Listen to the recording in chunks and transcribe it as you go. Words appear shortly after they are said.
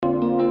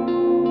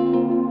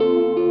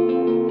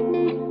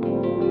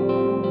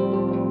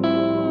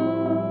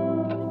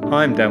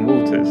I'm Dan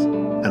Walters.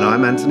 And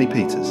I'm Anthony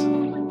Peters.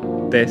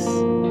 This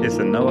is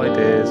the No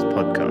Ideas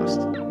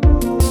Podcast.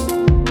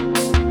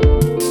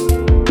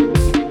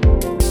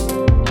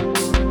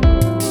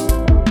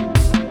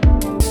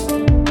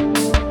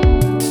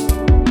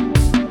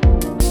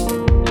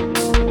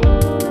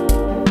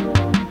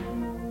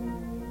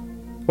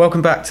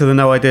 Welcome back to the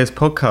No Ideas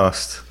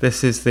Podcast.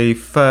 This is the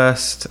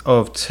first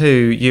of 2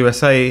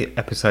 USA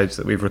episodes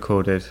that we've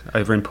recorded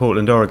over in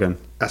Portland, Oregon.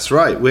 That's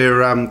right.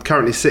 We're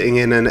currently sitting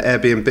in an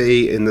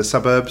Airbnb in the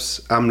suburbs.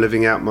 I'm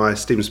living out my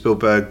Steven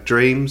Spielberg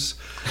dreams,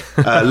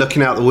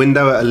 looking out the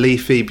window at a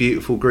leafy,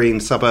 beautiful green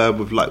suburb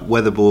with like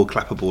weatherboard,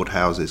 clapperboard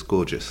houses.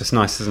 Gorgeous. It's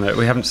nice, isn't it?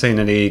 We haven't seen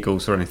any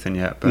eagles or anything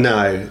yet. But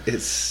No,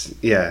 it's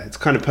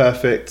kind of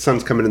perfect.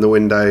 Sun's coming in the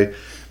window.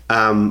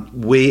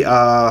 We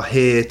are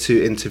here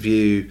to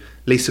interview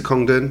Lisa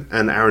Congdon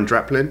and Aaron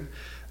Draplin,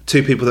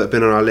 2 people that have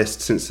been on our list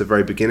since the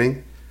very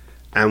beginning.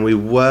 And we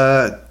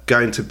were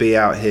going to be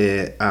out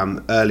here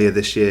earlier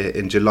this year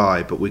in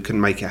July, but we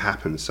couldn't make it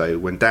happen. So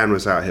when Dan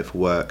was out here for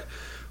work,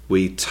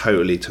 we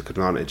totally took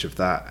advantage of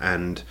that,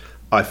 and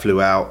I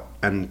flew out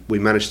and we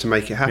managed to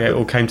make it happen. Yeah, it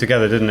all came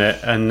together, didn't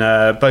it? And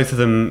both of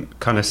them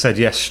kind of said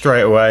yes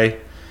straight away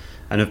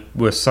and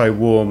were so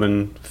warm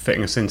and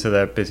fitting us into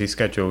their busy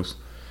schedules.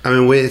 I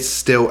mean, we're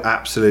still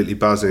absolutely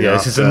buzzing. Yeah,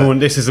 this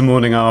is the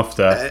morning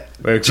after.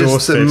 We're exhausted.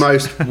 Just the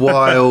most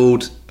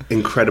wild,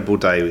 incredible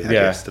day we had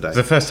yesterday. It's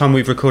the first time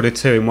we've recorded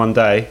 2 in one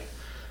day.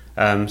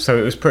 So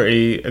it was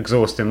pretty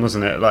exhausting,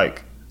 wasn't it?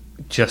 Like,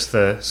 just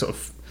the sort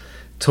of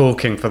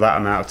talking for that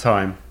amount of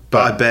time.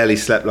 But I barely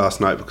slept last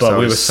night because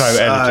we were so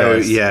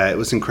energised. Yeah, it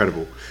was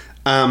incredible.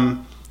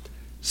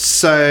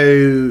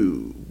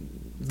 So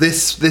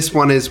this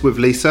one is with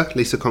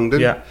Lisa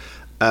Congdon.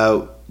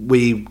 Yeah.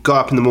 We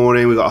got up in the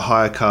morning, we got a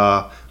hire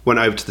car, went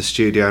over to the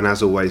studio, and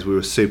as always, we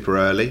were super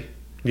early.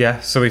 Yeah,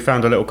 so we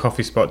found a little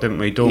coffee spot, didn't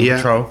we? Dawn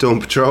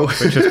Patrol.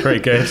 Which was pretty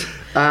good.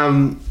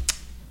 And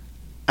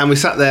we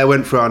sat there,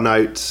 went through our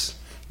notes,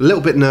 a little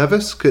bit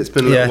nervous, because it's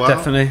been a little while. Yeah,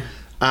 definitely.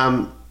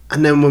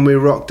 And then when we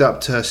rocked up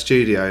to her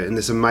studio in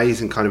this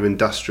amazing kind of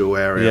industrial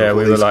area,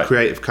 with all these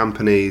creative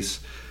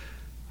companies,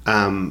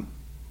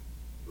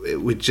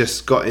 we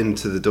just got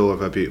into the door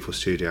of her beautiful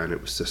studio, and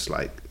it was just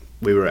like,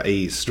 we were at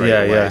ease straight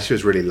away. Yeah. She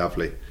was really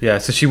lovely. Yeah,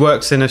 so she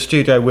works in a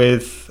studio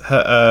with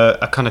her,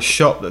 a kind of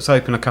shop that's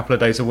open a couple of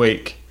days a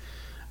week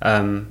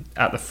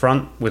at the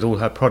front with all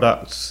her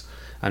products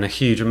and a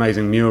huge,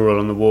 amazing mural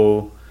on the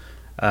wall.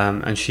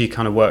 And she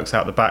kind of works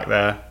out the back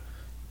there.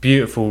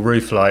 Beautiful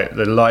roof light.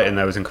 The light in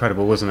there was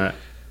incredible, wasn't it?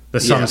 The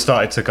sun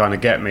started to kind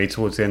of get me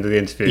towards the end of the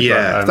interview.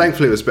 Yeah, but,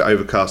 thankfully it was a bit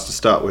overcast to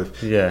start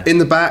with. Yeah. In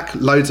the back,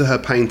 loads of her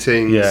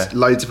paintings,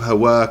 loads of her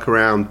work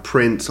around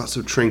prints, lots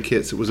of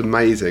trinkets. It was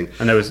amazing.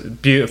 And there was a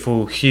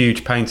beautiful,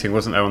 huge painting,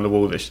 wasn't there, on the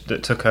wall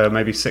that took her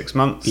maybe 6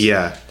 months?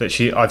 Yeah. That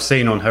I've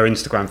seen on her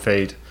Instagram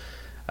feed.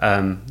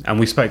 And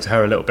we spoke to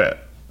her a little bit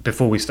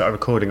before we started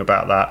recording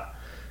about that.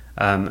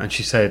 And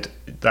she said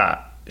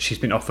that she's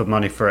been offered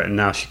money for it and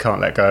now she can't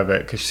let go of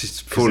it because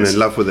she's fallen in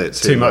love with it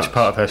too much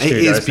part of her studio.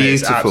 It is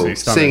beautiful.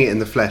 Seeing it in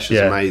the flesh is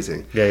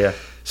amazing. Yeah.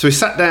 So we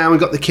sat down, we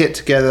got the kit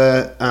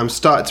together,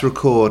 started to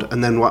record,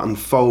 and then what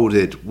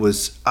unfolded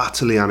was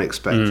utterly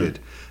unexpected.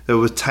 There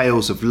were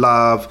tales of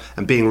love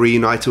and being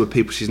reunited with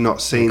people she's not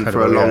seen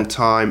for a long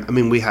time. I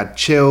mean, we had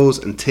chills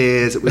and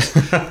tears. It was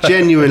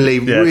genuinely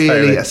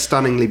really a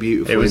stunningly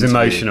beautiful interview.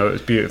 Emotional, it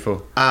was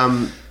beautiful.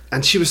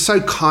 And she was so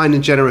kind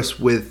and generous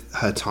with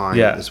her time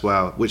as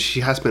well, which she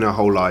has been her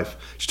whole life.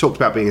 She talked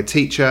about being a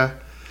teacher,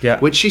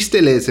 which she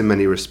still is in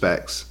many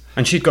respects.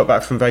 And she'd got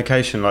back from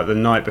vacation like the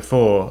night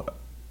before,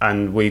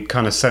 and we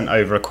kind of sent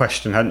over a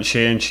question, hadn't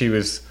she? And she'd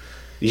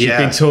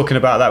been talking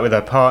about that with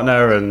her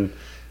partner, and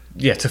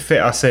to fit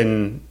us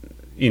in,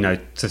 to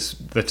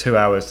the 2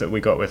 hours that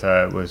we got with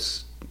her it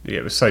was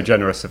so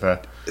generous of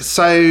her.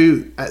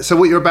 So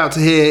what you're about to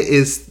hear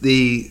is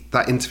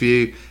that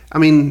interview. I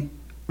mean,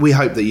 we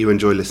hope that you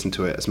enjoy listening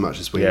to it as much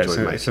as we enjoy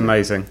making it. It's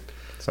amazing.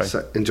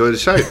 So enjoy the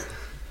show.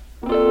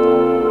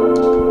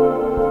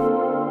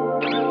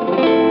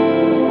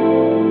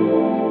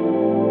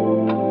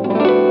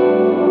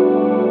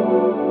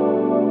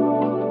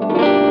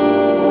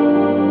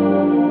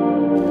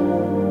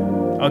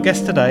 Our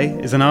guest today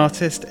is an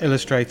artist,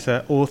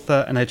 illustrator,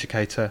 author and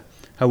educator.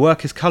 Her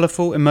work is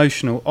colourful,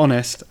 emotional,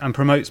 honest and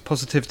promotes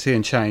positivity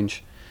and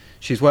change.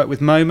 She's worked with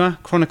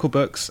MoMA, Chronicle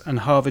Books and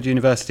Harvard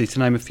University, to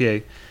name a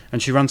few,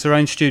 and she runs her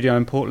own studio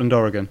in Portland,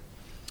 Oregon.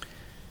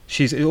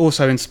 She's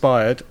also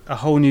inspired a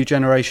whole new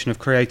generation of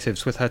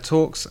creatives with her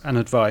talks and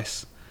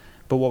advice.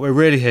 But what we're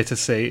really here to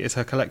see is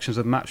her collections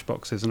of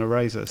matchboxes and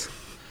erasers.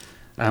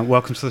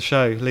 Welcome to the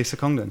show, Lisa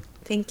Congdon.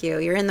 Thank you.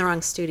 You're in the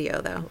wrong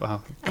studio, though.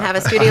 Wow. I have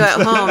a studio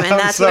at home, and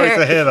that's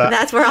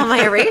where all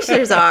my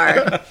erasers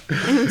are.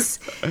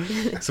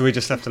 So we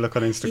just have to look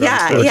on Instagram.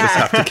 Yeah, Or just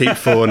have to keep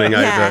fawning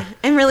over.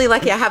 I'm really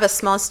lucky. I have a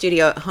small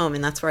studio at home,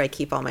 and that's where I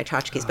keep all my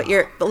tchotchkes. But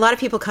a lot of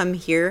people come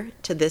here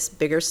to this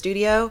bigger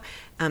studio,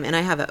 and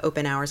I have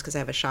open hours because I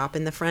have a shop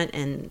in the front,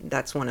 and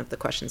that's one of the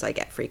questions I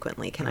get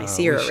frequently. Can I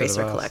see your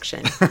eraser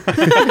collection?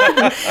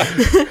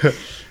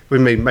 We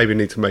maybe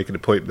need to make an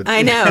appointment.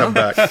 I know. Come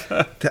back.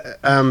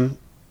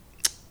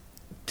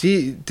 Do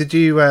you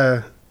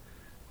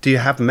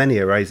have many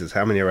erasers?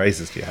 How many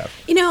erasers do you have?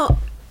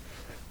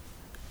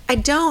 I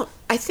don't.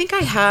 I think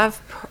I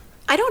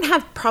don't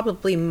have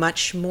probably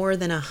much more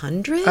than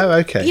 100. Oh,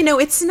 okay.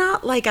 It's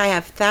not like I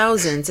have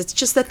thousands. It's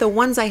just that the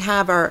ones I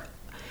have are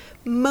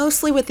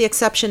mostly, with the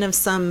exception of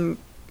some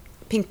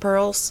pink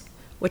pearls,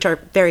 which are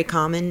very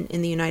common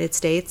in the United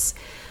States.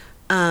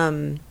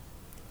 Everything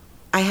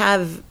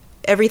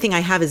I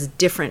have is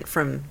different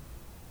from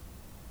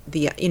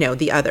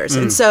the others.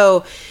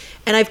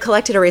 And I've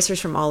collected erasers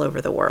from all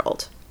over the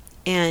world.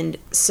 And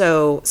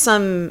so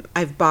some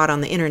I've bought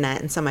on the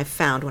internet and some I've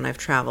found when I've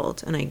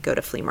traveled, and I go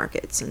to flea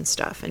markets and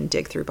stuff and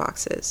dig through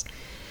boxes.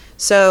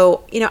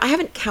 So, I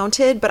haven't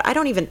counted, but I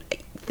don't even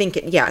think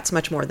it's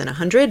much more than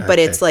 100, but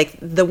it's like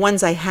the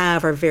ones I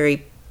have are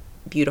very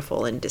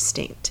beautiful and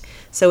distinct.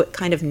 So it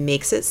kind of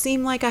makes it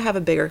seem like I have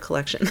a bigger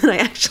collection than I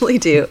actually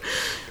do.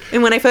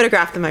 And when I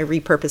photograph them, I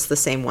repurpose the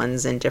same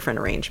ones in different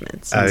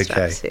arrangements and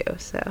stuff too.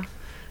 So,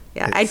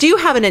 I do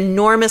have an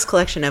enormous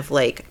collection of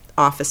like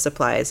office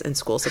supplies and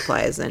school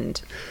supplies and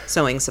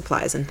sewing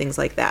supplies and things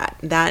like that.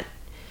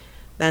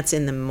 That's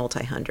in the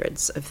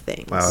multi-hundreds of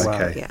things. Wow,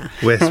 okay. Yeah.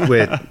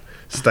 We're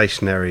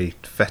stationary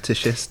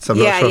fetishists. I'm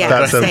not sure if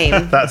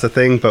that's a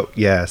thing, but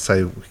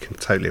so we can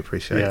totally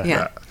appreciate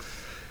that.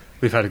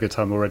 We've had a good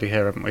time already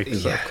here, haven't we?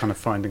 Because of kind of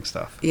finding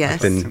stuff.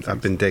 Yes.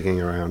 I've been digging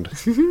around.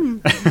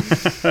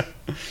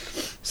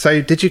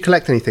 So, did you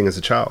collect anything as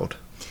a child?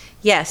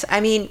 Yes. I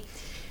mean,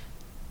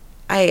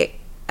 I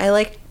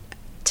like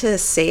to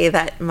say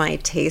that my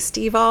taste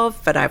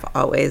evolved, but I've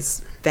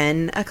always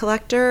been a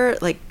collector.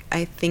 Like,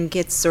 I think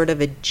it's sort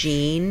of a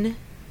gene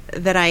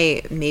that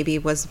I maybe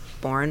was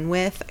born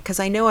with,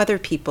 because I know other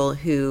people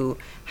who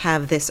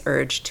have this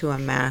urge to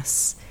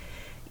amass,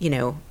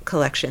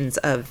 collections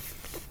of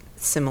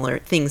similar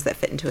things that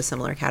fit into a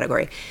similar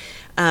category.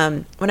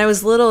 When I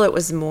was little, it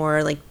was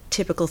more like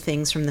typical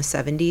things from the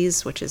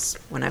 70s, which is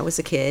when I was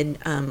a kid,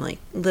 like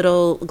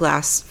little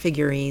glass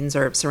figurines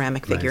or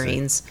ceramic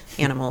figurines,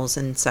 animals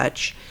and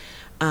such.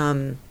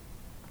 And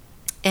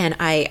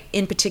I,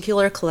 in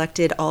particular,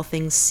 collected all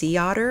things sea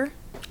otter.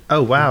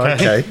 Oh, wow.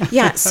 Okay.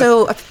 Yeah.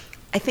 So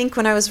I think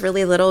when I was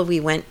really little, we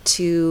went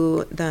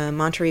to the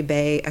Monterey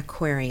Bay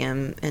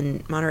Aquarium,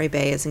 and Monterey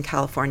Bay is in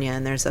California,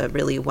 and there's a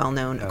really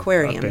well-known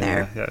aquarium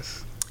there.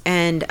 Yes.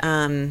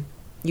 And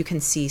you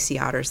can see sea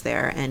otters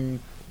there, and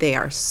they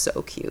are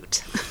so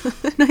cute.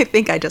 And I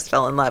think I just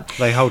fell in love.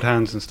 They hold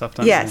hands and stuff,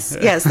 don't yes,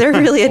 they? Yes, they're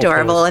really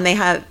adorable, and they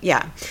have,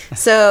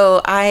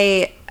 So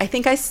I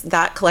think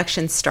that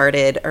collection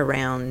started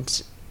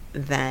around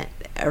the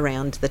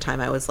time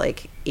I was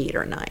like 8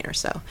 or 9 or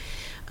so.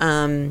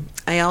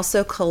 I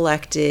also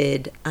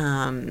collected,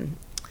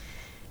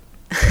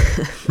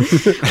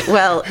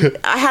 well,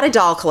 I had a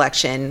doll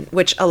collection,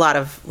 which a lot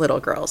of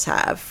little girls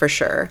have, for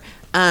sure.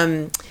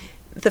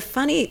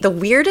 The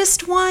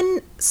weirdest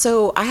one,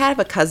 so I have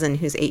a cousin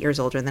who's 8 years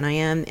older than I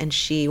am, and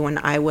when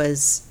I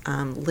was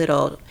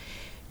little,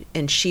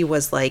 and she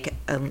was like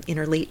in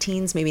her late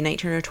teens, maybe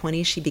 19 or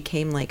 20, she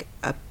became like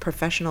a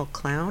professional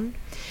clown.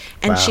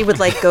 And she would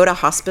like go to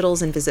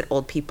hospitals and visit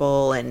old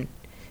people, and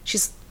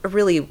she's a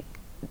really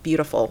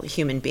beautiful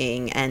human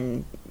being,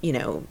 and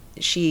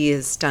she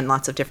has done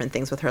lots of different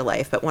things with her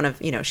life, but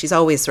she's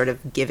always sort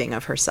of giving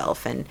of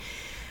herself, and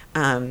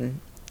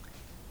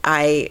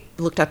I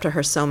looked up to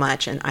her so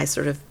much, and I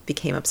sort of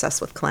became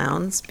obsessed with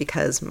clowns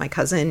because my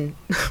cousin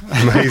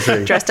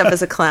dressed up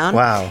as a clown.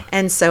 Wow.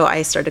 And so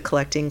I started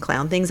collecting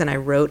clown things, and I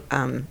wrote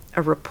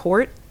a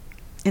report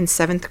in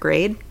 7th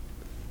grade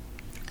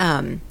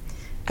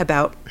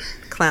about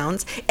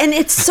clowns. And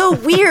it's so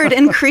weird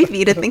and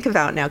creepy to think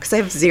about now because I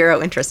have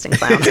zero interest in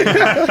clowns.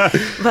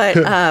 But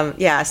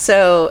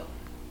so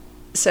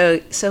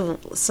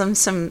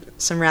some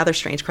rather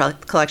strange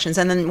collections.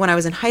 And then when I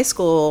was in high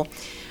school,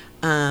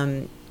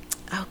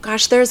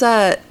 there's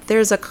a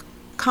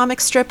comic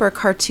strip or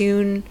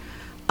cartoon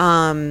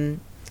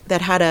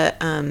that had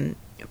a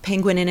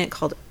penguin in it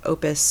called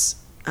Opus,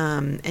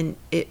 and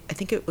I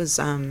think it was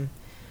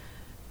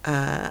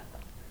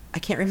I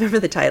can't remember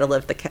the title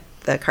of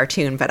the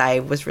cartoon, but I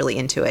was really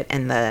into it,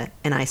 and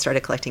I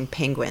started collecting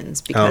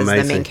penguins because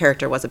the main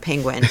character was a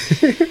penguin.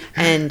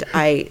 And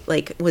I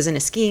was in a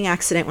skiing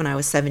accident when I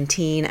was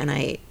 17, and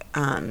I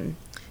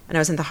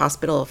was in the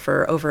hospital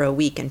for over a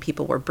week, and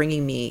people were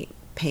bringing me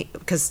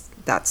because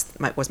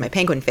was my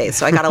penguin phase.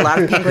 So I got a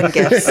lot of penguin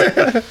gifts.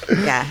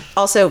 Yeah,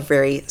 also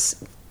very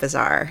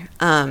bizarre.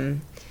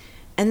 And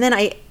then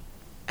I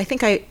I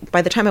think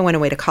by the time I went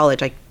away to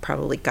college, I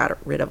probably got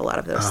rid of a lot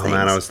of those things.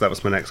 Man, that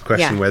was my next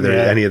question, Yeah. whether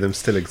Yeah. any of them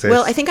still exist.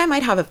 Well, I think I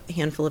might have a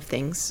handful of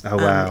things Oh,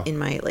 wow. in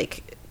my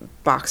like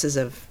boxes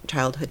of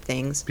childhood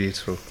things.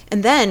 Beautiful.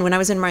 And then when I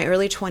was in my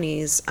early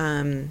 20s,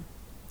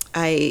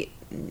 I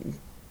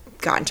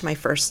got into my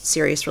first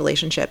serious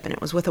relationship, and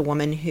it was with a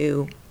woman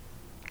who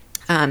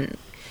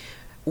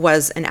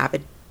was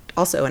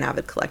also an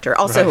avid collector,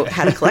 also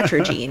had a collector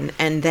gene.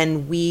 And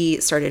then we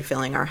started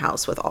filling our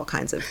house with all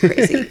kinds of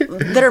crazy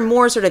that are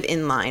more sort of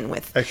in line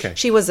with. Okay.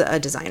 She was a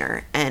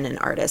designer and an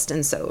artist,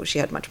 and so she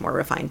had much more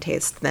refined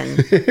taste than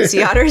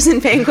sea otters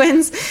and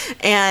penguins.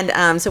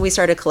 And so we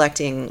started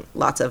collecting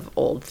lots of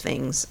old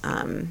things,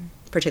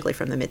 particularly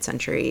from the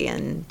mid-century,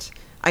 and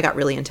I got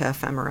really into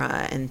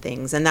ephemera and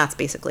things. And that's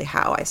basically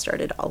how I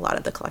started a lot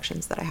of the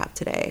collections that I have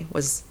today,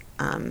 was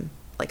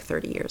like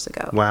 30 years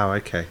ago. Wow,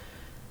 okay.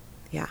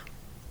 Yeah.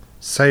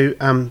 So,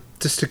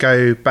 just to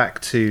go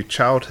back to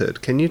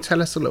childhood, can you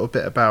tell us a little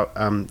bit about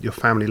your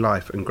family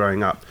life and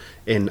growing up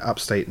in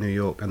upstate New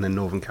York and then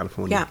Northern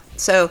California? Yeah.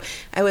 So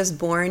I was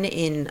born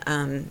in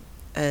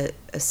a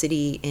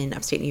city in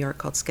upstate New York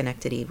called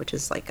Schenectady, which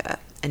is like a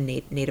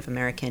Native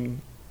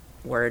American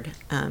word.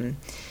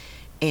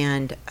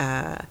 And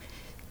I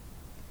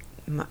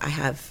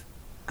have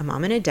a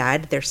mom and a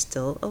dad. They're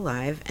still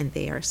alive and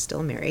they are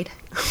still married,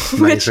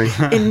 which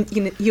Amazing.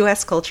 in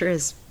U.S. culture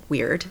is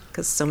weird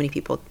because so many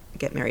people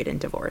get married and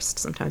divorced,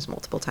 sometimes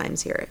multiple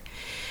times here.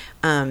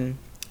 And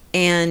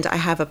I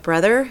have a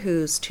brother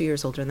who's 2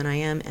 years older than I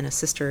am and a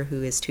sister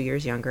who is 2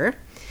 years younger.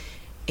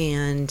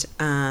 And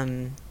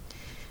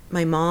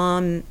my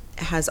mom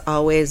has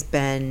always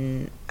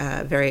been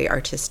very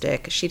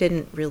artistic. She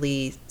didn't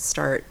really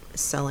start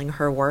selling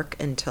her work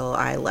until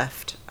I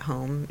left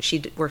home.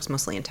 She works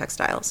mostly in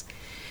textiles,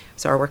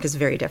 so our work is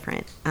very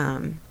different.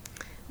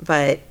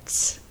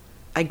 But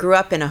I grew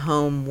up in a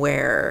home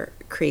where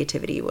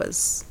creativity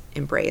was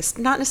embraced,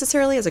 not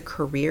necessarily as a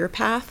career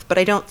path, but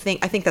I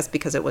think that's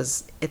because it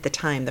was, at the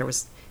time, it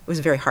was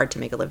very hard to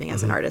make a living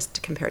as an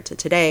artist compared to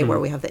today, where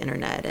we have the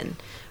internet and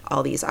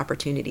all these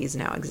opportunities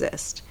now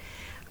exist.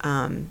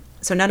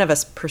 So none of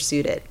us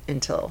pursued it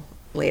until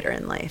later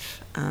in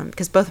life,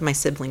 because both of my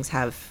siblings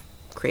have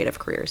creative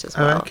careers as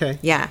well. Oh, okay.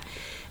 Yeah.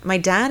 My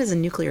dad is a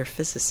nuclear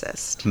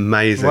physicist.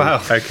 Amazing.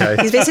 Wow. Okay.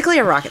 He's basically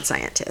a rocket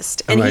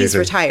scientist, and he's Amazing.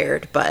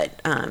 retired, but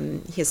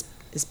he has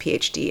his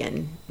PhD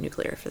in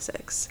nuclear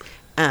physics,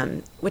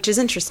 which is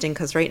interesting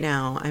because right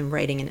now I'm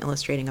writing and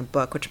illustrating a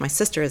book, which my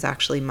sister is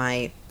actually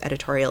my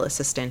editorial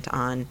assistant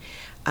on,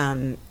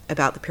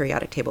 about the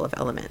periodic table of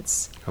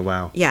elements. Oh,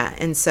 wow. Yeah,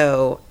 and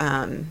so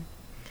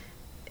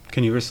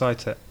Can you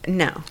recite it?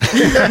 no,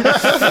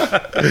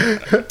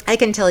 I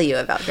can tell you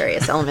about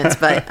various elements,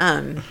 but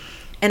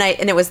and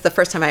it was the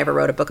first time I ever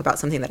wrote a book about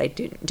something that I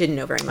didn't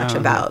know very much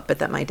about, but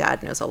that my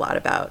dad knows a lot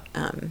about.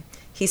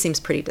 He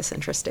seems pretty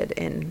disinterested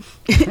in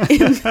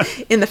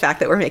the fact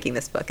that we're making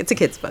this book. It's a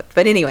kid's book,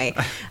 but anyway,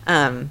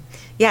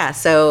 yeah.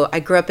 So I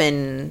grew up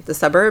in the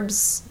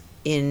suburbs,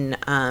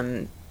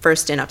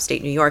 first in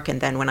upstate New York, and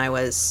then when I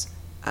was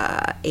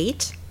 8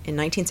 in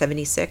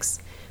 1976,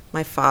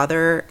 my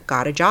father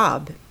got a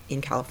job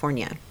in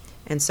California,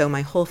 and so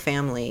my whole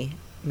family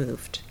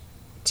moved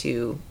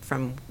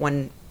from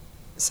one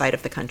side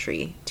of the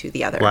country to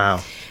the other.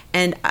 Wow.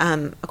 And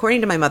according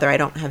to my mother, I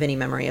don't have any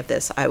memory of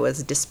this, I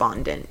was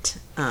despondent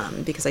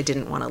because I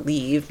didn't want to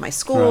leave my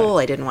school.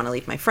 Right. I didn't want to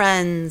leave my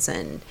friends.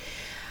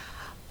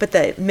 But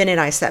the minute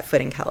I set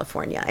foot in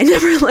California, I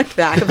never looked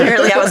back.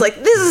 Apparently, I was like,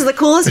 this is the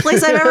coolest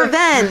place I've ever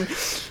been.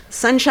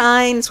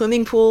 Sunshine,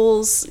 swimming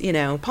pools,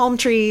 palm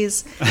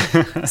trees.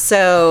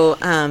 So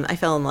I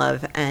fell in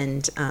love.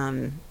 And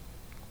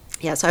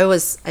yeah, so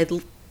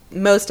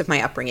most of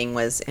my upbringing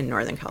was in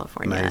Northern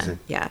California. Amazing.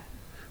 Yeah.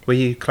 Were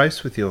you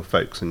close with your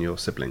folks and your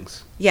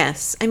siblings?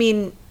 Yes. I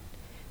mean,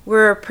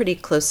 we're a pretty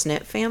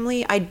close-knit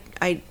family.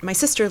 My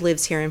sister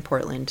lives here in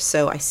Portland,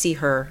 so I see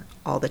her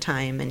all the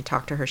time and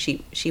talk to her.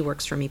 She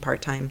works for me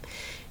part-time.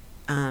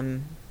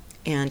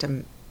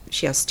 And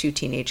she has 2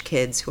 teenage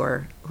kids who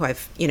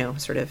I've,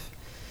 sort of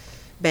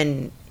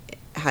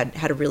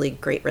had a really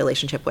great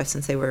relationship with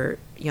since they were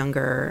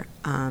younger,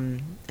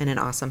 and an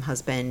awesome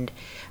husband.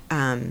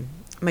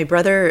 My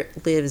brother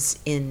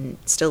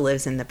still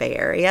lives in the Bay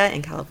Area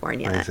in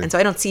California. Amazing. And so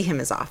I don't see him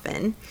as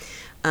often.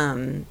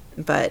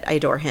 But I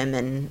adore him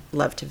and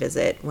love to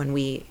visit when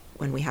we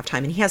have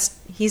time. And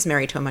he's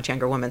married to a much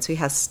younger woman, so he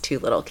has 2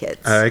 little kids.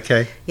 Oh,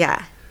 okay.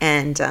 Yeah.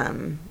 And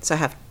so I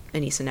have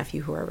a niece and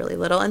nephew who are really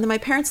little. And then my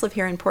parents live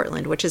here in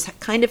Portland, which is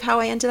kind of how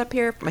I ended up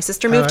here. My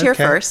sister moved here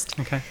okay. first.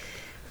 Okay.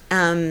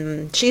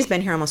 She's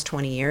been here almost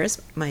 20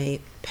 years. My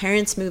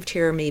parents moved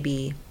here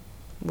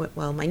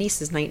my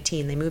niece is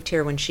 19. They moved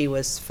here when she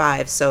was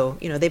 5. So,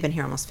 they've been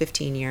here almost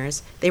 15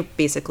 years. They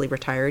basically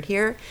retired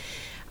here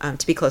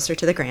to be closer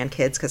to the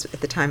grandkids because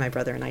at the time my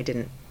brother and I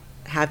didn't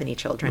have any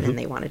children and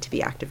they wanted to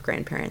be active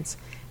grandparents.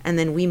 And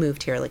then we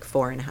moved here like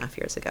 4.5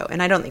 years ago.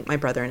 And I don't think my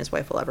brother and his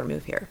wife will ever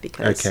move here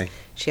because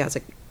she has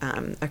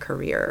a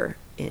career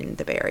in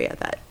the Bay Area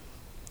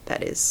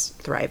that is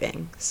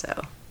thriving.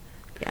 So,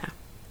 yeah.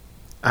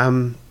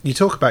 You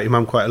talk about your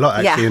mum quite a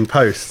lot, actually, in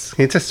posts.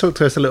 Can you just talk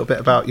to us a little bit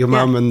about your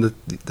mum and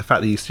the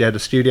fact that you shared a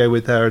studio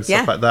with her and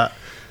stuff like that?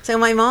 So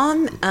my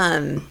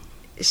mom,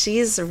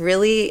 she's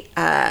really,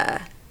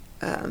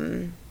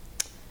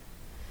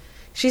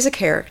 she's a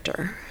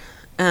character.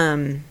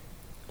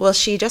 Well,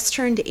 she just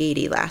turned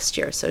 80 last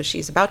year, so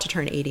she's about to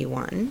turn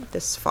 81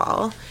 this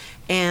fall.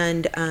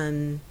 And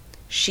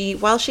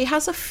while she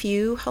has a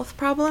few health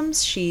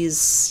problems,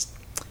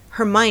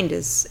 her mind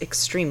is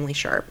extremely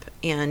sharp.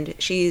 And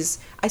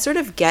I sort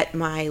of get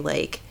my,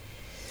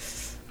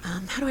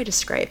 how do I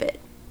describe it?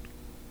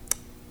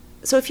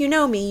 So if you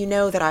know me, you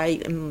know that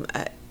I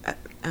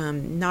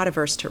am not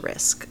averse to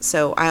risk.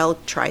 So I'll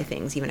try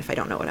things even if I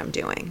don't know what I'm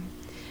doing.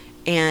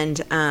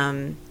 And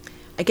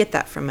I get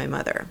that from my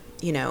mother.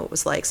 It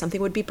was like something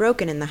would be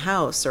broken in the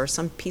house or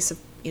some piece of,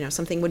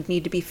 something would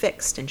need to be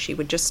fixed, and she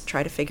would just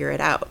try to figure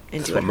it out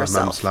and do it herself.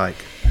 That's what my mum's like.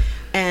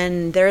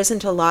 And there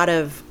isn't a lot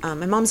of,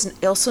 my mom's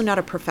also not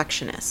a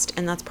perfectionist,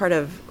 and that's part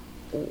of,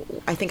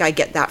 I think I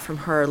get that from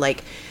her.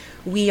 Like,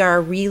 we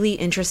are really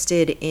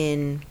interested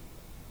in,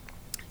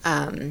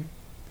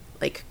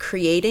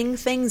 creating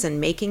things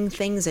and making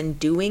things and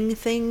doing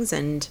things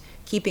and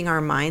keeping our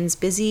minds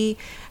busy.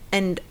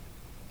 And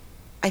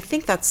I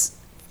think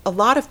a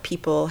lot of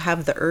people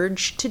have the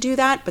urge to do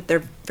that, but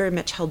they're very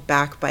much held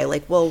back by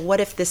well,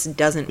 what if this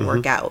doesn't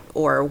work out?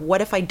 Or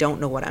what if I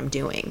don't know what I'm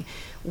doing?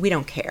 We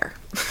don't care.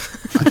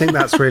 I think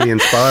that's really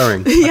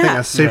inspiring. I think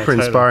that's super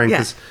inspiring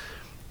because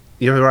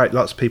you're right.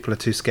 Lots of people are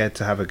too scared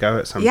to have a go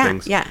at some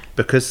things.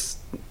 Because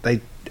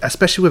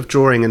especially with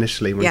drawing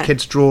initially, when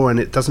kids draw and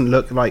it doesn't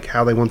look like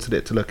how they wanted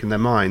it to look in their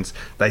minds,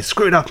 they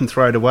screw it up and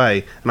throw it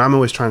away. And I'm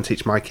always trying to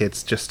teach my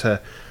kids just to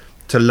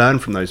learn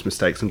from those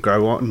mistakes and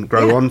grow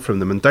on from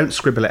them, and don't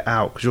scribble it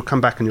out, because you'll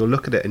come back and you'll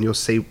look at it and you'll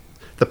see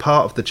the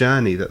part of the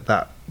journey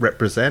that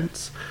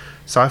represents.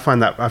 So I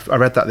find that I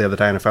read that the other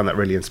day and I found that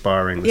really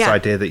inspiring. This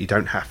idea that you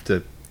don't have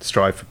to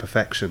strive for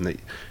perfection, that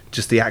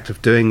just the act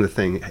of doing the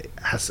thing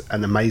has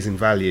an amazing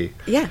value.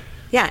 Yeah.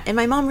 And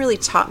my mom really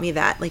taught me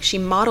that. She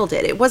modeled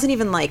it. It wasn't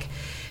even like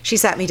she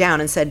sat me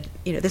down and said,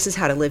 this is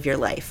how to live your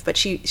life. But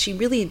she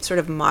really sort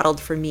of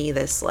modeled for me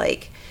this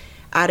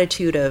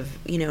attitude of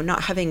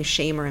not having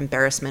shame or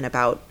embarrassment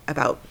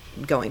about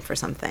going for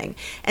something.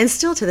 And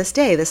still to this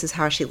day, this is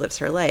how she lives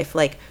her life.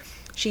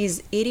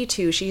 She's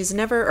 82. She's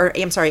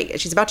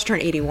about to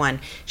turn 81.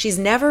 She's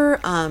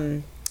never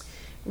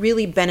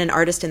really been an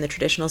artist in the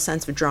traditional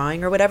sense of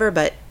drawing or whatever,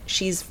 but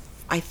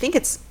I think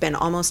it's been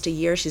almost a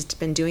year she's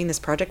been doing this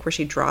project where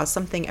she draws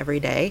something every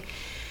day.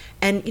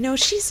 And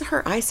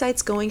her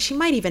eyesight's going. She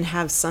might even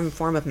have some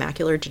form of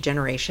macular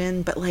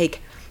degeneration, but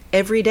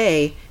every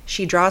day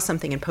she draws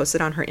something and posts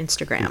it on her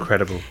Instagram.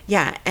 Incredible.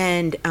 Yeah,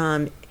 and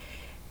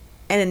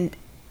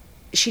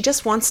she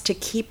just wants to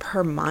keep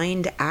her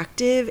mind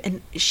active.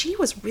 And she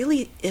was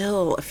really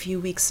ill a few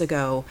weeks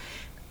ago,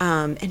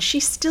 and she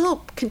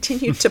still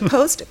continued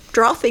to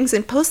draw things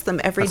and post them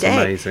every day.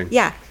 That's amazing.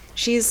 Yeah,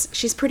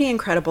 she's pretty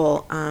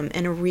incredible,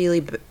 and a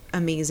really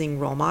amazing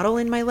role model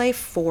in my life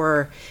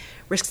for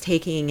risk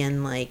taking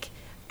and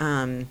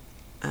I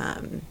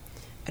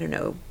don't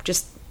know,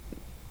 just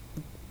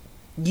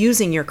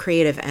using your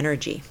creative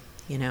energy,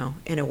 in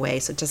a way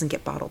so it doesn't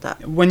get bottled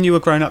up. When you were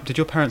growing up, did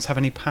your parents have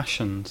any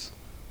passions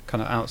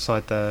kind of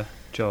outside their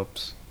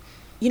jobs?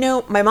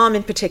 My mom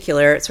in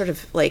particular, it's sort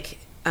of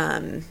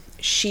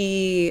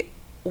she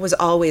was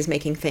always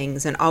making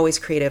things and always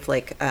creative,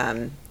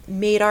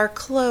 made our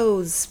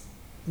clothes,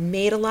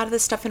 made a lot of the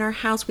stuff in our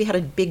house. We had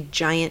a big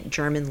giant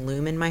German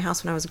loom in my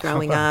house when I was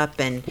growing up,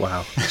 and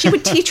she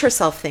would teach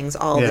herself things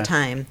all the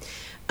time.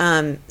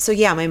 So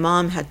my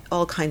mom had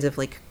all kinds of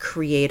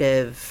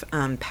creative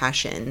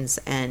passions,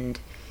 and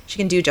she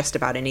can do just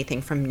about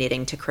anything from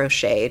knitting to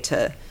crochet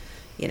to,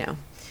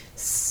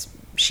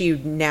 she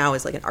now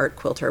is an art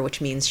quilter, which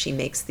means she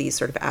makes these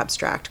sort of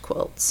abstract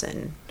quilts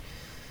and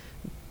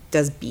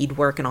does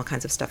beadwork and all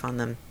kinds of stuff on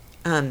them.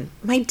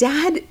 My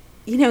dad,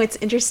 it's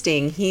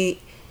interesting.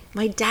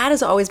 My dad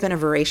has always been a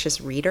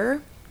voracious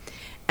reader.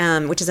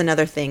 Which is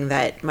another thing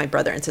that my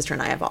brother and sister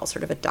and I have all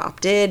sort of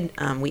adopted.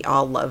 We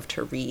all love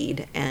to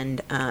read.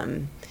 And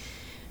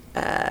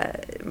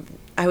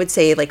I would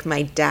say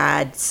my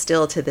dad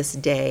still to this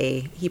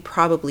day, he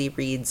probably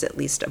reads at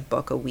least a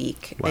book a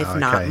week, if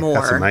not more.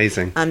 That's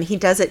amazing. He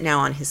does it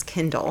now on his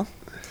Kindle.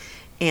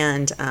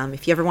 And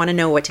if you ever want to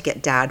know what to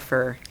get Dad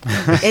for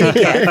any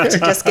gift,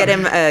 just get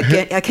him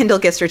a Kindle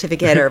gift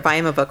certificate or buy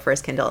him a book for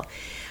his Kindle.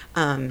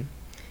 And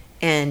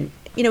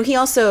he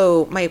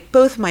also,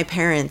 both my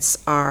parents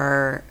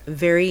are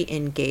very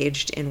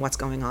engaged in what's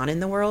going on in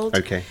the world.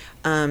 Okay.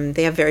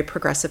 They have very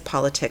progressive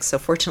politics, so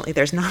fortunately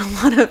there's not a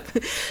lot of,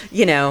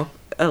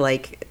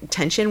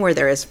 tension where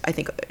there is, I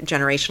think,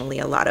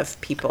 generationally a lot of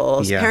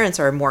people's parents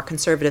are more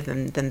conservative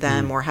than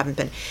them or haven't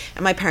been.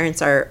 And my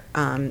parents are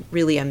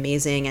really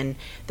amazing, and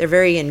they're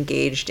very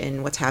engaged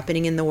in what's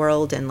happening in the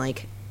world, and my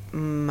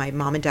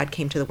mom and dad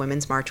came to the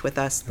Women's March with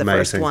us, the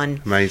first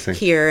one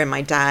here, and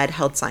my dad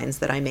held signs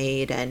that I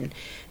made, and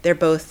they're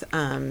both,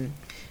 I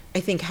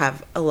think,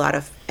 have a lot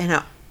of,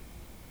 and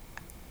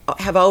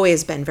have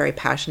always been very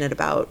passionate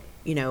about,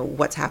 you know,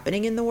 what's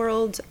happening in the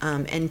world,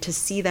 and to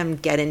see them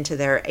get into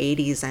their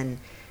 80s and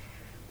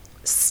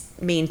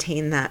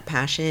maintain that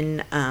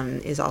passion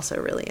is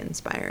also really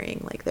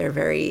inspiring. Like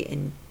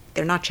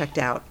they're not checked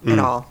out at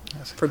all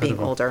for being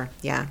older.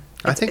 Yeah,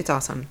 it's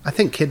awesome. I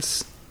think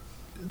kids,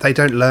 they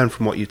don't learn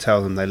from what you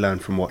tell them; they learn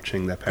from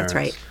watching their parents.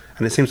 That's right.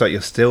 And it seems like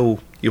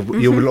you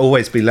will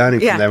always be learning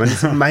from them, and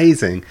it's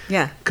amazing.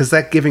 Yeah, because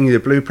they're giving you the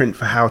blueprint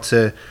for how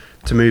to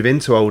move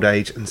into old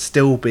age and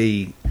still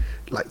be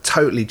like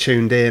totally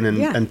tuned in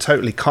and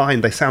totally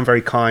kind. They sound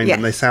very kind,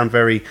 and they sound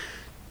very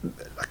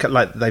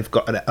like they've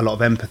got a lot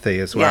of empathy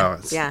as well.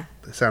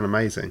 They sound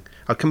amazing.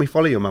 Oh, can we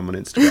follow your mum on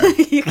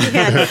Instagram? You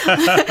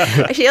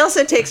can. She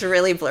also takes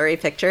really blurry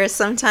pictures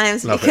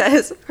sometimes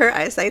because her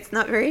eyesight's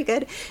not very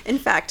good. In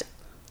fact,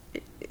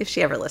 if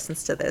she ever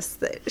listens to this,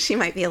 she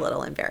might be a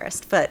little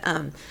embarrassed. But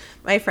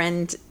my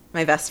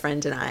best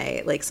friend and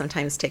I like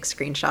sometimes take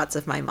screenshots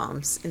of my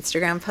mom's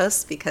Instagram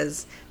posts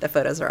because the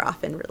photos are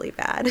often really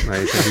bad.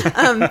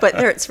 But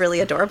it's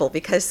really adorable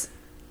because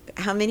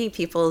how many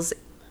people's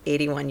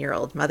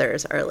 81-year-old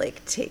mothers are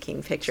like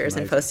taking pictures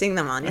and posting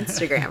them on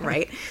Instagram,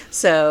 right?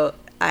 So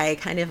I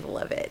kind of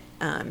love it.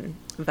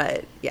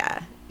 But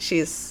yeah,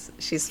 she's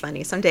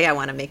funny. Someday I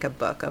want to make a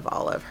book of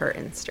all of her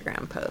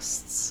Instagram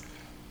posts.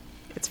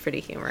 It's pretty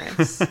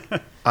humorous.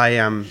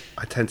 I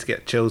tend to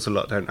get chills a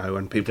lot, don't I?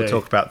 When people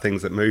talk about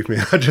things that move me,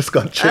 I just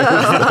got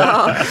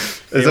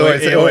chills.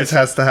 It always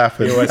has to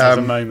happen. It always has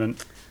a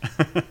moment.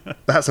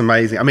 That's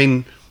amazing. I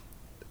mean,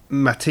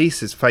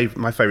 Matisse's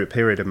my favourite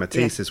period of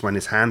Matisse is when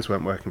his hands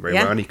weren't working very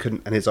well and he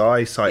couldn't, and his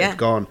eyesight had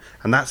gone,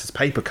 and that's his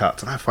paper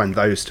cuts, and I find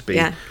those to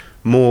be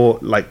more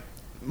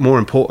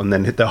important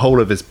than the whole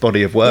of his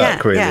body of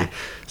work, really.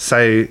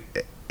 So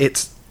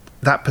it's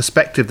that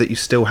perspective that you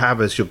still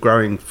have as you're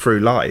growing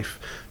through life.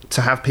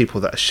 To have people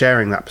that are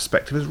sharing that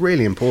perspective is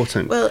really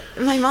important. Well,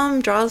 my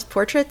mom draws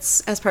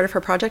portraits as part of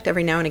her project.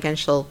 Every now and again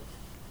she'll,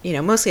 you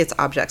know, mostly it's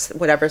objects,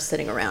 whatever's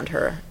sitting around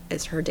her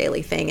is her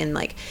daily thing, and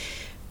like,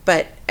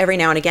 but every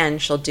now and again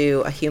she'll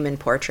do a human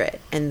portrait,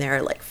 and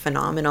they're like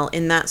phenomenal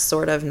in that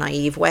sort of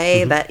naive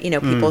way that, you know,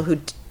 people who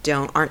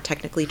aren't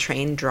technically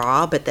trained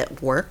draw, but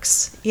that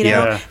works, you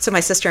know? So my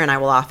sister and I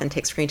will often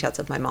take screenshots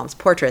of my mom's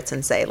portraits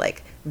and say,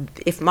 like,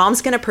 if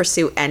mom's going to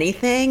pursue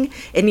anything,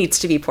 it needs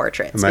to be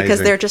portraits. Amazing. Because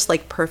they're just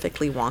like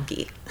perfectly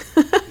wonky.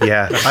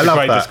 That's I love a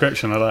great that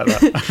description. I like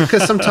that.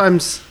 Because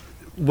sometimes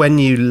when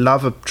you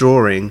love a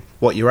drawing,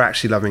 what you're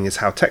actually loving is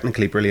how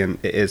technically brilliant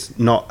it is,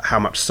 not how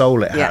much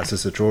soul it has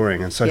as a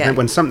drawing. And so I think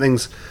when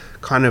something's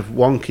kind of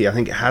wonky, I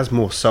think it has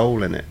more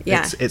soul in it.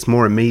 It's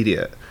more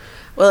immediate.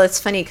 Well, it's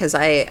funny because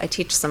I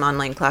teach some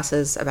online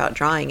classes about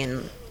drawing,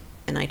 and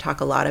I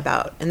talk a lot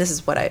about, and this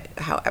is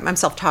how I'm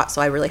self-taught,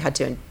 so I really had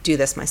to do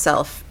this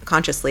myself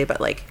consciously, but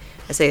like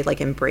I say,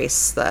 like,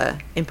 embrace the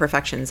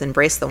imperfections,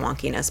 embrace the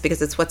wonkiness,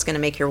 because it's what's going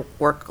to make your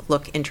work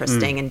look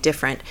interesting and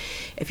different.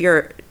 If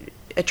you're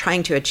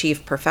trying to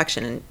achieve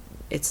perfection,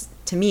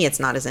 to me, it's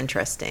not as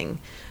interesting.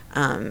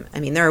 I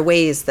mean, there are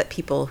ways that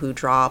people who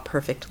draw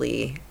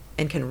perfectly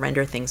and can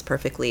render things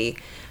perfectly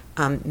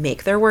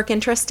make their work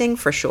interesting,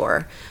 for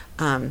sure.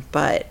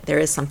 But there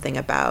is something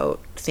about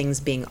things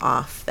being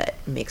off that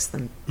makes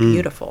them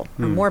beautiful,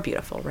 or more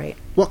beautiful, right?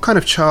 What kind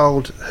of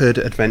childhood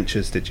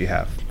adventures did you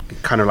have?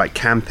 Kind of like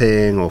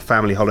camping or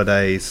family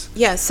holidays?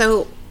 Yeah,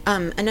 so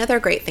another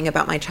great thing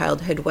about my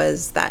childhood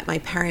was that my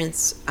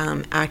parents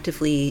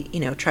actively, you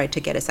know, tried to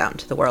get us out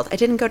into the world. I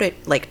didn't go to,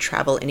 like,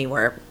 travel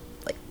anywhere,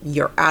 like,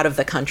 you're out of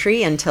the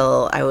country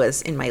until I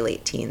was in my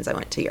late teens. I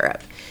went to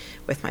Europe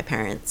with my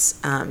parents.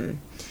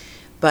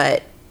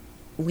 But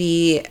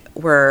we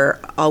were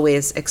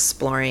always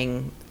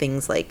exploring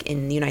things, like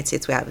in the United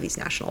States, we have these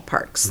national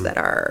parks that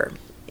are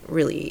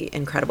really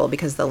incredible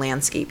because the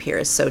landscape here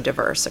is so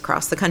diverse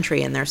across the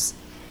country, and there's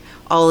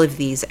all of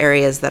these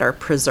areas that are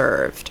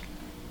preserved.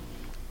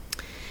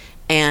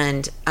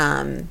 And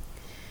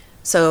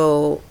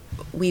so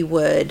we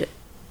would,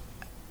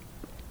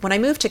 when I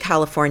moved to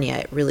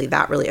California,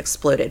 that really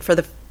exploded.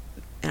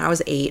 And I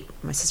was 8,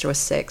 my sister was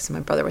 6, and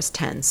my brother was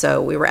 10.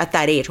 So we were at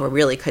that age where we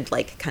really could,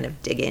 like, kind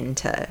of dig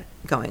into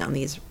going on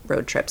these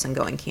road trips and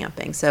going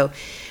camping. So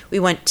we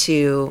went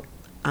to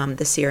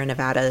the Sierra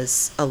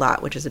Nevadas a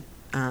lot, which is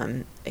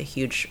a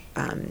huge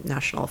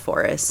national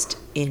forest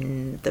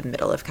in the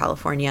middle of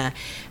California.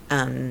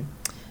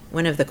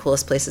 One of the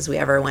coolest places we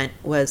ever went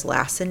was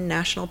Lassen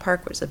National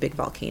Park, which is a big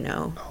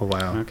volcano. Oh,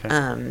 wow.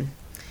 Okay.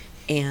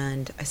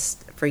 And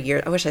for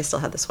years, I wish I still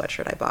had the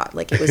sweatshirt I bought.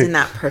 Like, it was in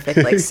that perfect,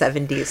 like,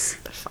 70s.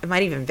 It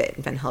might even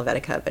been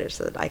Helvetica, but it's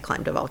that I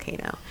climbed a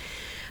volcano.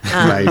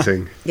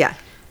 Amazing. Yeah.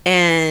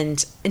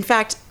 And in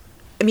fact,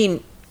 I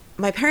mean,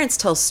 my parents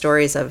tell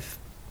stories of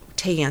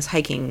taking us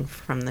hiking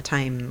from the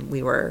time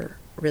we were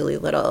really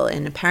little.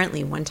 And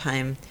apparently one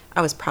time,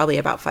 I was probably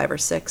about 5 or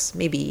 6,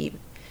 maybe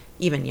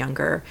even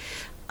younger.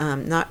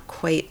 Not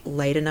quite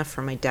light enough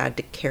for my dad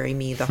to carry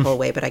me the whole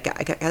way, but I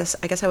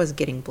guess I was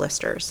getting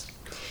blisters.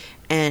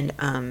 And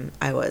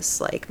I was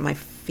like, my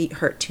feet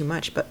hurt too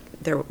much, but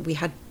we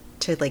had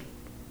to, like,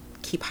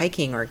 keep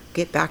hiking or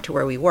get back to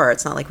where we were.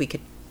 It's not like we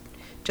could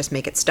just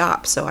make it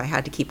stop. So I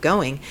had to keep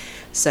going.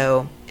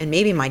 So, and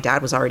maybe my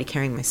dad was already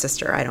carrying my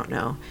sister. I don't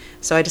know.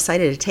 So I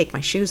decided to take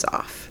my shoes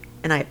off.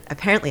 And I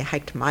apparently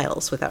hiked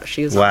miles without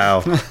shoes on.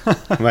 Wow.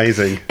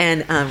 Amazing.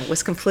 And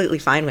was completely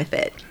fine with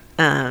it.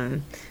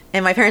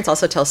 And my parents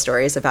also tell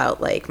stories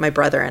about, like, my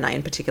brother and I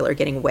in particular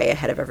getting way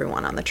ahead of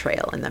everyone on the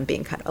trail and them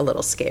being kind of a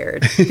little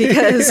scared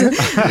because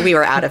we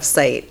were out of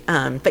sight.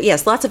 But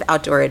yes, lots of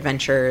outdoor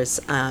adventures.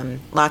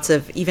 Lots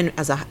of, even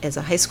as a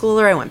high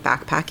schooler, I went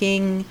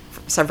backpacking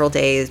for several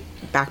days,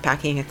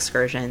 backpacking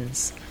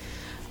excursions.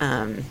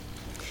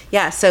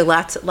 Yeah, so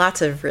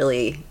lots of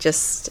really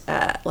just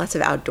lots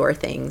of outdoor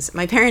things.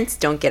 My parents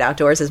don't get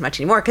outdoors as much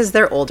anymore because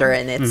they're older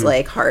and it's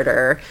like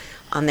harder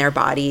on their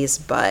bodies,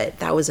 but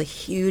that was a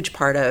huge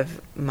part of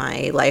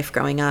my life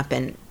growing up.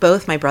 And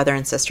both my brother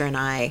and sister and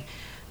I,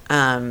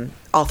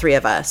 all three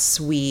of us,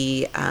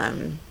 we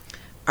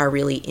are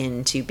really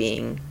into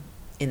being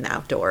in the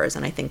outdoors.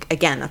 And I think,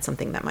 again, that's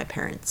something that my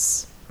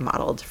parents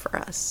modeled for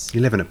us.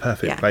 You live in a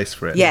perfect place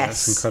for it.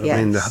 Yes. That's incredible. Yes.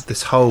 I mean,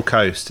 this whole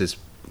coast is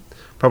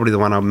probably the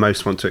one I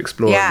most want to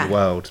explore in the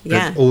world.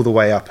 Yeah. All the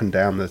way up and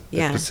down the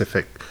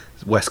Pacific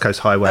West Coast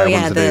Highway. I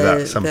want to do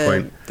that at some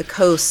point. The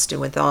coast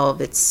with all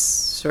of its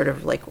sort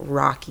of like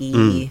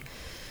rocky.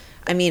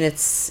 I mean,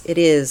 it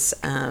is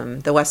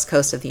the West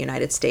Coast of the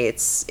United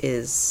States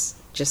is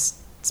just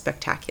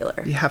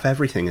spectacular. You have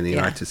everything in the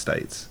United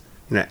States.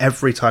 You know,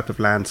 every type of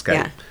landscape.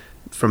 Yeah.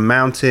 From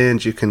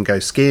mountains, you can go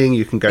skiing,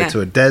 you can go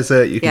to a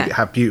desert, you can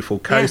have beautiful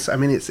coasts. I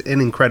mean, it's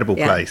an incredible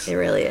place. It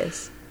really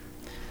is.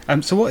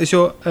 So what is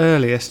your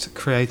earliest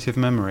creative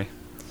memory?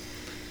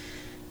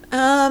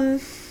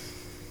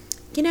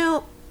 You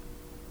know,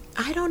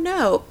 I don't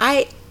know.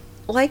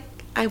 Like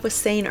I was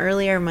saying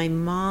earlier, my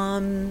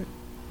mom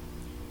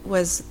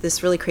was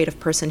this really creative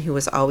person who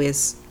was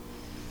always,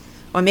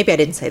 well, maybe I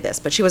didn't say this,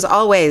 but she was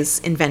always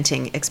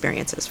inventing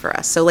experiences for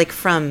us. So like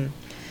from,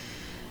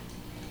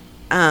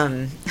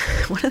 one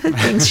of the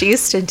things she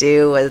used to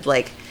do was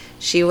like,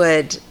 she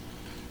would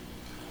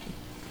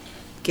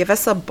give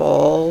us a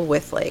bowl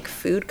with like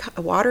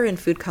water and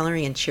food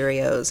coloring and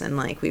Cheerios, and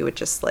like we would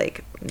just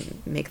like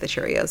make the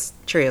Cheerios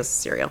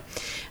cereal,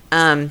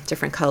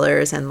 different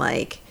colors, and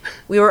like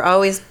we were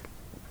always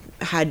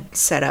had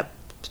set up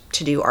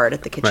to do art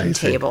at the kitchen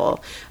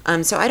table.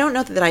 So I don't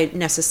know that I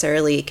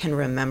necessarily can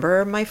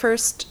remember my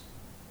first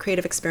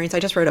creative experience. I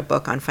just wrote a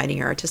book on finding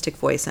your artistic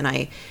voice, and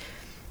I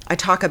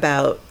talk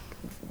about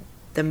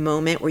the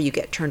moment where you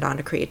get turned on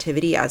to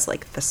creativity as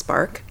like the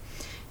spark.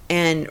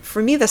 And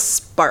for me, the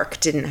spark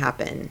didn't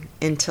happen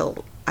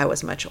until I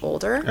was much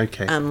older.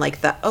 Okay.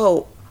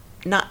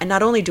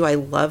 Not only do I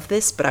love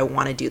this, but I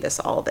want to do this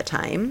all the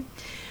time.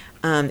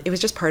 It was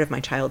just part of my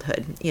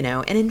childhood, you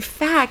know. And in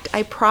fact,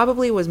 I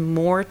probably was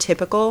more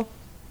typical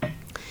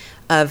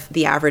of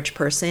the average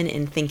person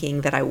in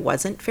thinking that I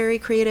wasn't very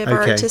creative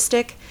or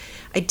artistic.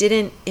 I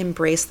didn't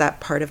embrace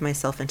that part of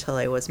myself until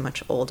I was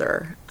much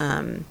older.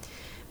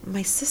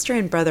 My sister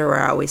and brother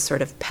were always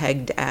sort of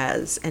pegged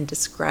as and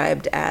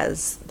described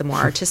as the more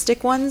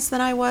artistic ones than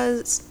I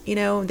was. You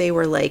know, they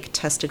were like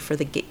tested for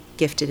the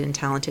gifted and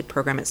talented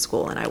program at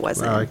school, and I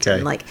wasn't. Oh, okay.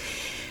 And like,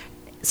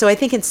 so I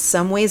think in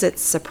some ways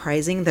it's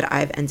surprising that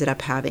I've ended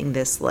up having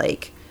this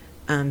like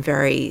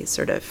very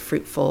sort of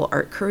fruitful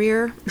art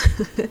career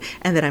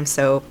and that I'm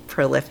so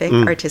prolific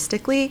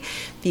artistically,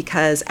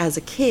 because as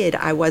a kid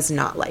I was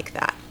not like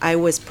that. I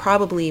was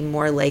probably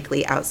more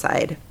likely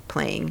outside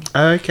playing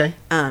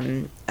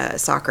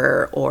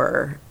soccer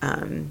or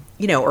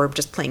or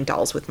just playing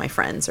dolls with my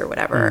friends or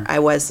whatever. I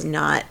was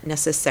not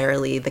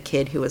necessarily the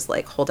kid who was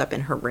like holed up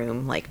in her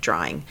room like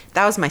drawing.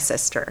 That was my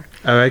sister,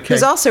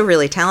 who's also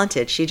really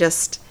talented. She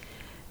just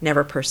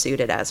never pursued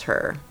it as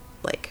her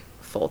like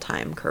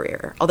full-time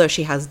career, although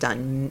she has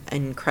done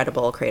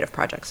incredible creative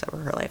projects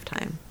over her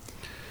lifetime.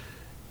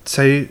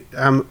 So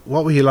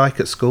what were you like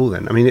at school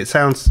then? I mean, it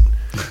sounds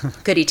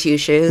goody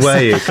two-shoes.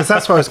 Were you? Because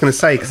that's what I was going to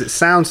say, because it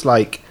sounds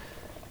like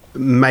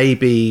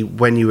maybe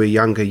when you were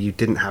younger you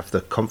didn't have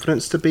the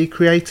confidence to be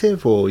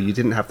creative, or you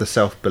didn't have the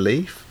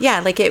self-belief. Yeah,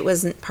 like it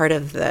wasn't part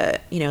of the,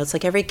 it's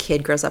like every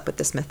kid grows up with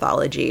this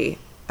mythology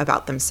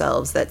about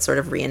themselves that's sort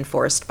of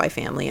reinforced by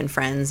family and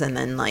friends, and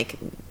then like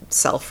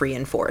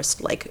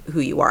self-reinforced like who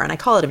you are. And I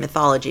call it a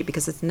mythology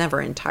because it's never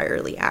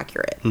entirely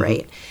accurate,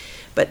 right?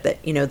 But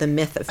that, the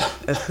myth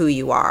of who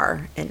you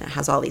are, and it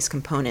has all these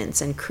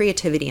components, and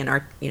creativity and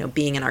art,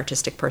 being an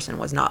artistic person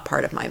was not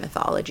part of my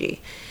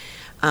mythology.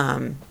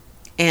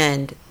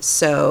 And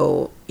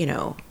so,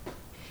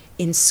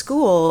 in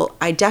school,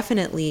 I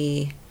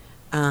definitely,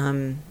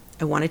 I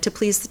wanted to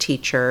please the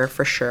teacher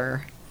for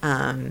sure.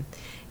 And,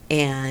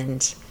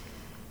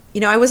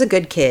 I was a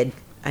good kid.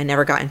 I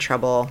never got in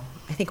trouble.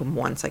 I think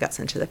once I got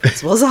sent to the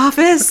principal's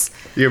office.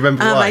 You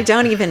remember why? I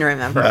don't even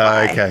remember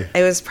why. Okay.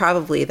 It was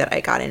probably that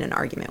I got in an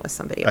argument with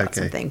somebody about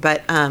something.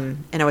 But,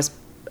 and it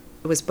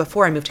was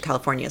before I moved to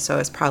California, so I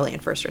was probably in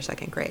first or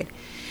second grade.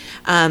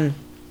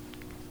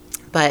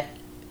 But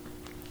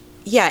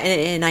yeah,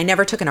 and I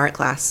never took an art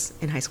class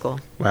in high school.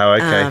 Wow,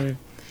 okay.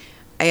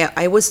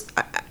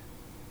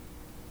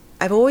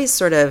 I've always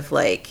sort of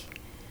like,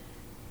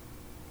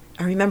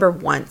 I remember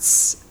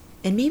once,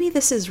 and maybe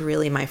this is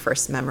really my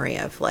first memory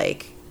of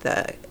like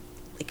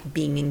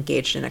being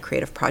engaged in a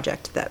creative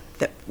project that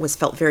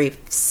felt very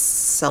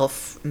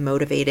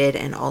self-motivated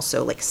and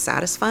also like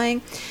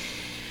satisfying.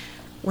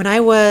 When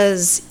I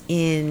was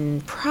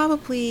in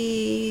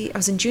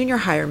junior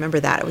high, I remember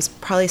that. It was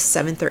probably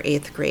 7th or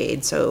 8th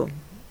grade, so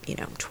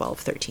 12,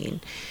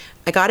 13.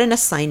 I got an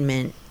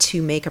assignment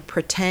to make a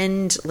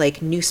pretend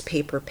like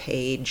newspaper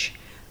page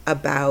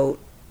about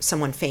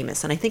someone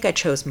famous, and I think I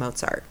chose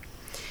Mozart.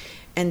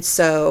 And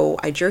so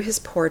I drew his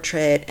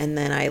portrait, and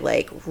then I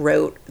like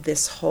wrote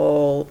this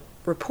whole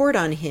report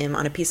on him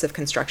on a piece of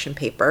construction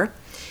paper,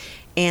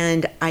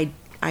 and I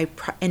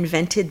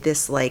invented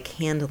this like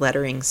hand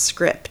lettering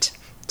script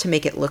to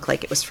make it look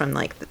like it was from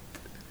like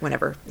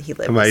whenever he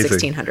lived,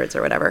 Amazing. 1600s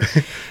or whatever.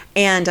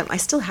 And I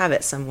still have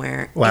it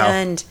somewhere. Wow.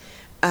 And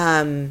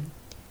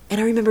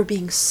I remember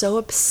being so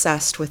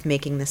obsessed with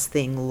making this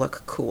thing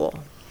look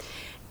cool.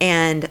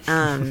 And,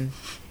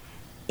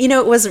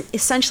 it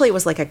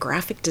was like a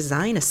graphic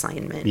design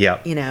assignment,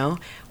 Yeah.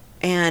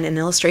 And an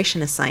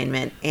illustration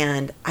assignment.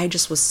 And I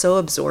just was so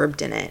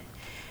absorbed in it.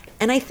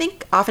 And I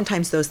think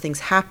oftentimes those things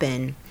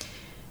happen,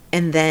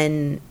 and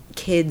then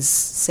kids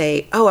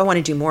say, oh, I want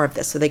to do more of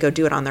this. So they go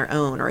do it on their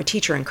own, or a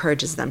teacher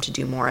encourages them to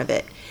do more of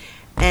it.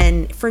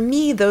 And for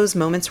me, those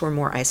moments were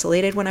more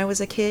isolated when I was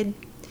a kid,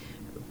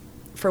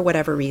 for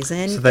whatever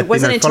reason. So there'd be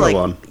no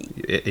follow-on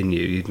in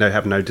you. You'd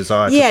have no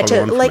desire to follow on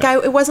from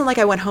it. It wasn't like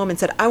I went home and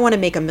said, I want to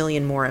make 1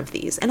 million more of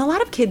these. And a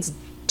lot of kids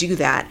do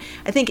that.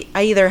 I think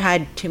I either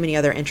had too many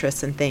other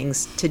interests and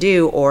things to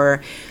do,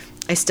 or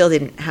I still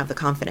didn't have the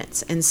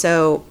confidence. And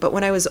so, but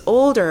when I was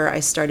older, I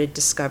started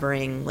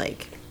discovering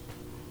like,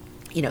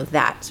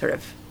 that sort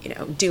of,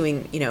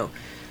 doing,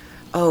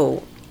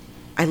 oh,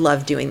 I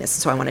love doing this,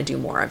 so I want to do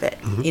more of it.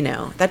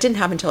 Mm-hmm. That didn't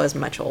happen until I was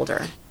much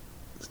older.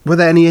 Were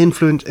there any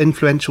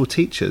influential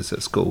teachers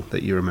at school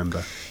that you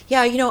remember?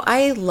 Yeah,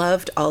 I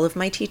loved all of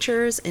my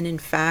teachers. And in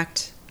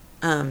fact,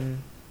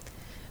 when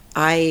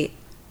I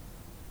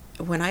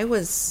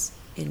was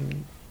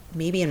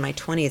maybe in my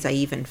 20s, I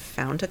even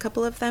found a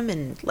couple of them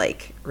and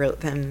like wrote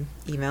them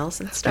emails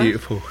and stuff.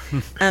 Beautiful.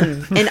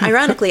 And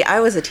ironically, I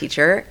was a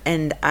teacher,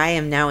 and I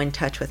am now in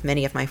touch with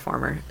many of my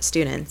former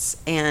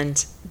students,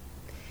 and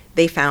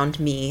they found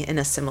me in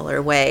a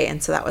similar way.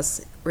 And so that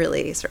was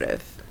really sort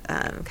of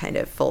kind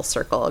of full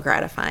circle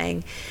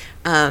gratifying.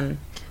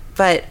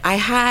 But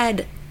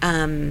I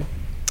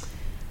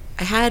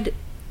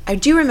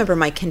do remember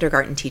my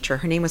kindergarten teacher.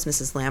 Her name was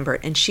Mrs. Lambert,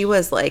 and she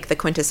was like the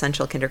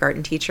quintessential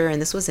kindergarten teacher. And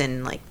this was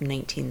in like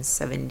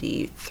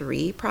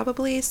 1973,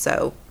 probably.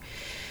 So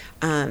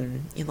a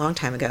long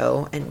time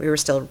ago. And we were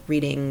still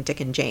reading Dick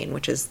and Jane,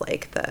 which is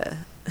like the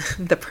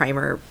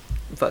primer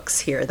books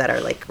here that are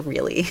like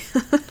really.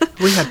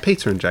 We had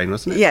Peter and Jane,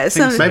 wasn't it? Yeah,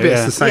 maybe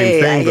it's the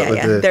same thing. Yeah, But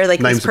yeah. With the They're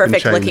like names these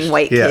perfect looking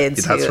white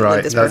kids who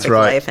live this perfect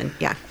life, and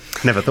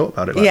Never thought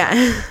about it. Like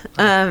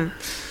that.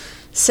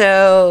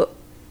 So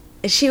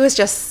she was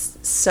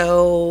just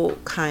so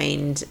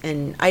kind,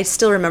 and I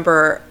still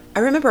remember. I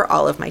remember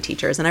all of my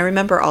teachers, and I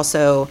remember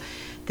also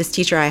this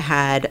teacher I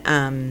had,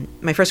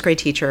 my first grade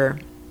teacher,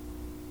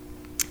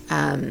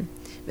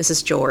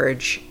 Mrs.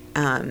 George.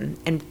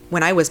 And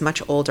when I was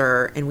much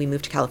older and we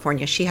moved to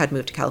California, she had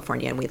moved to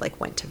California, and we like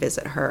went to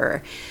visit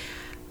her.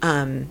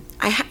 I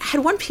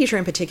had one teacher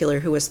in particular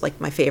who was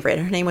like my favorite.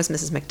 Her name was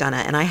Mrs.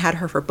 McDonough, and I had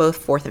her for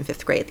both 4th and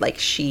 5th grade. Like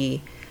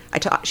she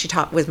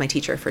was my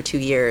teacher for 2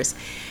 years.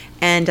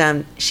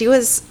 And she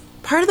was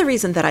part of the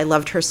reason that I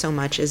loved her so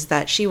much is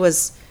that she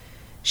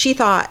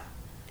thought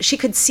she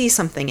could see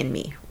something in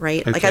me,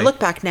 right? Okay. Like I look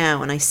back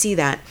now and I see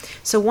that.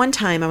 So one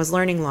time I was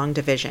learning long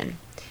division.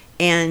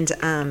 And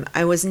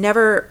I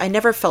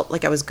never felt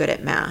like I was good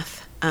at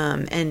math,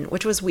 and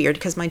which was weird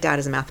because my dad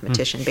is a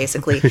mathematician,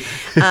 basically.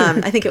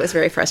 I think it was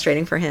very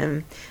frustrating for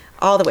him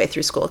all the way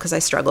through school because I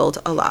struggled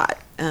a lot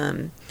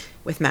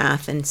with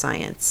math and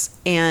science.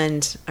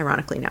 And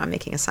ironically, now I'm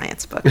making a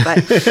science book.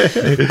 But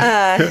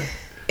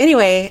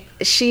anyway,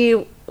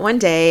 one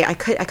day I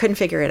couldn't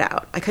figure it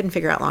out. I couldn't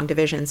figure out long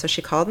division, so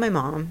she called my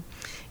mom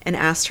and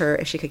asked her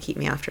if she could keep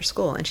me after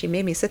school, and she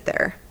made me sit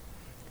there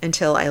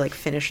until I like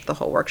finished the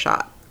whole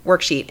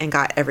worksheet and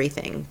got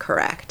everything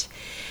correct.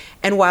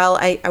 And while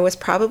I was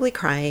probably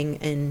crying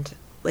and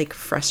like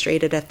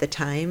frustrated at the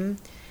time,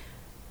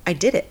 I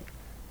did it.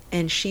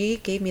 And she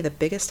gave me the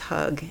biggest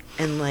hug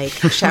and like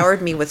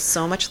showered me with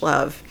so much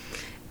love.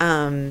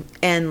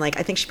 And like,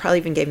 I think she probably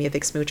even gave me a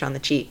big smooch on the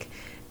cheek.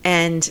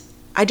 And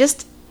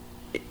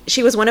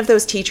she was one of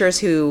those teachers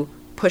who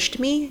pushed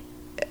me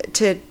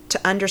to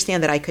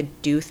understand that I could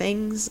do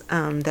things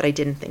that I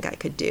didn't think I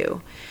could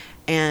do.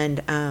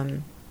 And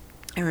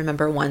I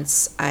remember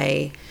once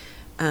I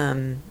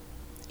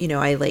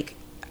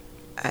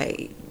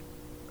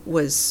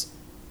was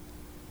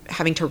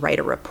having to write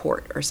a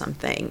report or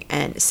something,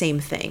 and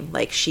same thing,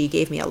 like she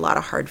gave me a lot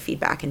of hard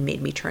feedback and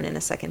made me turn in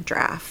a second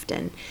draft.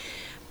 And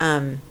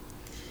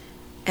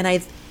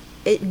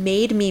it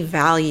made me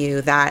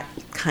value that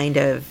kind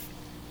of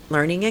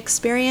learning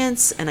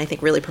experience, and I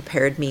think really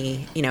prepared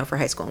me, for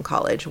high school and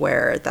college,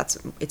 where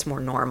it's more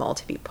normal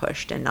to be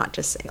pushed and not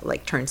just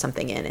like turn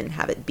something in and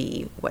have it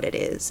be what it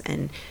is.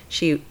 And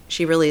she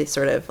really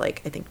sort of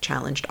like, I think,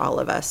 challenged all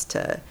of us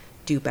to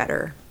do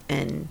better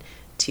and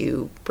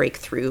to break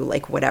through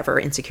like whatever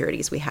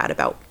insecurities we had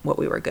about what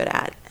we were good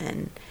at.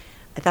 And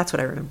that's what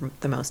I remember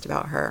the most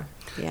about her.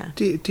 Yeah.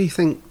 Do you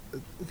think,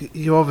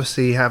 you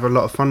obviously have a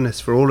lot of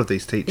fondness for all of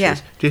these teachers. Yeah.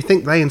 Do you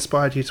think they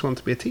inspired you to want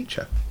to be a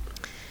teacher?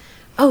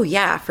 Oh,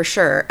 yeah, for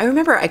sure. I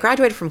remember I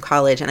graduated from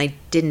college and I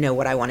didn't know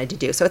what I wanted to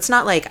do. So it's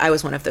not like I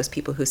was one of those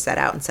people who set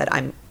out and said,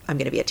 I'm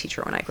going to be a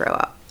teacher when I grow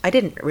up. I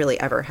didn't really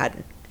ever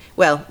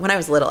well, when I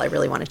was little, I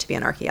really wanted to be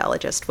an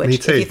archaeologist,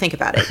 which if you think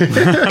about it,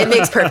 it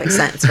makes perfect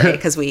sense, right?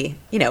 Because we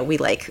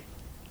like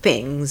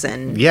things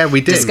and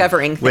we do.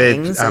 Discovering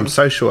things. We're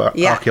social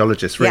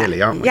archaeologists,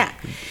 really, aren't we? Yeah.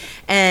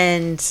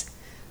 And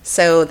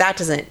so that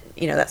doesn't,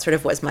 that sort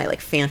of was my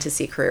like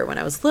fantasy career when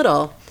I was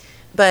little.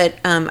 But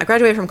I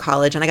graduated from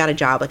college and I got a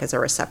job like as a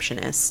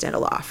receptionist at a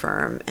law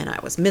firm, and I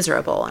was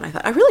miserable. And I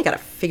thought, I really got to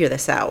figure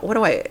this out.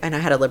 And I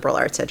had a liberal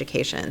arts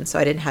education, so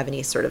I didn't have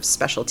any sort of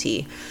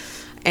specialty.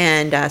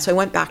 And so I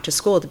went back to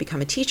school to become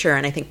a teacher.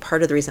 And I think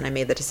part of the reason I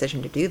made the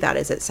decision to do that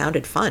is it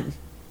sounded fun.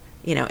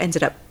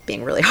 Ended up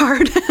being really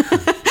hard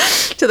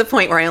to the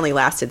point where I only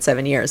lasted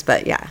 7 years.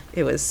 But yeah,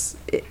 it was,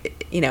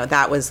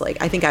 that was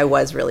like, I think I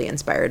was really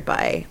inspired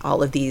by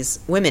all of these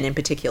women in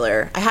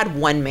particular. I had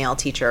one male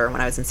teacher when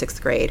I was in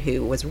 6th grade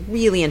who was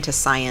really into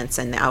science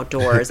and the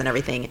outdoors and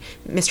everything.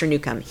 Mr.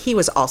 Newcomb, he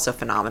was also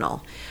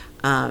phenomenal.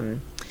 I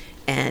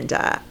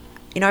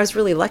was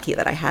really lucky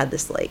that I had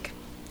this like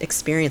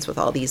experience with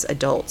all these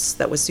adults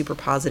that was super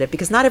positive,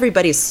 because not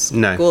everybody's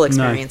school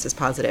experience is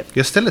positive.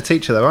 You're still a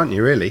teacher though, aren't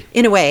you, really?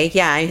 In a way,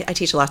 yeah. I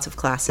teach lots of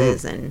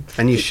classes. And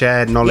you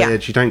share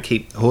knowledge. You don't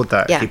hoard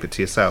that, keep it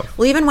to yourself.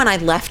 Well, even when I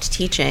left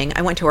teaching,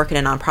 I went to work in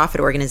a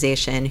nonprofit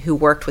organization who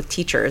worked with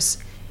teachers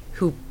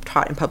who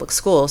taught in public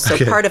schools. So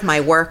part of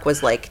my work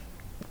was like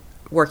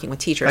working with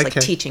teachers, like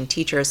teaching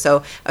teachers.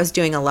 So I was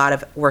doing a lot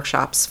of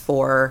workshops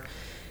for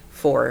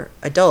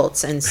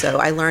adults, and so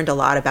I learned a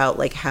lot about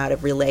like how to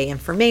relay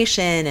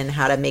information and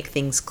how to make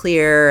things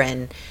clear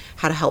and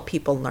how to help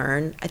people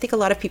learn. I think a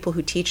lot of people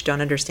who teach don't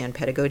understand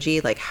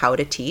pedagogy, like how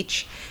to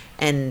teach,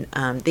 and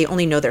they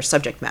only know their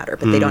subject matter,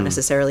 but they don't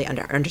necessarily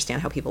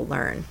understand how people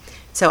learn.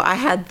 So I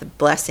had the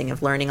blessing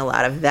of learning a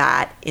lot of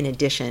that in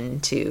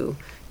addition to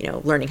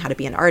learning how to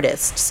be an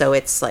artist. So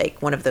it's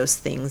like one of those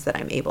things that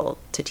I'm able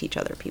to teach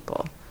other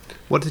people.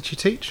 What did you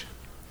teach?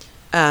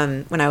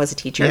 When I was a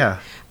teacher? Yeah.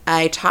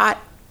 I taught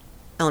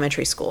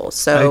elementary school,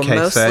 so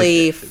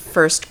mostly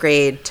 1st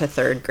grade to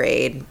 3rd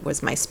grade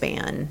was my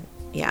span.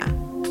 Yeah.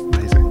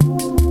 Amazing.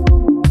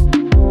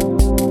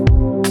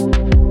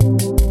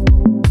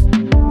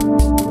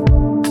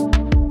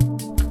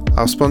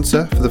 Our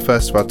sponsor for the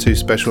first of our 2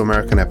 special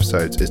American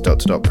episodes is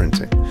Dot to Dot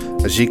Printing,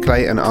 a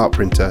giclée and art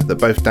printer that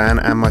both Dan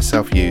and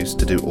myself use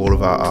to do all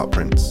of our art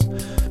prints.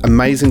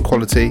 Amazing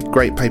quality,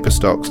 great paper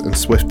stocks, and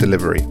swift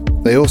delivery.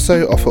 They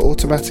also offer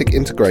automatic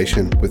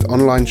integration with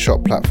online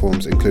shop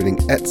platforms including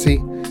Etsy,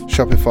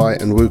 Shopify,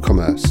 and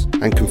WooCommerce,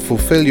 and can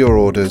fulfill your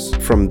orders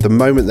from the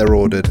moment they're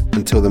ordered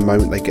until the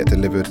moment they get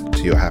delivered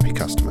to your happy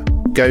customer.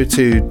 Go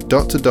to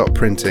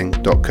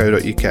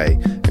dot2dotprinting.co.uk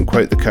and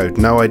quote the code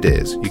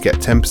NOIDEAS. You get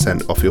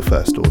 10% off your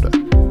first order.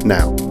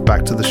 Now,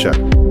 back to the show.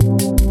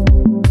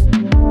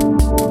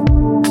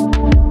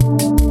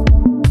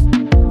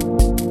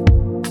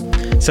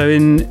 So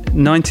in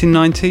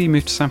 1990, you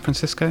moved to San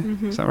Francisco,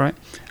 is that right?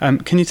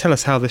 Can you tell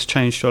us how this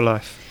changed your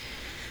life?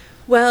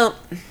 Well,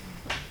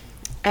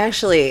 I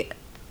actually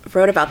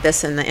wrote about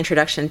this in the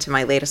introduction to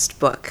my latest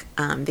book,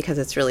 because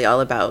it's really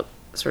all about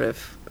sort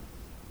of,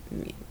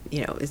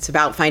 it's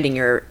about finding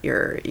your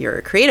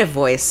creative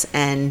voice.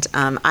 And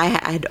I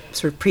had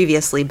sort of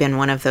previously been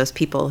one of those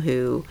people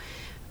who,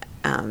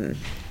 I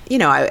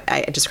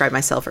described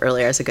myself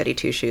earlier as a goody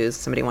two-shoes.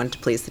 Somebody wanted to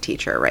please the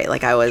teacher, right?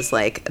 Like I was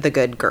like the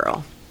good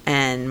girl.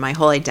 And my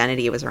whole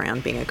identity was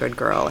around being a good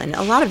girl. And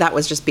a lot of that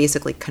was just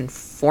basically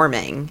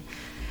conforming.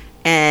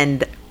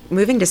 And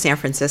moving to San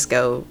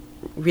Francisco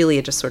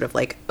really just sort of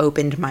like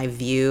opened my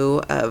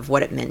view of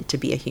what it meant to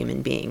be a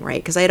human being,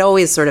 right? Because I had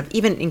always sort of,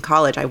 even in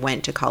college, I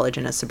went to college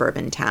in a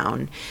suburban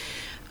town.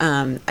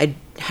 I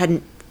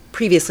hadn't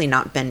previously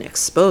not been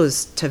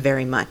exposed to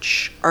very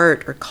much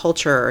art or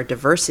culture or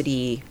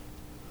diversity,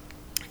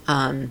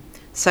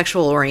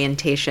 sexual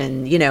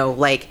orientation,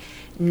 like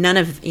none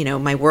of,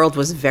 my world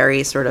was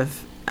very sort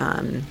of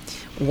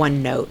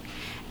one note.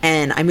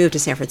 And I moved to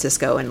San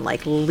Francisco and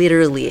like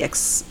literally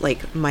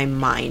my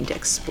mind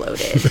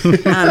exploded.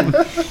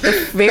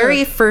 The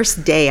very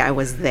first day I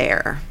was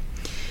there,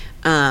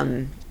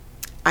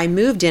 I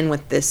moved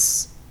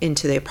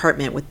into the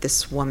apartment with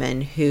this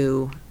woman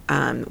who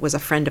was a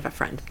friend of a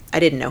friend. I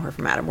didn't know her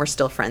from Adam. We're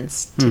still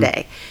friends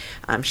today.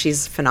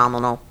 She's a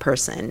phenomenal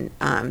person,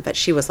 but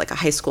she was like a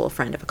high school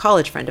friend of a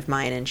college friend of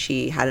mine, and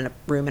she had a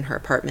room in her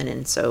apartment,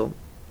 and so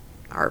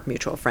our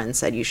mutual friend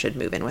said you should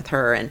move in with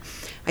her, and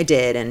I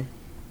did. And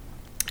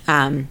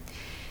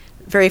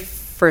very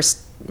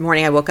first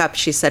morning I woke up,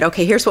 she said,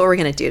 okay, here's what we're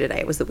going to do today.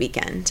 It was the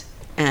weekend.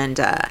 And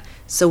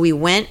so we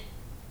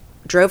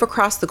drove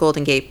across the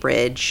Golden Gate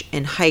Bridge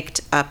and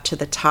hiked up to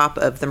the top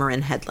of the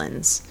Marin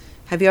Headlands.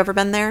 Have you ever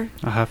been there?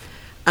 I have.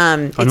 I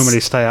normally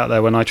stay out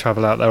there when I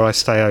travel out there. I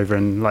stay over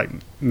in like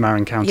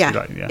Marin County.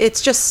 Yeah,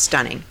 it's just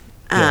stunning.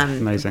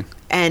 Amazing.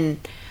 And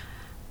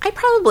I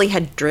probably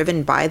had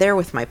driven by there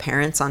with my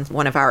parents on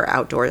one of our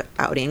outdoor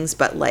outings,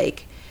 but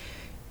like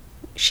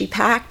she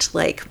packed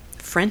like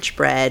French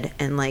bread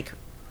and like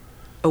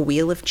a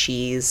wheel of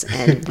cheese,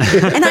 and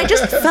and I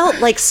just felt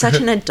like such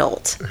an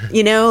adult,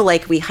 you know.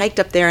 Like we hiked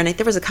up there, and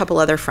there was a couple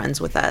other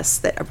friends with us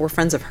that were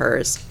friends of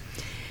hers,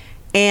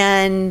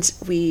 and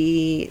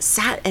we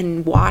sat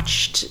and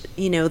watched,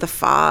 you know, the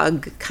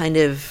fog kind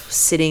of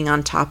sitting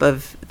on top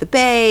of the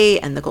bay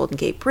and the Golden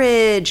Gate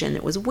Bridge, and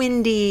it was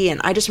windy, and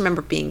I just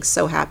remember being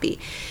so happy.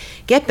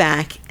 Get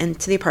back and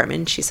to the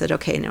apartment, she said,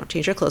 okay, now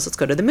change your clothes, let's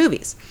go to the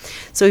movies.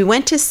 So we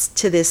went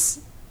to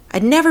this.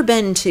 I'd never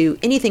been to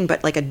anything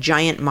but like a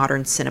giant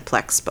modern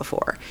Cineplex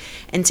before.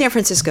 And San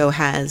Francisco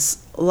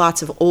has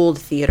lots of old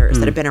theaters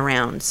that have been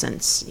around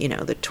since, you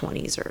know, the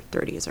 20s or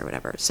 30s or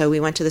whatever. So we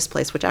went to this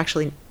place, which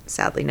actually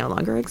sadly no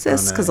longer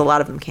exists because a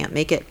lot of them can't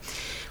make it.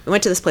 We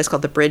went to this place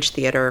called the Bridge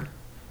Theater,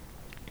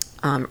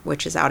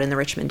 which is out in the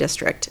Richmond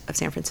district of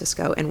San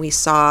Francisco. And we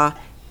saw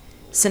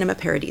Cinema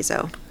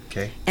Paradiso.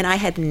 Okay. And I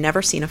had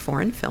never seen a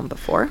foreign film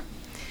before.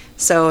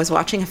 So I was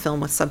watching a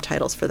film with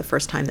subtitles for the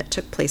first time that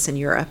took place in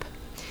Europe.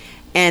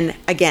 And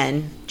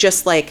again,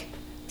 just like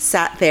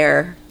sat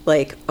there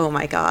like, oh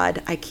my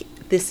God,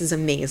 this is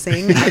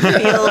amazing. I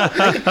feel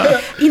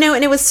like, you know,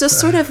 and it was just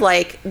sort of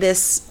like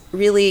this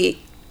really,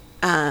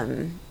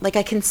 like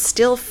I can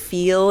still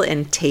feel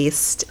and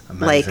taste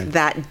like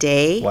that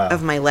day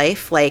of my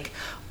life. Like,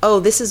 oh,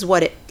 this is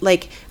what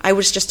like I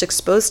was just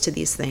exposed to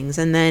these things.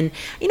 And then,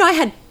 you know, I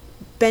had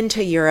been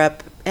to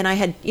Europe and I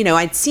had, you know,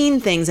 I'd seen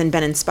things and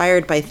been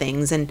inspired by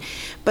things.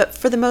 But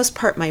for the most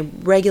part, my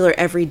regular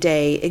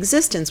everyday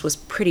existence was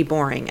pretty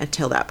boring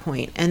until that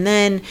point. And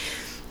then,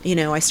 you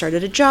know, I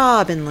started a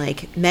job and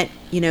like met,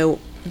 you know,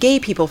 gay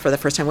people for the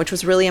first time, which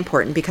was really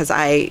important because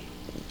I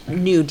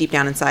knew deep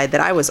down inside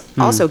that I was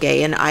also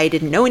gay and I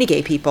didn't know any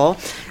gay people.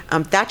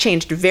 That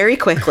changed very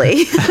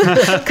quickly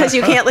because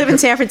you can't live in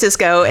San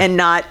Francisco and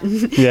not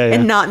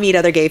and not meet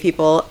other gay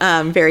people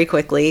very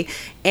quickly.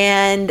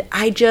 And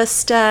I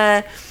just,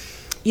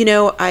 you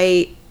know,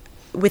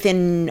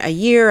 within a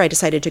year, I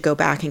decided to go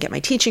back and get my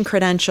teaching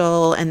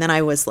credential. And then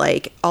I was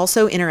like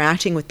also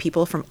interacting with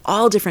people from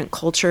all different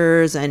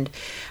cultures and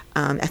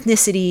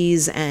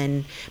ethnicities.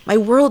 And my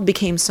world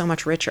became so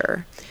much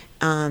richer.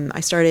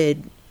 I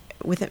started,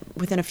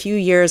 within a few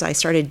years, I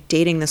started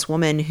dating this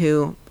woman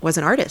who was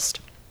an artist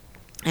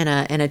and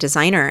a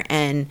designer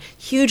and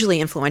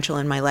hugely influential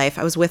in my life.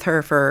 I was with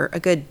her for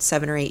a good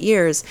 7 or 8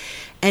 years.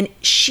 And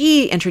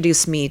she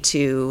introduced me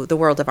to the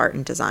world of art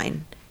and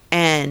design.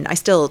 And I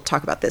still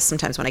talk about this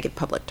sometimes when I give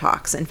public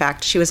talks. In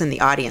fact, she was in the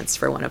audience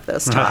for one of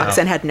those talks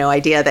and had no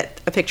idea that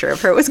a picture of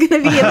her was going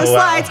to be in the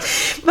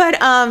slides. But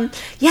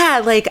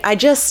yeah, like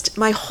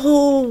my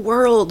whole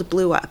world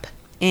blew up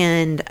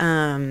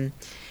and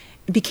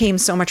became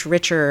so much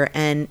richer.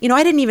 And, you know,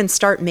 I didn't even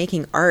start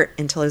making art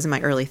until I was in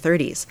my early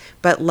 30s.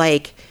 But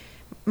like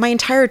my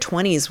entire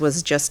 20s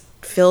was just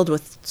filled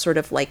with sort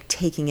of like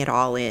taking it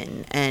all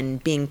in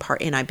and being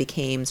part, and I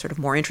became sort of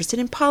more interested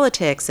in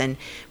politics and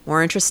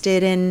more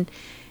interested in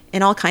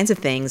all kinds of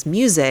things,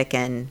 music.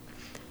 And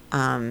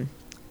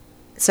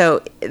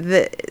so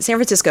the San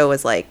Francisco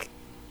was like,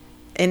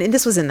 and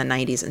this was in the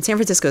 90s, and San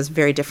Francisco is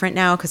very different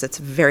now because it's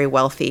very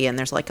wealthy and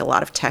there's like a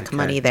lot of tech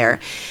money there.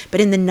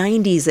 But in the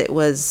 90s, it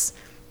was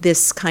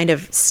this kind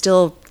of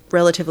still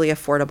relatively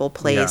affordable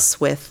place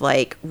with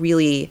like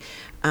really,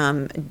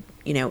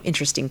 you know,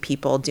 interesting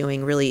people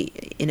doing really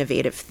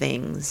innovative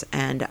things,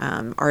 and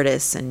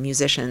artists and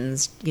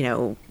musicians, you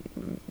know.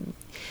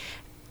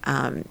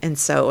 And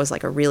so it was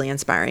like a really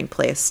inspiring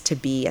place to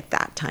be at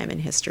that time in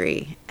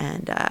history.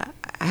 And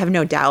I have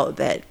no doubt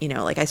that, you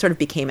know, like I sort of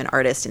became an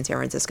artist in San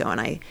Francisco, and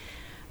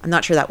I'm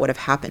not sure that would have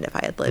happened if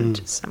I had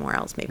lived somewhere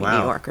else, maybe New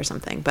York or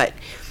something. But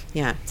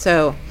yeah,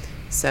 so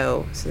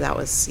that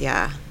was,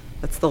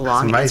 that's the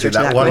long answer to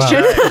that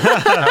question.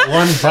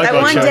 That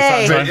one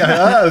day.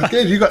 Oh,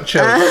 good. You got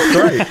chilled. That's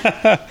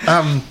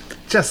great.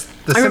 Just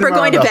the I remember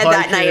going to bed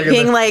that night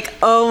being like,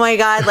 oh my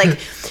God, like,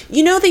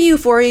 you know, the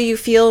euphoria you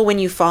feel when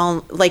you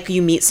fall, like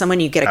you meet someone,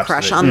 you get a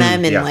crush on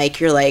them. And like,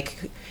 you're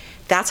like,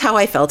 that's how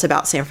I felt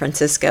about San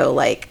Francisco.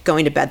 Like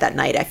going to bed that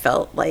night, I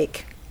felt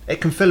like, it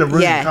can fill a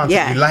room, can't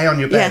it? You lay on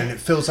your bed and it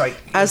feels like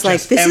I was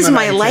like, this is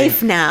my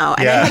life now.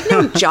 And I had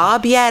no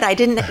job yet. I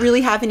didn't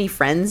really have any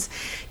friends.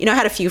 You know, I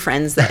had a few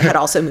friends that had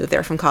also moved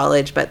there from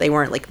college, but they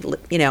weren't like,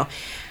 you know,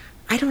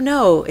 I don't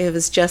know. It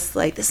was just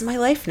like, this is my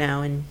life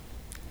now. And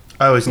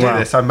I always do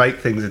this. I make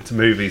things into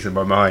movies in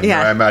my mind.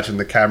 Yeah. I imagine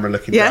the camera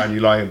looking down, you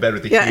lying in bed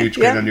with a huge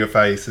grin on your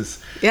face.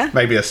 As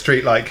maybe a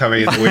street light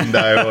coming in the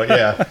window.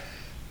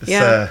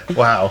 Or,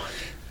 wow.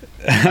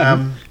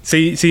 So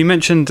you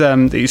mentioned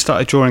that you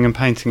started drawing and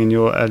painting in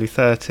your early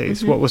 30s.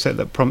 Mm-hmm. What was it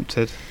that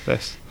prompted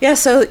this? Yeah,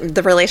 so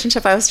the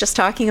relationship I was just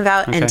talking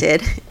about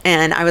ended,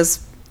 and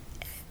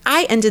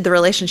I ended the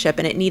relationship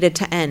and it needed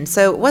to end.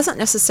 So it wasn't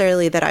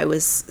necessarily that I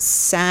was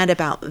sad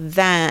about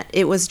that.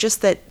 It was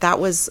just that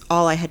was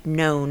all I had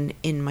known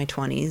in my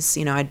 20s.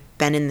 You know, I'd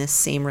been in this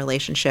same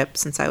relationship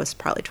since I was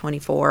probably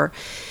 24,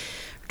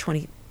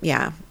 20,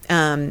 yeah.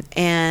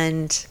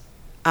 And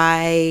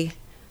I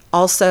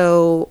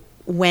also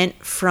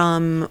went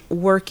from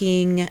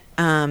working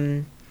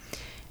as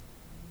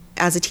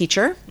a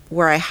teacher,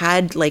 where I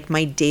had like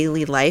my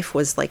daily life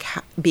was like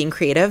being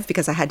creative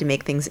because I had to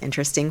make things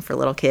interesting for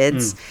little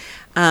kids,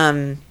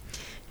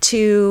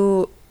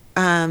 to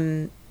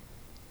working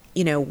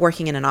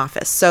in an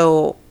office.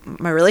 So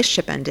my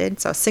relationship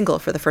ended. So I was single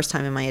for the first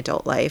time in my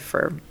adult life,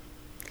 or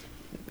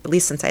at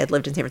least since I had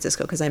lived in San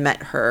Francisco, because I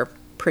met her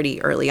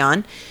pretty early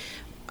on.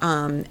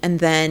 And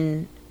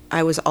then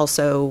I was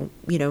also,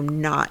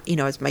 I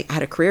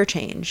had a career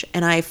change,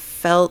 and I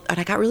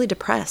got really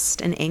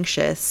depressed and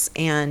anxious,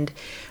 and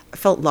I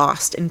felt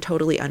lost and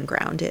totally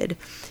ungrounded.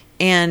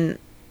 And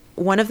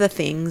one of the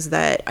things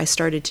that I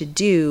started to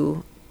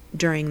do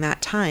during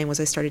that time was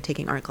I started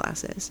taking art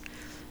classes.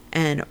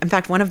 And in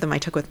fact, one of them I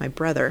took with my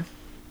brother,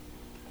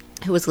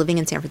 who was living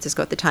in San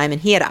Francisco at the time, and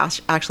he had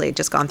actually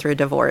just gone through a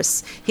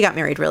divorce. He got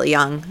married really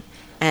young,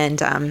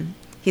 and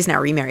he's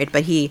now remarried,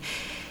 but he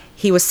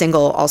was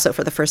single also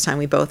for the first time.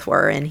 We both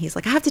were, and he's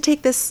like, I have to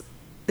take this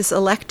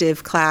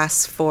elective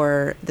class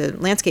for the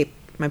landscape.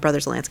 My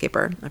brother's a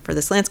landscaper, for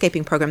this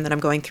landscaping program that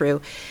I'm going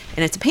through,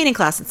 and it's a painting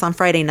class. It's on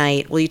Friday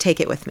night. Will you take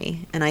it with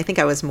me? And I think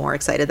I was more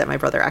excited that my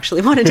brother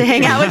actually wanted to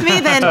hang out with me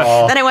than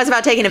I was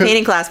about taking a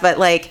painting class. But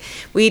like,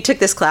 we took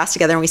this class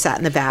together, and we sat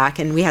in the back,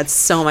 and we had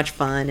so much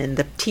fun. And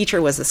the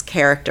teacher was this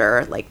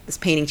character, like this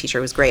painting teacher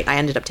was great. I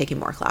ended up taking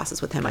more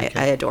classes with him. I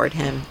adored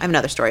him. I have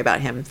another story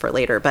about him for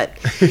later, but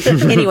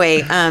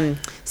anyway,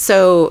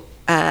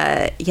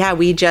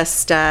 we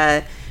just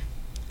had,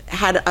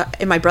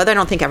 and my brother I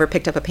don't think ever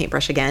picked up a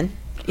paintbrush again.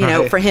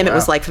 For him, It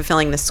was like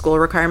fulfilling this school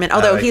requirement,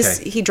 although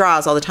he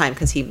draws all the time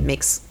because he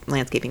makes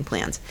landscaping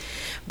plans.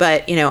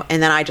 But, and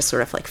then I just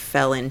sort of like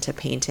fell into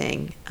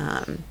painting.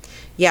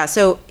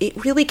 So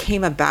it really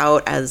came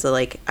about as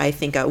I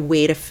think a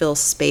way to fill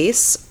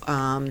space.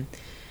 And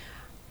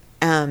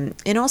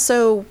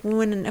also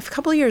when a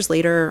couple of years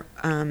later,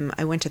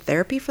 I went to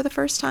therapy for the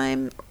first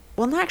time.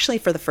 Well, not actually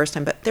for the first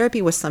time, but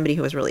therapy was somebody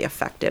who was really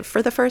effective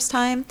for the first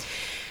time.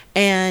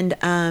 And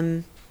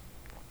I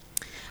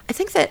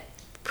think that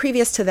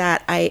previous to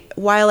that,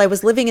 while I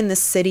was living in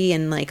this city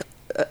and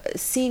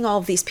seeing all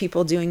of these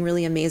people doing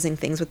really amazing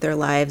things with their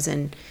lives,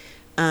 and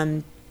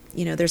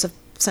there's a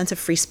sense of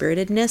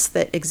free-spiritedness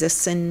that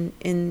exists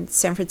in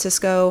San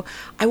Francisco,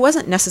 I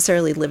wasn't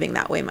necessarily living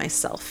that way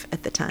myself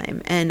at the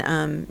time,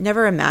 and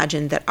never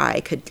imagined that I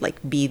could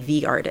be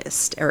the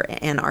artist or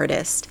an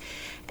artist.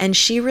 And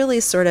she really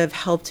sort of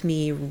helped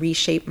me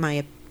reshape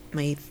my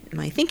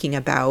thinking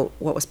about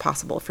what was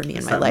possible for me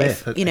in my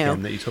life. Myth,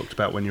 again, that you talked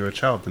about when you were a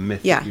child, the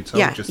myth that you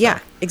told yourself. Yeah,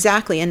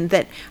 exactly. And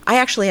that I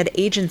actually had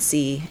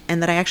agency,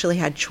 and that I actually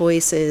had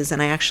choices, and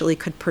I actually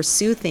could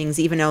pursue things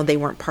even though they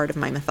weren't part of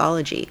my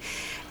mythology.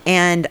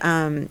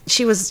 And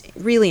she was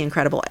really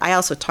incredible. I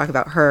also talk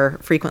about her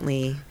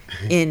frequently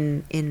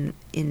in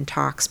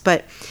talks.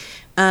 But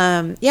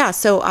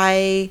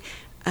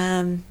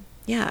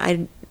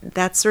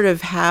that's sort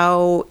of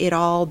how it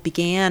all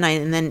began.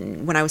 And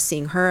then when I was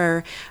seeing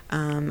her,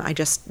 I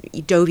just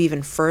dove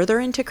even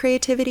further into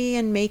creativity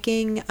and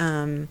making.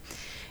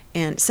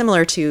 And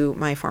similar to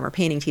my former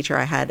painting teacher,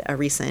 I had a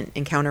recent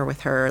encounter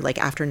with her,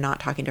 after not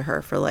talking to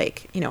her for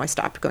I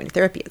stopped going to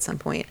therapy at some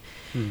point.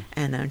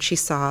 And she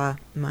saw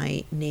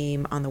my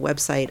name on the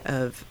website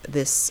of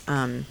this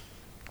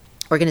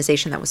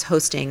organization that was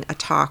hosting a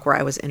talk where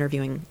I was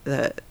interviewing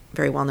the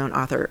very well-known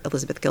author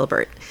Elizabeth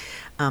Gilbert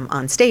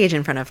on stage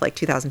in front of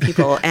 2,000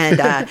 people.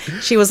 And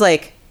she was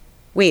like,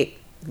 wait,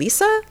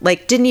 Lisa?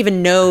 Didn't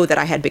even know that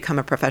I had become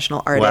a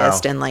professional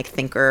artist and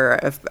thinker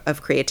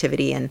of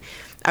creativity. And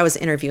I was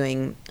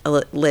interviewing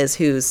Liz,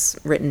 who's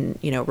written,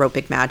 wrote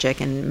Big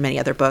Magic and many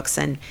other books,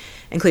 and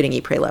including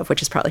Eat, Pray, Love,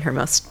 which is probably her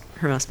most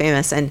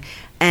famous.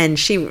 And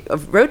she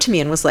wrote to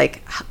me and was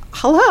like,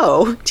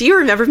 hello, do you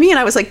remember me? And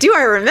I was like, do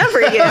I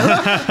remember you?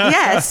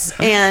 Yes.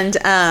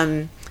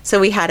 And so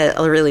we had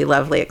a really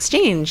lovely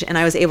exchange, and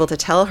I was able to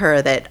tell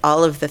her that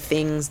all of the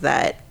things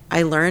that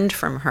I learned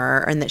from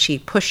her and that she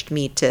pushed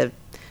me to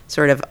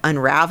sort of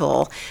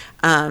unravel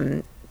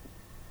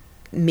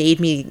made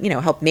me,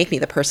 helped make me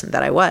the person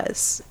that I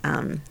was.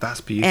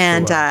 That's beautiful.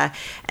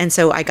 And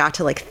so I got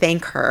to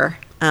thank her.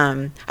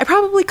 I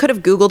probably could have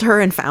Googled her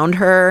and found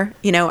her.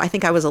 I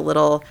think I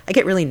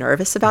get really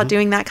nervous about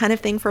doing that kind of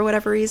thing for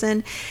whatever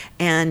reason.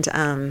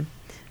 And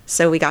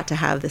so we got to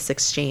have this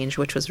exchange,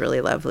 which was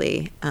really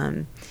lovely.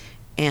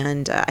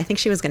 And I think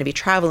she was going to be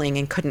traveling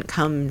and couldn't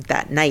come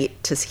that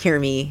night to hear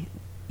me,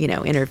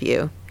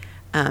 interview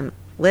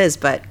Liz.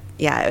 But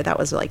yeah, that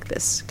was like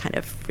this kind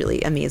of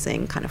really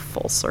amazing kind of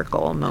full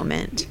circle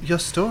moment. Your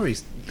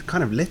story's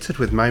kind of littered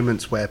with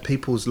moments where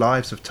people's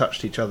lives have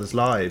touched each other's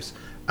lives,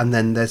 and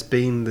then there's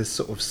been this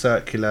sort of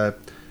circular,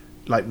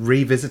 like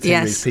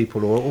revisiting these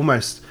people, or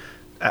almost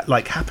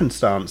like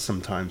happenstance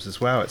sometimes as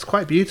well. It's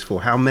quite beautiful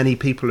how many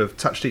people have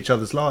touched each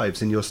other's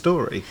lives in your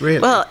story, really.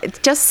 Well, it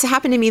just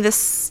happened to me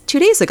this 2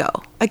 days ago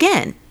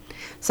again.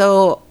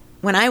 So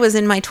when I was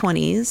in my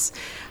 20s,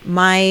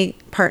 my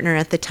partner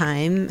at the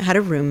time had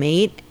a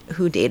roommate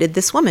who dated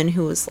this woman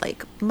who was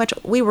like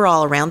we were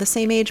all around the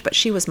same age, but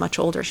she was much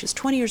older. She was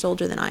 20 years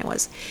older than I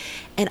was.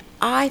 And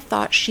I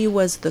thought she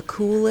was the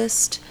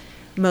coolest,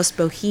 most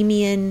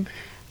bohemian,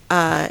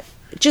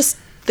 just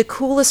the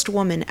coolest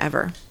woman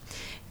ever.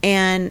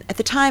 And at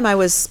the time I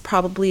was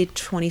probably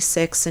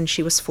 26 and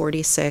she was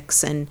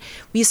 46, and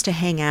we used to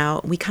hang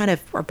out.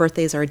 Our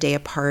birthdays are a day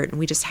apart, and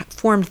we just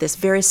formed this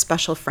very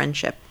special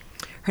friendship.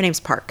 Her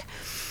name's Park.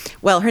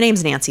 Well, her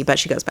name's Nancy, but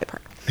she goes by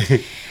Park.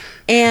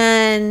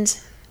 And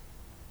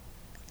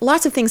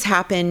lots of things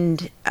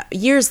happened.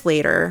 Years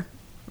later,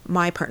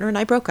 my partner and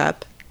I broke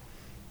up.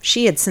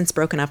 She had since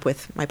broken up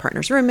with my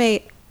partner's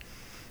roommate.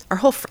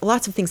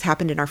 Lots of things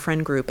happened in our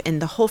friend group,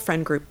 and the whole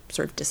friend group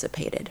sort of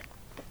dissipated.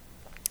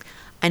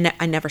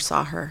 I never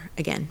saw her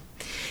again.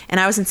 And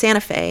I was in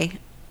Santa Fe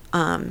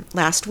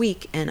last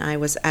week, and I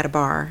was at a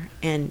bar,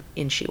 and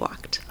in she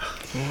walked.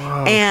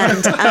 Wow.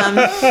 And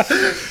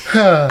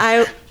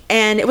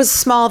and it was a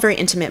small, very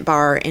intimate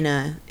bar in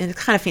a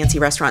kind of fancy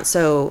restaurant.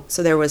 So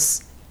there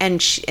was,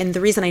 and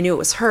the reason I knew it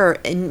was her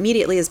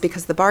immediately is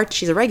because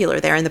she's a regular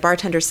there, and the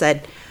bartender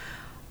said,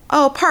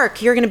 "Oh,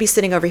 Park, you're going to be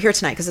sitting over here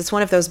tonight," because it's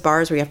one of those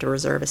bars where you have to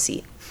reserve a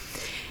seat.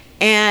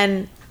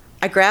 And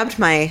I grabbed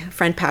my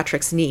friend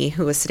Patrick's knee,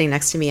 who was sitting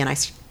next to me, and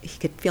he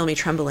could feel me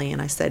trembling,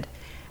 and I said,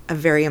 "A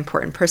very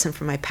important person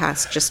from my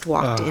past just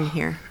walked in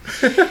here."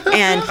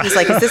 And he's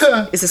like,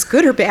 is this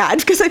good or bad?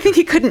 Because I think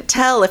he couldn't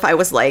tell if I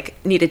was like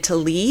needed to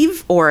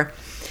leave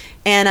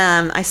and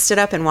I stood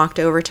up and walked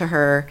over to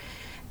her,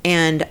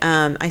 and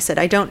I said,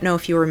 "I don't know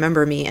if you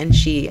remember me." And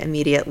she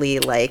immediately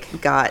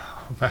like got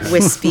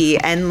wispy,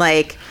 and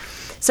like,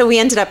 so we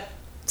ended up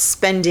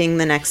spending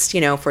the next,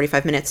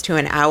 45 minutes to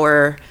an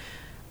hour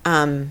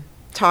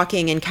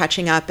talking and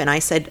catching up. And I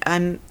said,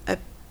 "I'm a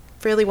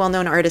fairly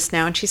well-known artist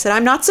now." And she said,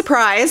 "I'm not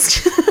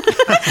surprised."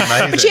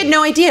 But she had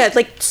no idea.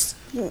 Like,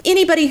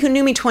 anybody who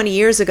knew me 20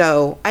 years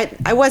ago,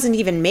 I wasn't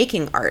even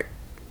making art,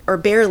 or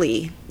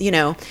barely,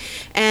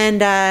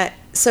 And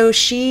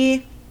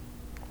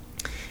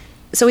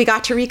so we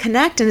got to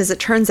reconnect, and as it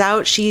turns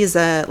out, she's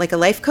a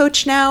life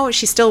coach now.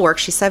 She still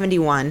works. She's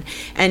 71,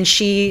 and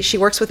she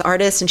works with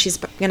artists, and she's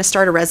going to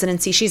start a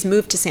residency. She's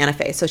moved to Santa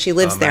Fe, so she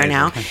lives there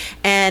now.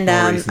 And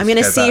I'm going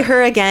to see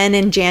her again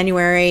in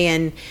January.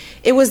 And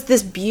it was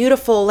this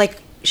beautiful,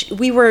 like,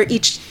 we were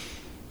each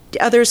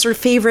other's sort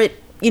of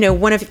favorite,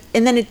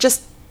 and then it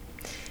just,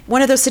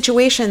 one of those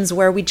situations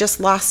where we just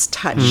lost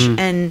touch.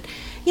 And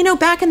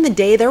back in the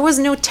day, there was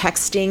no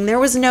texting, there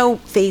was no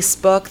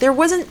Facebook, there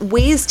wasn't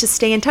ways to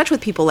stay in touch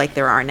with people like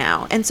there are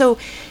now. And so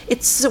it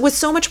was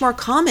so much more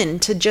common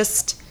to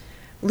just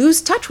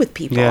lose touch with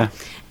people. Yeah.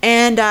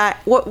 And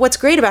what's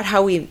great about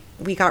how we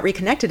got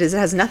reconnected is it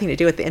has nothing to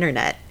do with the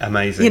internet.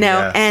 Amazing.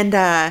 Yeah. And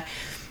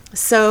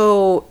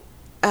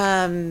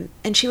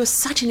and she was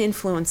such an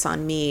influence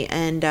on me.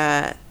 And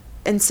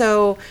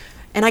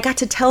I got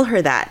to tell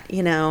her that,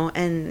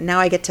 and now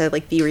I get to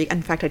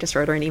in fact, I just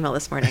wrote her an email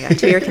this morning. I got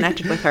to be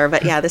reconnected with her.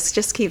 But yeah,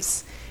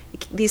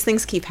 these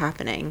things keep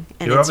happening.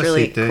 And You're it's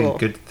obviously really doing cool.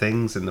 good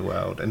things in the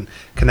world and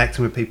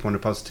connecting with people in a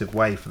positive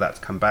way for that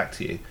to come back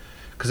to you.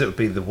 Because it would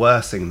be the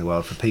worst thing in the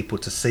world for people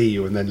to see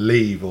you and then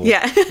leave. Or,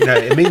 yeah.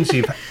 It means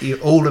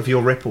all of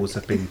your ripples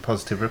have been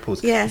positive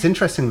ripples. Yeah. It's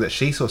interesting that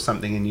she saw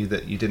something in you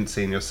that you didn't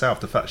see in yourself.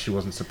 The fact she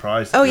wasn't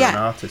surprised that you're an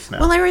artist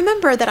now. Well, I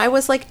remember that I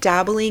was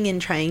dabbling in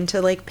trying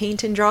to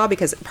paint and draw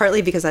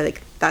partly because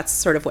that's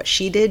sort of what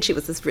she did. She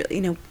was this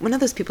really, one of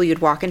those people you'd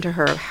walk into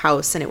her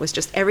house and it was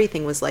just,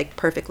 everything was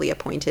perfectly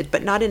appointed,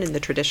 but not in the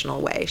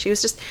traditional way.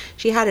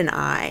 She had an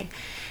eye.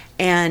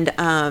 And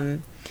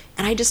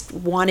I just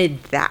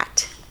wanted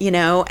that.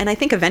 And I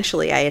think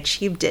eventually I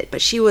achieved it,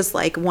 but she was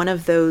one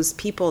of those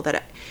people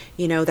that,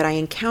 that I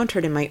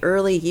encountered in my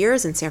early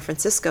years in San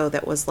Francisco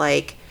that was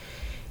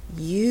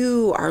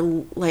you are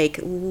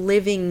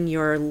living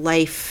your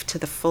life to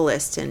the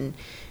fullest. And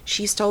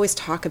she used to always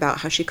talk about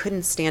how she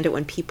couldn't stand it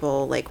when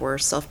people were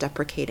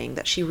self-deprecating,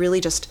 that she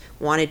really just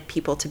wanted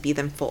people to be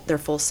their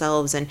full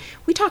selves. And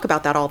we talk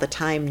about that all the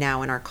time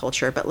now in our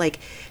culture, but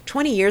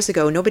 20 years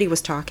ago, nobody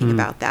was talking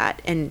about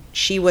that. And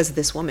she was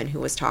this woman who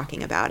was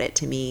talking about it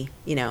to me,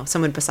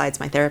 someone besides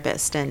my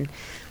therapist. And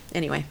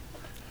anyway.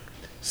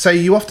 So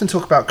you often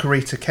talk about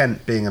Corita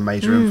Kent being a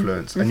major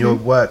influence, and your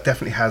work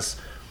definitely has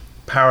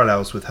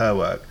parallels with her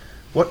work.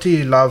 What do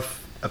you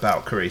love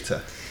about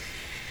Corita?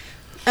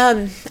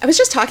 I was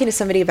just talking to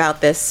somebody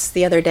about this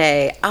the other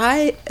day.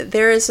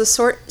 There is a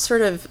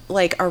sort of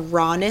a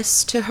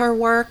rawness to her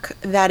work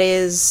that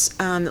is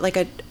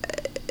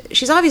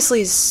she's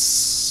obviously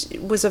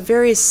was a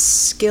very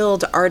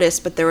skilled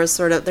artist, but there is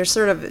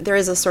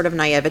a sort of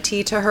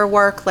naivety to her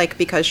work, like,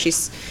 because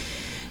she's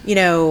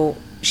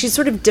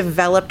sort of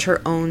developed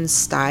her own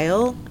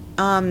style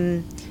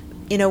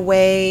in a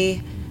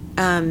way,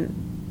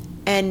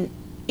 and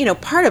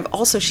part of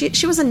also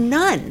she was a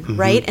nun,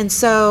 right? And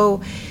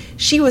so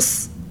she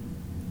was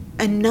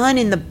a nun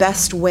in the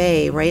best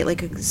way, right?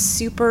 Like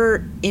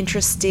super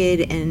interested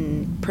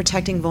in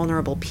protecting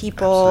vulnerable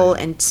people.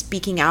 Absolutely. And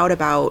speaking out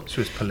about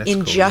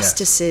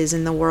injustices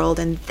in the world.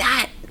 And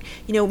that,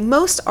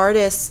 most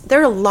artists, there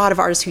are a lot of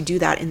artists who do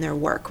that in their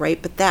work,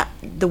 right? But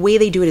the way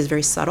they do it is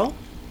very subtle.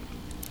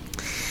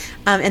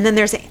 And then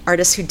there's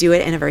artists who do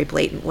it in a very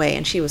blatant way.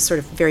 And she was sort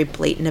of very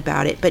blatant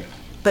about it,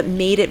 but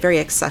made it very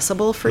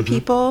accessible for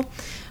people.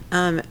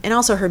 And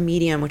also her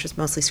medium, which was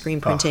mostly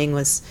screen printing,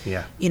 was,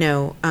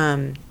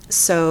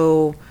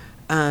 so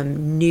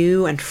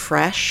new and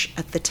fresh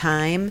at the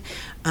time.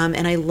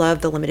 And I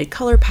love the limited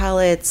color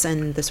palettes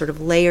and the sort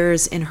of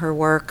layers in her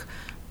work.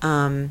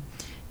 And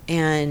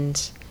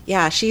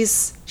yeah,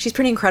 she's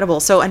pretty incredible.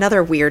 So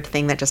another weird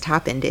thing that just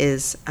happened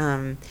is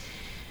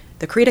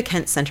the Corita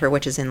Kent Center,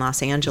 which is in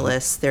Los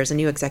Angeles, there's a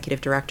new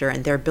executive director,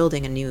 and they're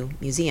building a new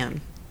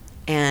museum.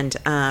 And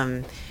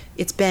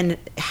it's been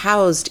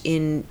housed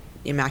in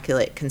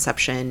Immaculate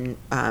Conception,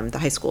 the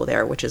high school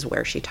there, which is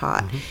where she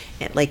taught.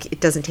 And, it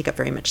doesn't take up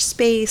very much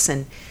space,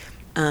 and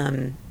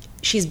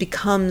she's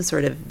become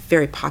sort of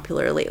very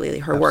popular lately,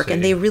 her work,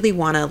 and they really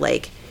want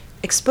to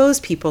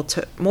expose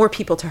more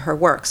people to her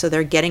work. So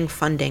they're getting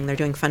funding, they're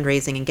doing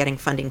fundraising and getting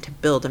funding to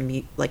build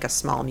a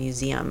small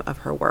museum of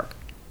her work.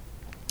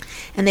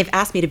 And they've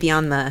asked me to be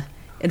on the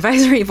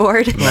advisory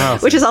board,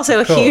 which is also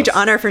a huge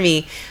honor for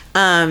me.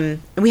 And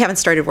we haven't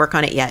started work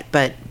on it yet,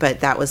 but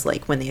that was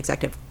when the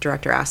executive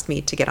director asked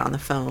me to get on the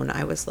phone,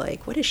 I was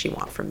like, what does she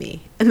want from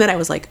me? And then I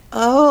was like,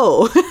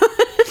 oh,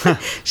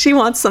 she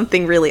wants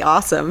something really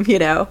awesome,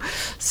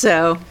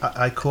 So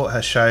I caught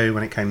her show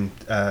when it came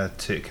to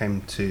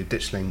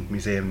Ditchling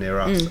Museum near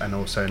us, and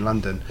also in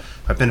London.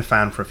 I've been a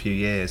fan for a few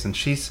years, and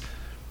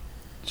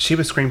she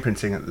was screen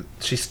printing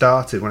she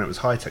started when it was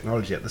high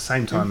technology at the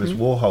same time as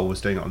Warhol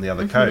was doing it on the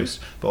other coast.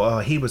 But while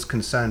he was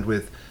concerned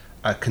with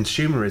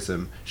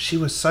consumerism, she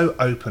was so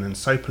open and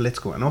so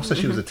political, and also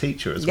she was a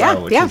teacher as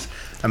well, which is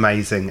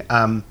amazing.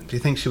 Do you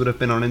think she would have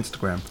been on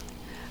Instagram?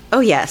 Oh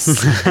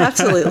yes,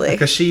 absolutely.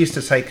 Because she used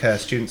to take her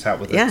students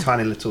out with a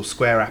tiny little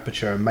square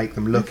aperture and make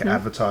them look at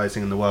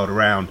advertising and the world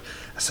around.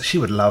 So she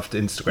would love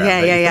Instagram.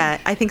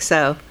 Yeah. I think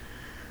so.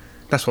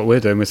 That's what we're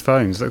doing with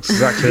phones. That's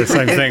exactly the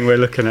same thing we're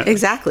looking at.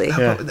 Exactly.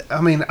 Yeah.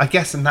 I mean, I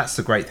guess, and that's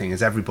the great thing,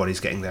 is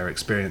everybody's getting their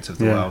experience of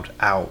the world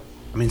out.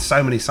 I mean,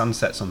 so many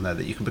sunsets on there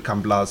that you can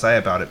become blasé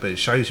about it, but it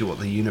shows you what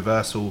the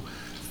universal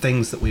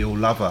things that we all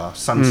love are.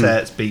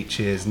 Sunsets,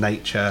 beaches,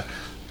 nature,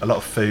 a lot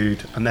of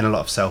food, and then a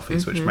lot of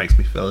selfies, which makes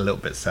me feel a little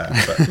bit sad.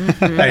 But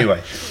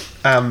anyway.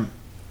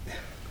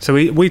 So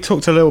we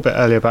talked a little bit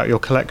earlier about your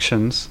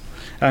collections.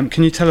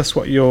 Can you tell us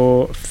what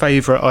your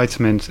favourite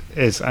item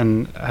is,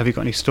 and have you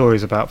got any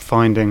stories about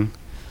finding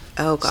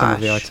some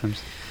of the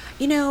items?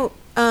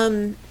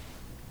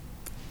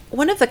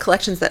 One of the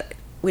collections that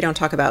I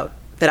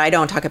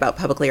don't talk about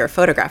publicly or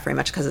photograph very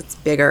much because it's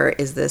bigger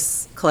is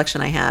this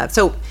collection I have.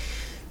 So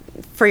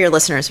for your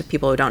listeners, for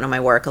people who don't know my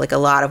work, a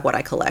lot of what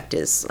I collect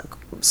is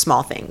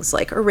small things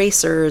like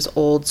erasers,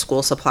 old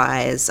school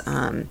supplies,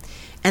 and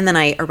then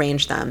I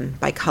arrange them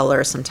by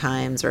color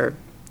sometimes, or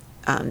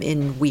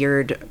in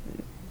weird,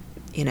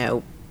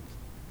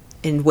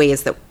 in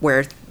ways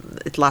where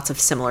lots of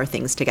similar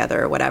things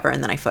together or whatever,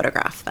 and then I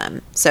photograph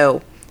them.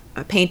 So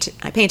I paint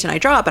and I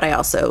draw, but I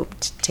also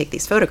take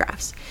these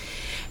photographs.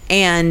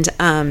 And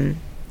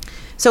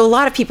so a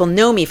lot of people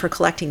know me for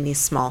collecting these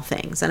small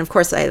things. And of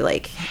course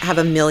I have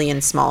a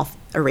million small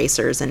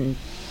erasers and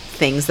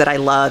things that I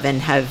love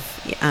and have,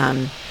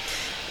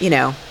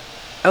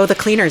 oh, the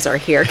cleaners are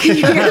here. Can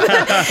you hear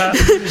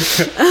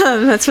that?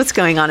 That's what's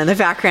going on in the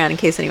background in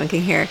case anyone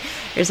can hear.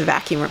 There's a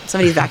vacuum.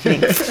 Somebody's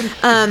vacuuming.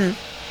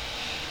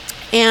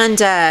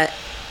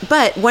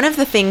 But one of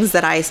the things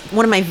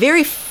one of my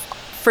very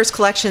first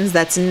collections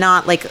that's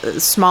not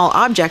small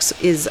objects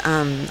is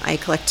I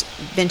collect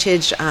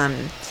vintage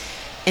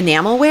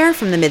enamelware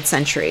from the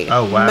mid-century.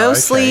 Oh, wow.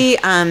 Mostly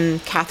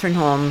Catherine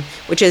Holm,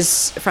 which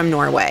is from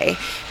Norway.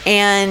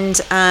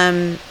 And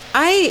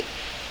I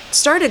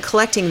started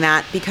collecting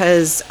that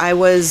because I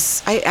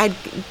was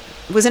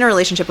in a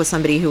relationship with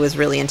somebody who was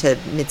really into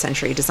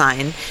mid-century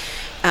design,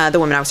 the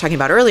woman I was talking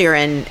about earlier,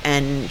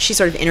 and she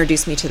sort of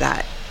introduced me to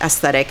that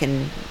aesthetic,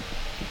 and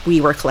we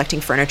were collecting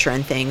furniture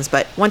and things.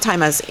 But one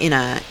time I was in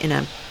a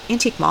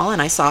antique mall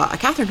and I saw a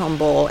Catherine Holm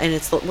bowl, and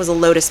it was a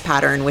lotus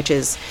pattern, which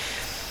is,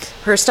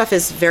 her stuff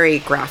is very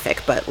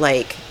graphic, but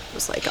it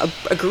was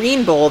a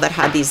green bowl that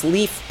had these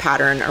leaf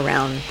pattern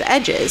around the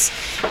edges.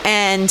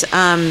 And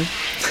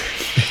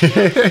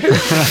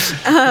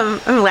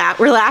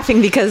we're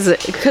laughing because of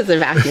the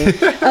vacuum.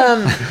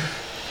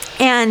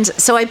 And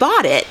so I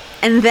bought it,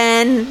 and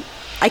then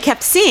I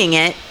kept seeing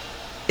it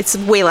it's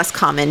way less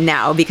common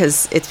now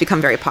because it's become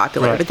very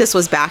popular. Right. But this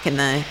was back in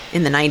the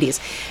 90s,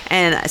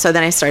 and so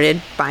then I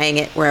started buying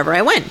it wherever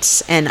I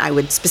went, and I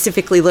would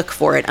specifically look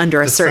for it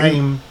under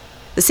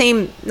the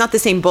same, not the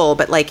same bowl,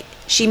 but like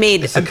she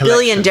made a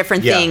billion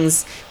different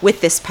things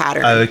with this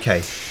pattern. Oh,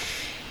 okay.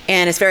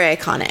 And it's very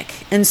iconic.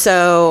 And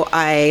so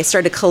I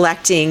started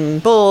collecting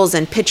bowls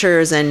and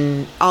pitchers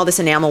and all this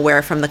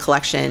enamelware from the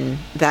collection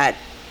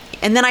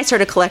and then I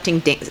started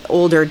collecting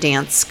older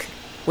dansk,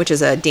 which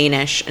is a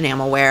Danish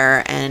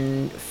enamelware,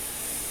 and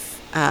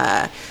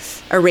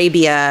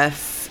Arabia,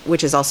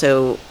 which is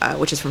also,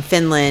 which is from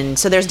Finland.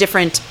 So there's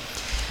different,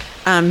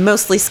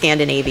 mostly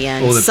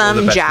Scandinavian,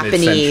 some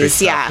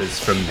Japanese. Yeah.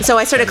 So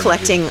I started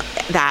collecting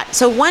that.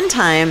 So one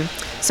time,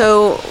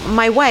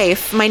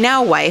 my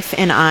now wife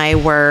and I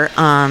were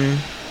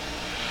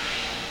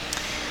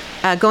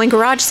going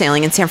garage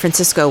sailing in San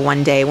Francisco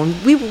one day when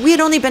we had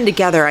only been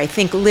together, I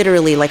think,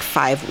 literally like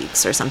 5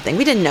 weeks or something.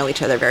 We didn't know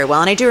each other very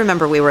well. And I do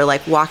remember we were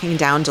like walking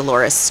down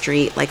Dolores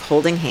Street, like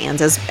holding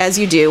hands as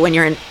you do when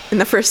you're in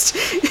the first,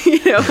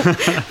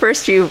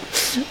 first few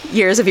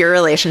years of your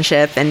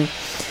relationship. And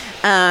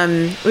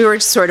we were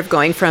sort of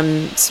going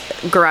from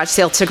garage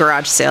sale to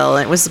garage sale,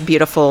 and it was a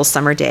beautiful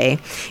summer day.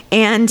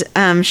 And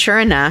sure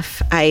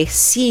enough, I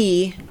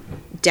see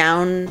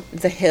down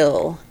the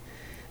hill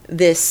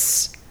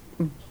this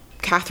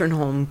Catherine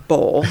Holm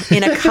bowl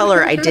in a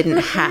color I didn't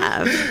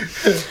have.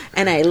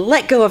 And I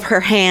let go of her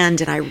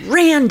hand and I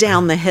ran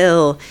down the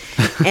hill,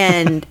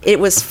 and it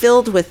was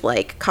filled with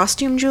like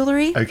costume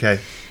jewelry. Okay.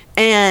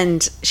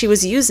 And she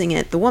was using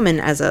it, the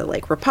woman, as a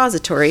like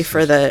repository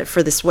for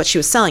this what she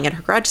was selling at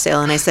her garage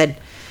sale. And I said,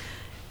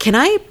 "Can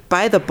I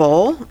buy the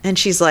bowl?" And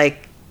she's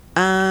like,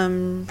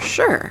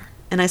 "Sure."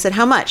 And I said,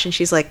 "How much?" And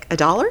she's like,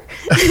 $1.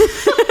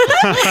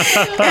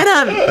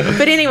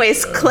 But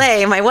anyways,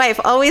 Clay, my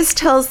wife, always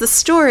tells the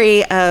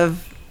story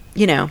of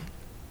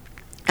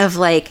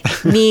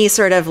like me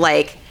sort of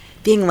like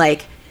being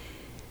like,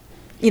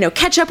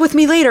 catch up with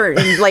me later,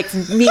 and like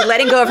me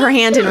letting go of her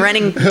hand and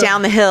running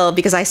down the hill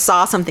because I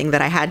saw something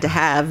that I had to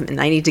have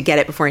and I need to get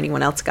it before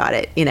anyone else got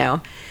it,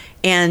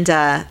 And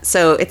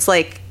so it's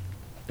like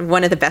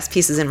one of the best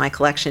pieces in my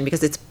collection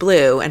because it's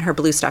blue and her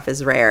blue stuff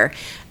is rare.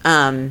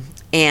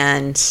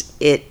 And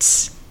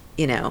it's,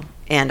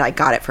 and I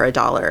got it for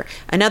 $1.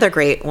 Another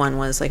great one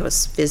was like I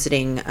was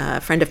visiting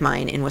a friend of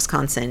mine in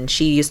Wisconsin.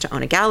 She used to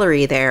own a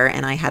gallery there,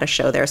 and I had a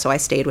show there, so I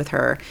stayed with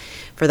her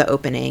for the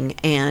opening.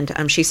 And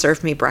she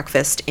served me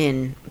breakfast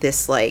in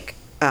this like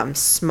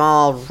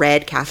small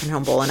red Catherine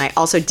Holm bowl, and I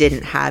also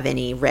didn't have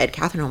any red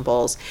Catherine Holm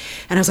bowls.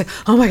 And I was like,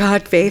 "Oh my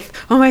God, Faith!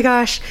 Oh my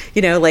gosh!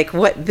 Like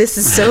what? This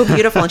is so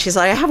beautiful!" And she's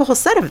like, "I have a whole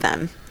set of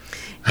them."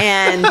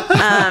 And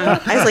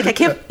I was like, "I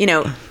can't,"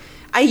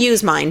 I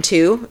use mine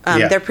too.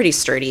 They're pretty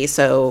sturdy,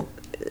 so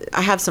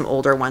I have some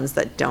older ones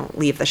that don't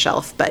leave the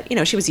shelf, but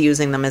she was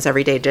using them as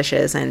everyday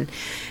dishes, and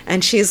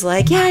she's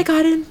like, "Yeah, I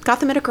got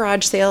them at a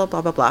garage sale,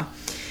 blah blah blah."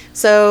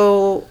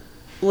 So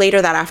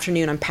later that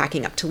afternoon, I'm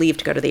packing up to leave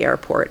to go to the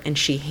airport, and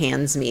she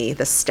hands me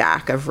the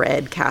stack of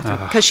red Catherine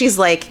because she's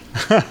like,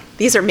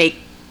 "These are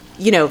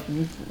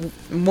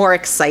more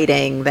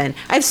exciting than."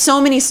 I have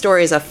so many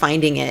stories of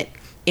finding it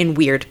in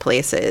weird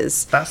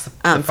places. That's the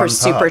fun for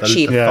super part,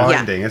 cheap.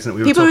 Finding, isn't it?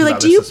 We People were are talking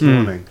like, about this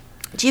morning.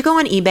 Do you go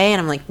on eBay?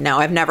 And I'm like, no,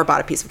 I've never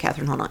bought a piece of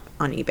Catherine Holm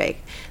on eBay.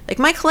 Like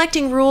my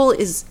collecting rule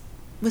is,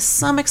 with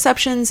some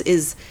exceptions,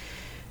 is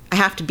I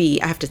have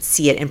to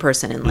see it in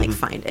person and like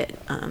find it.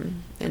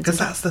 Because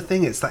that's the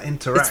thing, it's that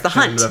interaction. It's the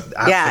hunt.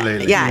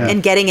 Absolutely. Yeah,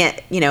 and getting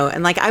it,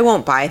 and like I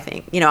won't buy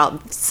things.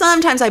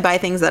 Sometimes I buy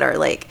things that are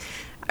like,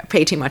 I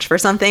pay too much for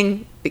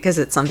something because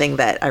it's something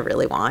that I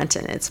really want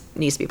and it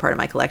needs to be part of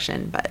my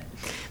collection. But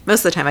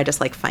most of the time I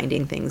just like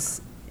finding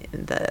things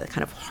in the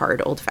kind of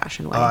hard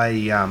old-fashioned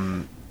way.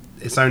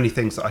 It's only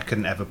things that I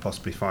couldn't ever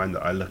possibly find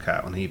that I look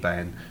at on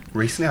eBay. And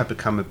recently I've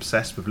become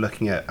obsessed with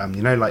looking at,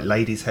 like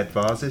ladies' head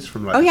vases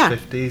from like the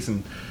 50s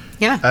and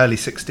early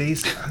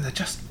 60s. And they're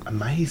just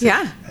amazing.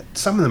 Yeah.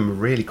 Some of them are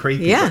really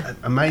creepy, Yeah. but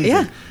amazing.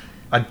 Yeah.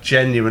 I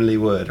genuinely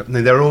would. I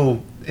mean, they're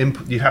all,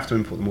 you have to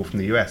import them all from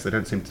the US. They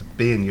don't seem to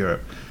be in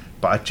Europe.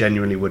 But I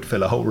genuinely would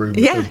fill a whole room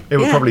with them. It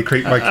would probably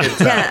creep my kids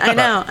out. Yeah, I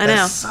know.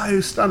 They're so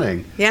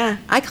stunning. Yeah,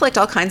 I collect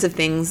all kinds of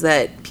things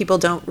that people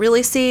don't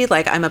really see.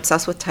 Like I'm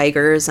obsessed with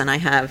tigers, and I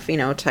have,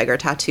 tiger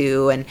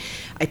tattoo, and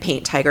I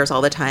paint tigers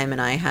all the time,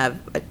 and I have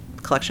a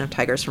collection of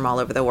tigers from all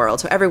over the world.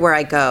 So everywhere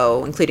I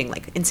go, including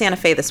like in Santa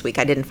Fe this week,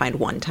 I didn't find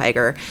one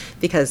tiger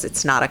because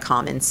it's not a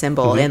common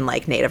symbol in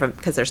like native,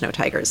 because there's no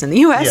tigers in the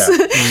US.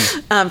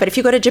 Yeah. But if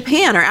you go to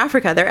Japan or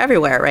Africa, they're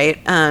everywhere, right?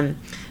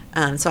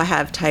 So I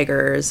have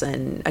tigers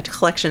and a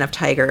collection of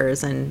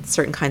tigers and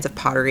certain kinds of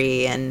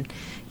pottery. And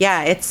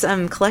yeah, it's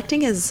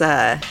collecting is,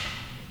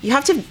 you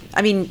have to,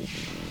 I mean,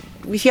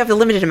 if you have a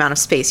limited amount of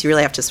space, you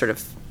really have to sort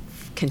of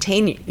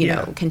contain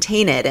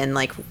it. And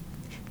like,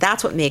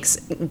 that's what makes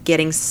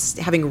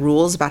having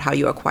rules about how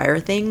you acquire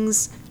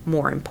things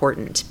more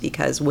important,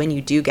 because when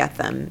you do get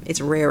them,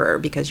 it's rarer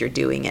because you're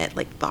doing it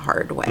like the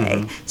hard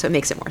way. So it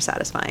makes it more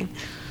satisfying.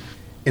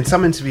 In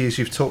some interviews,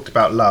 you've talked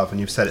about love and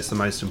you've said it's the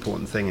most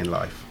important thing in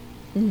life.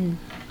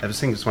 I was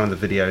thinking it's one of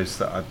the videos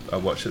that I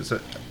watched. It's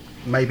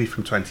maybe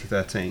from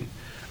 2013.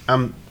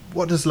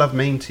 What does love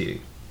mean to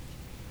you?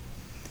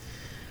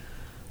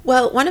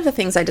 Well, one of the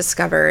things I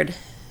discovered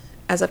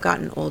as I've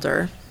gotten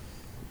older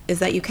is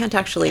that you can't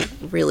actually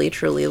really,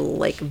 truly,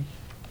 like,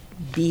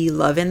 be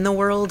love in the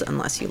world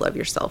unless you love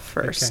yourself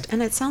first. Okay.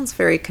 And it sounds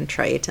very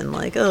contrite and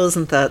like, oh,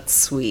 isn't that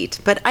sweet?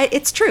 But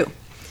it's true.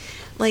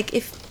 Like,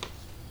 if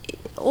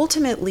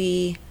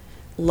ultimately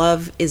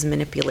love is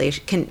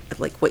manipulation,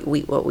 what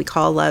we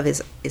call love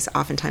is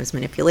oftentimes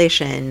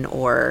manipulation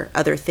or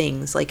other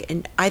things. Like,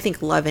 and I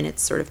think love in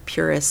its sort of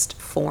purest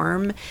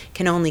form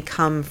can only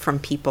come from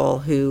people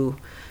who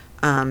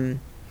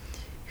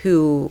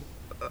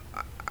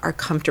are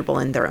comfortable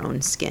in their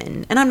own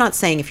skin. And I'm not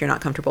saying if you're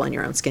not comfortable in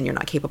your own skin, you're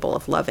not capable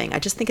of loving. I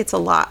just think it's a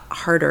lot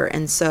harder.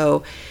 And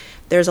so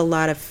there's a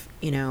lot of,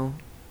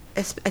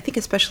 I think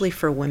especially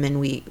for women,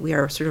 we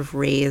are sort of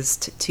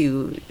raised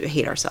to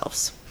hate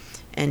ourselves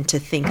and to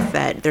think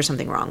that there's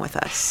something wrong with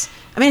us.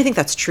 I mean, I think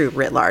that's true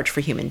writ large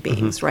for human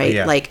beings, right?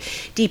 Yeah. Like,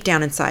 deep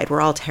down inside,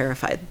 we're all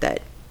terrified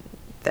that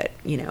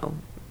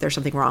there's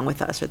something wrong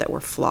with us or that we're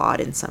flawed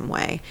in some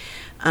way.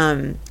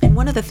 And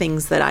one of the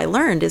things that I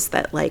learned is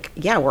that, like,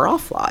 yeah, we're all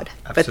flawed,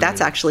 Absolutely. but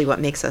that's actually what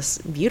makes us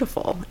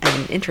beautiful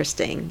and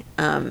interesting.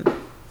 And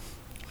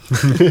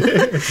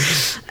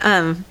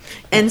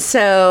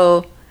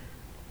so,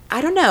 I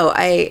don't know,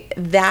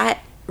 that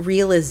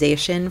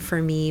realization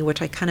for me,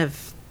 which I kind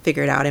of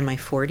figured out in my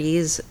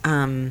 40s,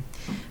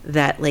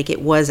 that, like,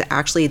 it was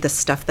actually the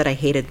stuff that I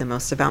hated the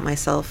most about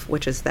myself,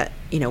 which is that,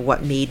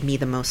 what made me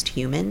the most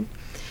human.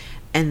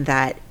 And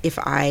that if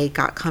I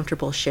got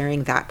comfortable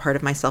sharing that part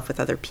of myself with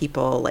other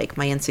people, like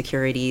my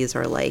insecurities,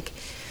 or like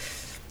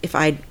if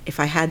I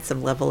had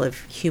some level of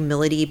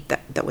humility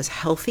that was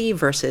healthy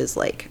versus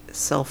like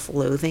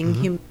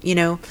self-loathing,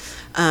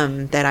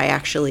 that I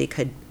actually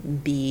could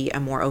be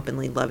a more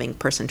openly loving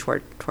person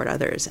toward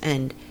others.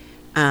 And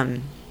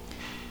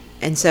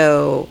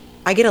so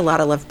I get a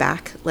lot of love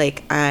back.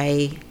 Like,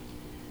 I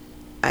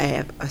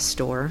have a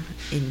store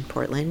in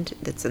Portland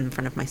that's in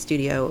front of my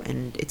studio,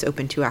 and it's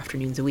open 2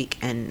 afternoons a week,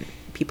 and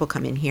people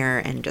come in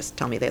here and just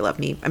tell me they love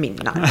me. I mean,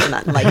 not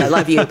like I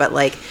love you, but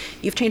like,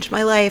 you've changed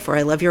my life, or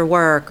I love your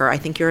work, or I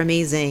think you're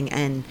amazing.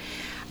 And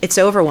it's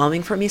so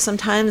overwhelming for me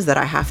sometimes that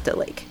I have to,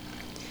 like,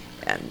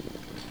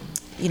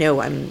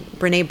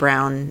 Brene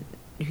Brown,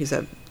 who's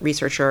a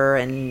researcher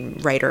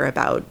and writer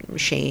about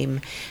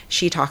shame,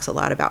 she talks a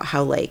lot about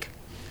how, like,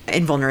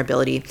 in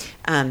vulnerability,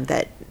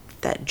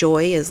 that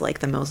joy is like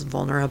the most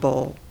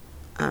vulnerable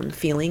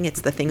feeling.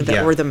 It's the thing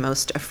that we're the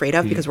most afraid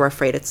of, because we're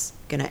afraid it's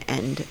going to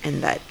end,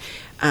 and that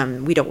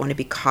we don't want to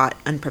be caught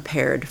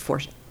unprepared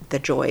for the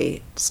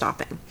joy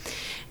stopping.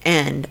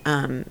 And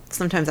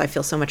sometimes I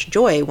feel so much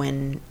joy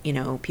when,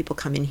 people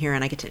come in here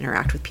and I get to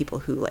interact with people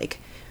who, like,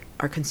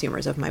 are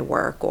consumers of my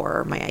work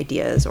or my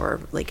ideas, or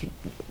like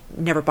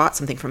never bought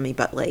something from me,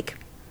 but like,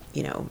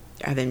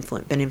 have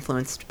been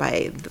influenced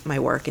by my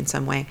work in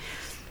some way.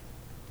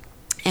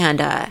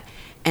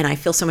 And I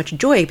feel so much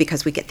joy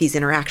because we get these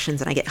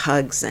interactions and I get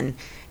hugs, and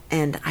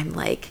I'm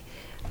like,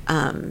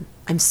 I'm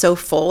so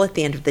full at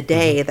the end of the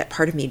day that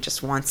part of me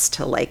just wants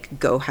to, like,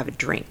 go have a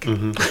drink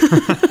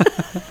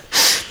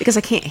because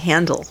I can't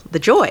handle the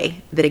joy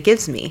that it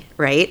gives me.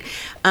 Right.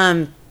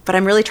 But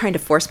I'm really trying to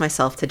force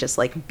myself to just,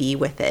 like, be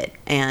with it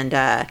and,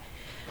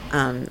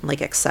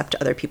 like, accept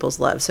other people's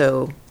love.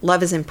 So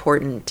love is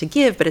important to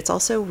give, but it's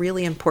also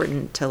really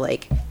important to,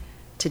 like,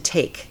 to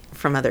take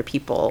from other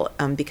people,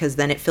 because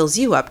then it fills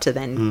you up to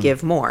then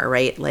give more,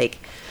 right? Like,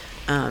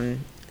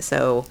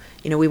 so,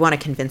 we want to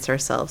convince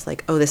ourselves,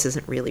 like, oh, this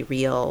isn't really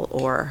real,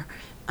 or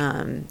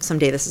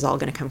someday this is all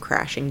going to come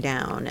crashing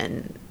down.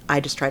 And I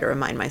just try to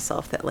remind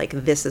myself that, like,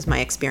 this is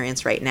my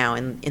experience right now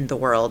in the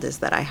world, is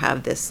that I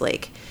have this,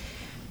 like,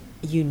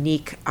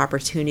 unique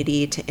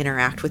opportunity to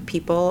interact with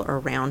people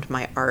around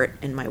my art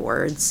and my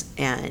words.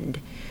 And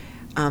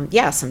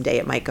someday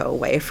it might go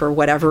away for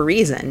whatever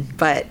reason,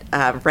 but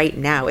right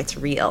now it's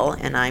real,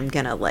 and I'm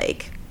gonna,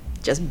 like,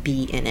 just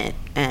be in it.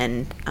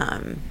 And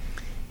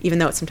even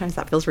though sometimes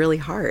that feels really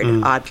hard,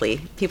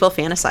 oddly, people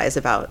fantasize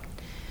about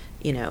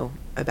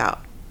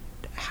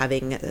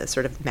having a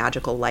sort of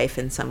magical life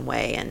in some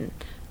way, and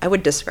I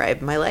would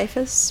describe my life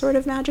as sort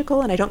of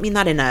magical, and I don't mean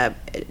that in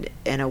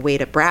a way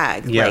to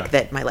brag, like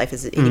that my life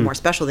is any more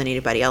special than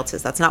anybody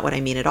else's. That's not what I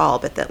mean at all.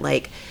 But that,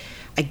 like,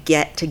 I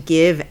get to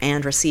give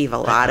and receive a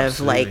lot of,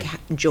 like,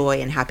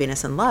 joy and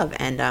happiness and love,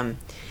 and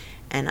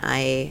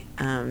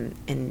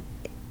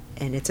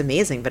it's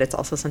amazing, but it's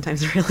also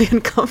sometimes really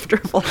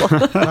uncomfortable.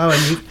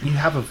 And you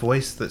have a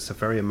voice that's a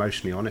very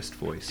emotionally honest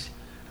voice,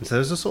 and so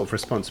there's a sort of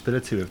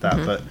responsibility with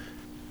that.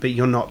 But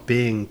you're not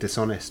being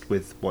dishonest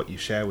with what you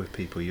share with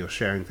people. You're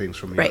sharing things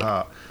from your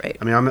heart. Right.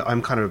 I mean,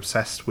 I'm kind of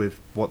obsessed with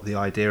what the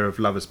idea of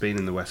love has been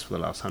in the West for the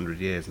last 100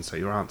 years, and so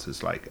your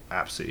answer's, like,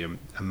 absolutely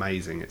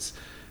amazing. It's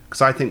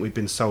because I think we've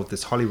been sold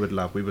this Hollywood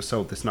love. We were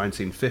sold this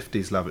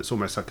 1950s love. It's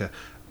almost like a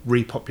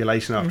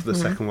repopulation after the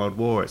Second World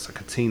War. It's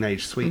like a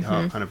teenage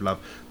sweetheart kind of love.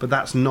 But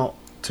that's not,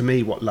 to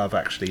me, what love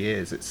actually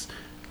is.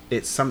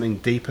 it's something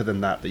deeper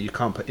than that you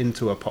can't put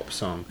into a pop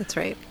song. That's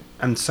right.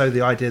 And so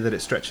the idea that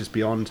it stretches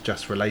beyond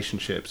just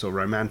relationships or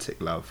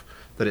romantic love,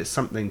 that it's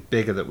something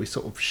bigger that we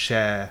sort of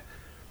share,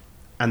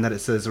 and that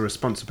there's a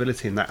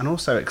responsibility in that. And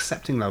also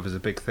accepting love is a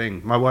big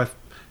thing. My wife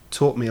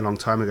taught me a long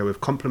time ago with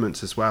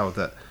compliments as well,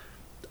 that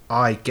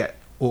I get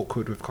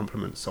awkward with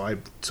compliments, so I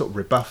sort of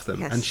rebuff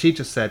them. Yes. And she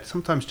just said,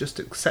 sometimes just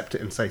accept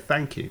it and say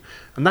thank you.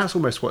 And that's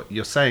almost what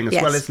you're saying as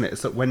Yes. well, isn't it?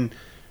 It's that when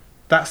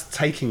that's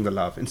taking the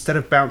love, instead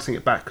of bouncing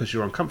it back because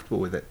you're uncomfortable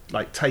with it,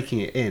 like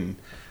taking it in.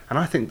 And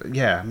I think that,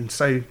 I mean,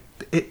 so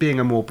it being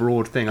a more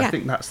broad thing, I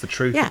think that's the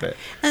truth of it.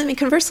 I mean,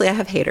 conversely, I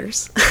have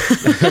haters.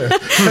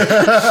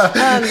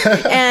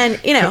 And,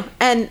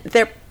 and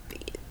they're,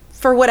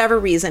 for whatever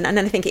reason, and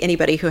I think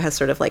anybody who has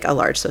sort of like a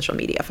large social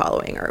media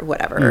following or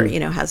whatever,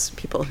 has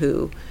people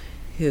who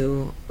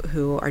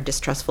are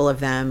distrustful of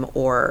them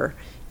or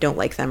don't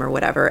like them or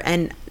whatever.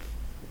 And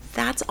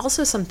that's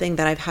also something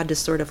that I've had to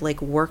sort of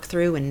like work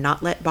through and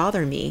not let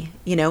bother me,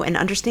 and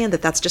understand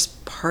that that's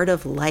just part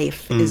of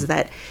life, is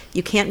that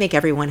you can't make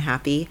everyone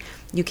happy.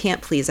 You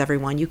can't please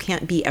everyone. You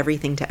can't be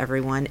everything to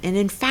everyone. And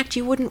in fact,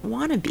 you wouldn't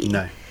want to be.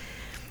 No.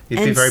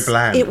 You'd be very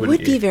bland, It wouldn't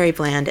would be very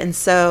bland. And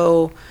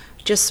so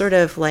just sort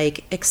of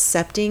like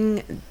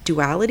accepting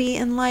duality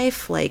in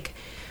life. Like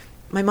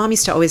my mom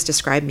used to always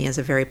describe me as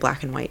a very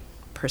black and white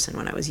person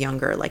when I was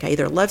younger. Like I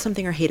either loved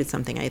something or hated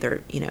something. I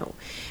either,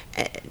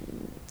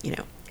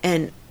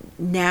 and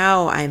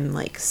now I'm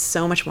like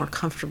so much more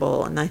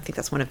comfortable, and I think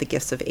that's one of the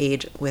gifts of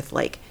age, with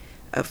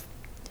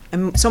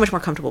I'm so much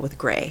more comfortable with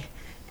gray,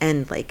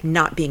 and like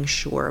not being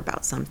sure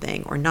about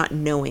something or not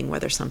knowing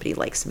whether somebody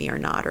likes me or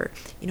not, or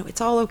it's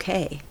all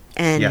okay.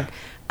 And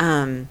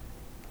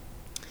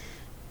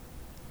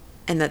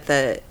and that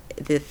the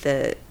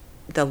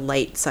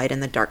light side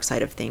and the dark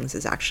side of things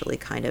is actually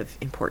kind of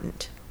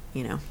important,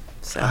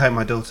 So. I hope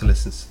my daughter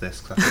listens to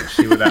this, because I think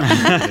she would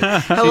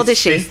absolutely. How old is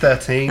she? She's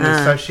 13,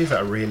 and so she's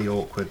at a really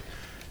awkward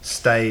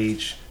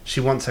stage.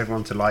 She wants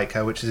everyone to like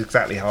her, which is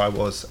exactly how I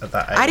was at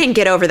that age. I didn't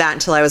get over that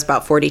until I was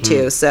about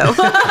 42, so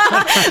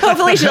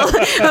hopefully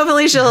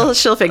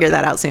she'll figure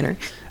that out sooner.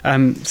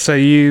 So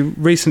you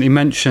recently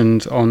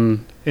mentioned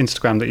on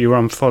Instagram that you were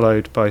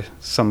unfollowed by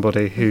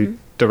somebody who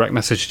direct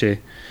messaged you,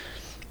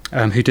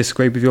 who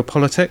disagreed with your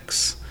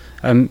politics.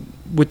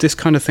 Would this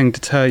kind of thing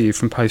deter you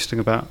from posting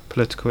about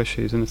political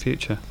issues in the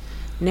future?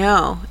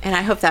 No, and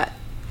I hope that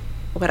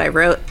what I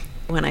wrote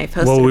when I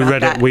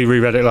posted we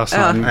reread it last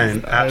time.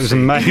 And it was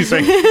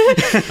amazing.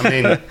 I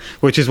mean,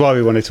 which is why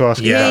we wanted to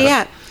ask you.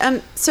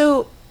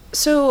 So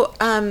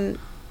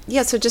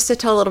just to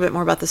tell a little bit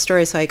more about the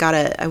story. So I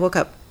woke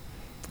up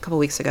a couple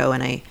weeks ago,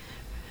 and I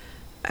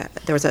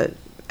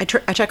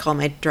check all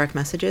my direct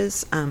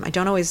messages. I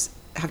don't always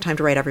have time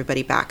to write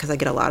everybody back because I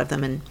get a lot of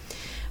them, and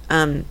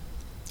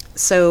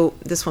so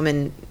this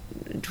woman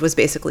was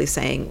basically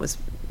saying, I'm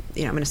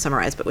going to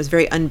summarize, but was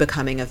very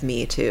unbecoming of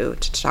me to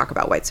talk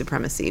about white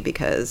supremacy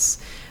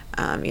because,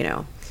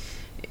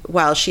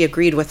 while she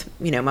agreed with,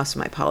 most of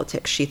my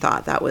politics, she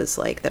thought that was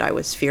like that I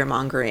was fear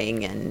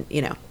mongering, and,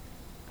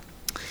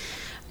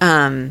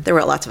 there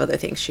were lots of other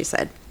things she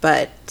said,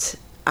 but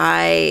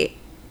I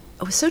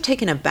was so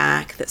taken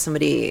aback that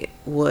somebody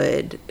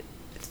would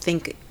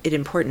think it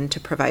important to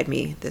provide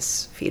me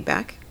this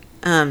feedback.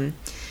 And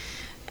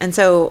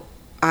so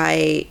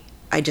I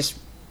just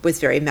was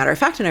very matter of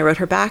fact, and I wrote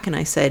her back and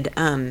I said,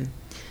 I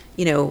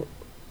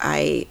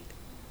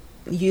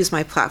use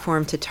my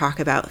platform to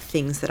talk about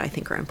things that I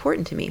think are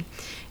important to me.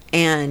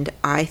 And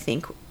I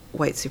think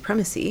white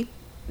supremacy,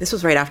 this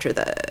was right after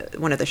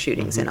one of the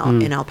shootings in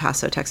El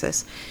Paso,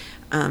 Texas,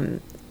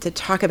 to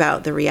talk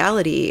about the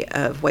reality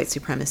of white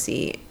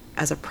supremacy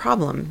as a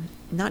problem,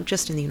 not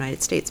just in the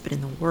United States, but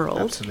in the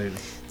world. Absolutely.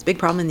 It's a big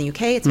problem in the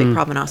UK. It's a big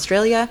problem in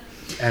Australia.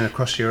 And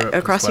across Europe.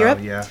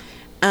 Yeah.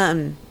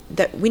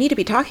 That we need to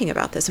be talking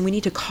about this, and we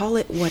need to call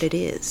it what it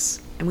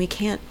is. And we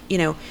can't,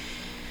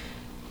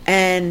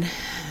 and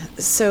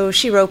so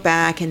she wrote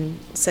back and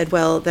said,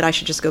 well, that I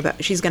should just go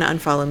back. She's going to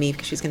unfollow me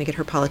because she's going to get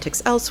her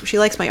politics elsewhere. She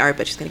likes my art,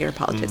 but she's going to get her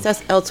politics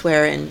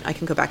elsewhere, and I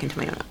can go back into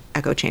my own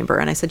echo chamber.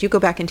 And I said, you go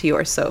back into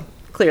yours. So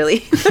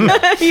clearly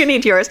you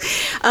need yours.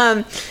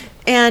 The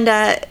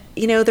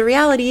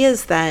reality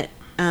is that,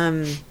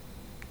 that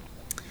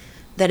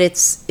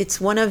it's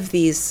one of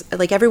these,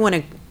 like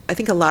everyone, I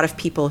think a lot of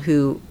people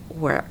who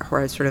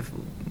are sort of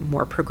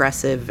more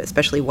progressive,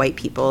 especially white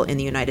people in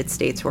the United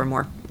States who are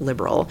more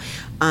liberal,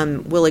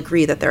 will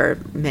agree that there are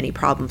many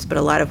problems. But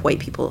a lot of white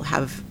people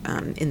have,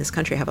 in this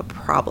country, have a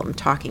problem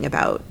talking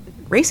about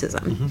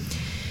racism.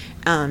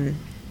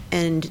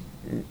 And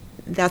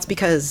that's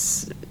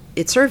because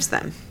it serves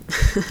them.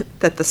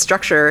 That the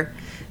structure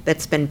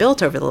that's been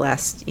built over the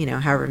last,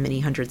 however many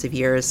hundreds of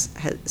years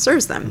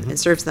serves them. It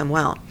serves them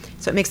well.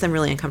 So it makes them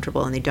really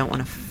uncomfortable, and they don't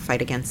want to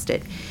fight against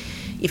it,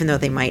 even though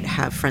they might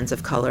have friends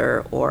of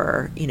color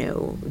or,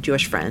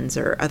 Jewish friends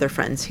or other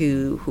friends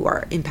who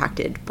are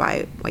impacted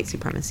by white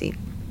supremacy.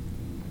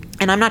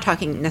 And I'm not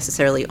talking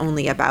necessarily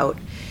only about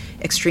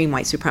extreme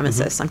white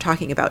supremacists. I'm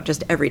talking about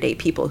just everyday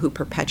people who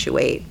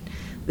perpetuate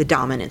the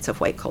dominance of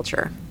white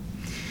culture.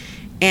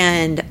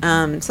 And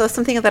so that's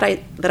something that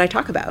I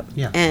talk about.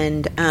 Yeah.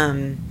 And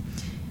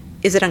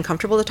is it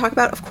uncomfortable to talk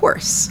about? Of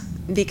course,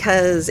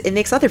 because it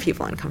makes other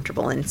people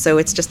uncomfortable. And so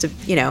it's just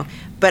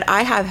but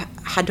I have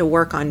had to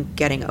work on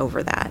getting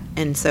over that.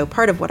 And so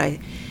part of what I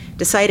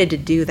decided to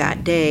do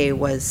that day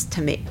was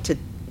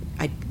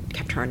I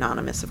kept her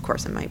anonymous, of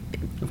course, and my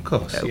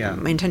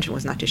intention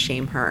was not to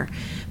shame her,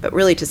 but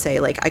really to say,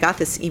 like, I got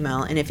this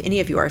email, and if any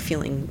of you are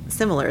feeling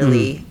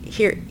similarly,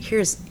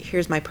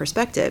 here's my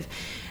perspective.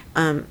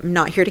 I'm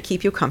not here to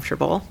keep you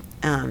comfortable,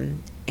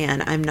 and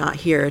I'm not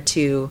here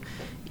to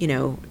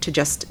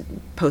just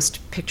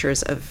post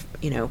pictures of,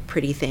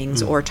 pretty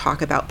things or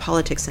talk about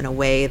politics in a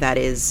way that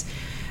is,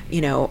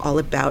 all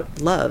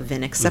about love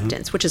and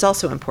acceptance, which is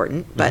also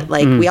important. But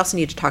we also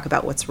need to talk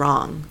about what's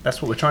wrong.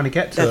 That's what we're trying to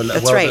get to.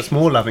 That's right. That's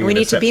more loving. We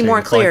need to be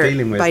more clear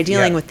by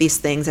dealing with with these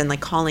things and like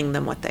calling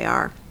them what they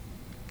are.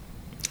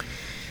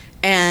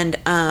 And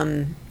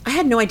I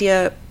had no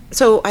idea.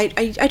 So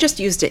I just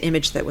used an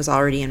image that was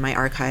already in my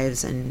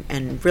archives,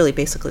 and really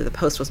basically the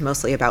post was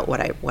mostly about what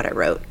I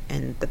wrote,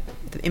 and the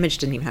image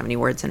didn't even have any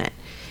words in it.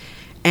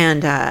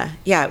 And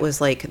it was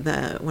like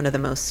one of the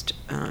most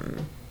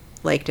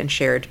liked and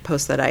shared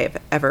posts that I have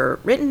ever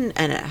written,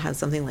 and it has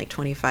something like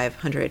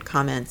 2,500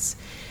 comments,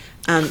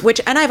 and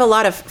I have a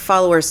lot of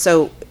followers,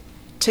 so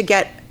to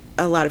get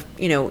a lot of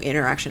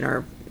interaction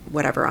or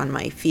whatever on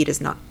my feed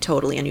is not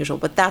totally unusual,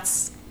 but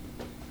that's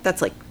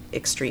like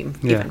extreme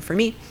even for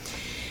me.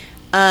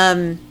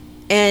 And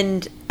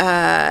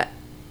I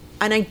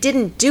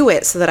didn't do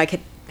it so that I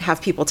could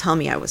have people tell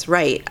me I was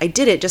right. I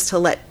did it just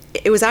to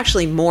it was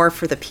actually more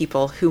for the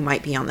people who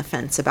might be on the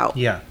fence about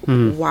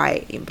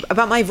why,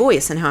 about my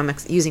voice and how I'm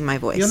using my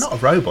voice. You're not a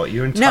robot.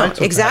 You're entitled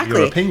to have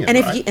your opinion. And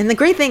right? And the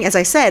great thing, as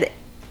I said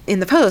in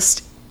the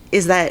post,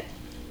 is that,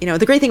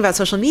 the great thing about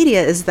social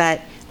media is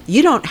that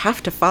you don't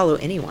have to follow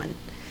anyone.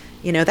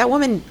 That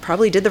woman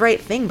probably did the right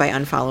thing by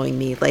unfollowing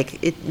me.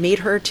 Like, it made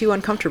her too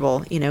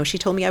uncomfortable. She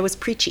told me I was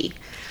preachy.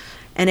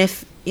 And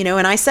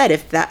and I said,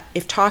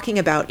 if talking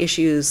about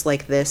issues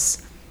like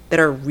this that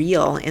are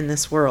real in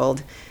this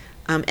world,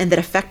 and that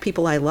affect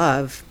people I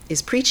love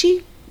is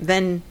preachy,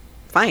 then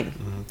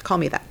fine, call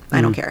me that. I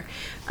don't care.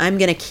 I'm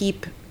going to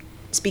keep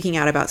speaking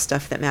out about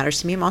stuff that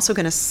matters to me. I'm also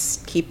going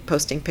to keep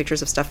posting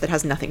pictures of stuff that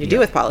has nothing to do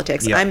with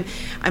politics. I'm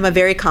a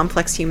very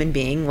complex human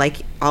being, like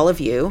all of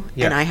you,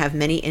 and I have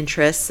many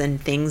interests and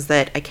things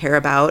that I care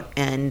about,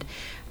 and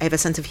I have a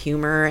sense of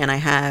humor, and I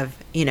have,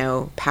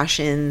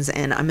 passions,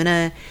 and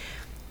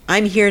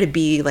I'm here to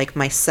be like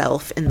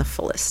myself in the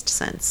fullest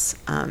sense.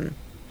 And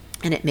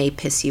it may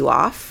piss you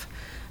off.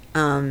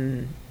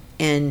 But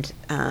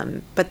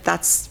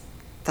that's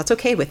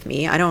okay with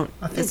me. I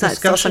think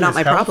it's also not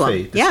my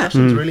problem.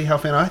 Discussion's really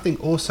healthy. And I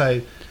think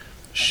also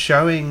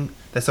showing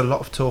there's a lot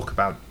of talk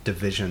about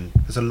division.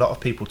 There's a lot of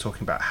people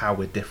talking about how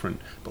we're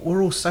different, but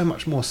we're all so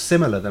much more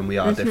similar than we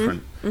are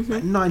different.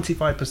 Like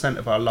 95%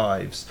 of our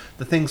lives,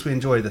 the things we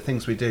enjoy, the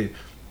things we do,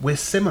 we're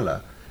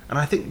similar. And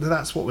I think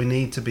that's what we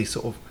need to be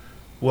sort of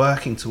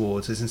working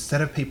towards, is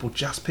instead of people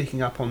just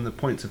picking up on the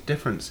points of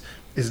difference,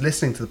 is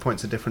listening to the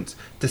points of difference,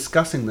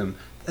 discussing them,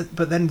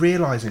 but then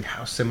realising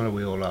how similar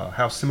we all are,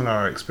 how similar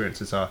our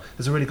experiences are.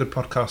 There's a really good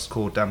podcast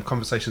called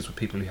Conversations with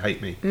People Who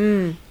Hate Me,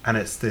 and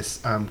it's this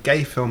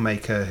gay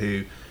filmmaker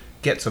who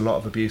gets a lot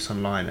of abuse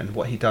online, and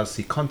what he does is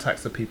he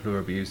contacts the people who are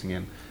abusing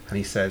him, and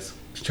he says,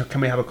 can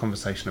we have a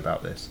conversation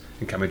about this,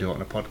 and can we do it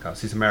on a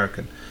podcast? He's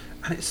American,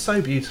 and it's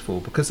so beautiful,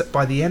 because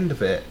by the end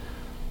of it,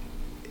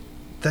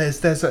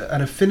 there's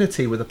an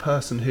affinity with a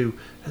person who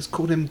has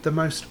called him the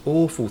most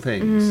awful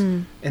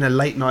things in a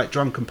late night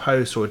drunken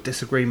post or a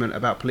disagreement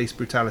about police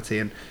brutality,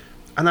 and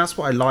that's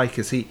what I like,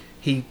 is he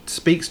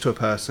speaks to a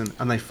person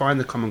and they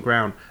find the common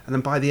ground, and then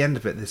by the end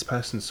of it this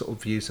person's sort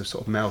of views have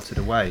sort of melted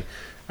away.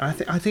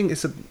 And I think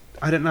it's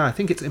I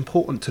think it's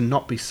important to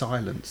not be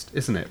silenced,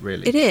 isn't it,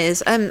 really? It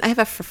is. I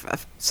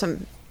have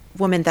some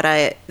woman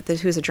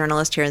who's a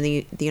journalist here in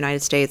the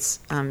United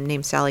States,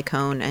 named Sally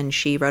Cohn, and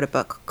she wrote a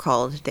book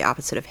called The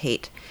Opposite of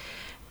Hate,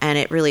 and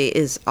it really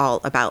is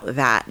all about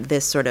that,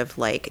 this sort of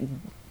like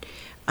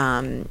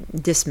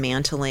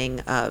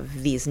dismantling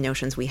of these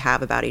notions we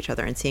have about each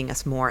other and seeing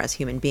us more as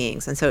human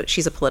beings. And so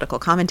she's a political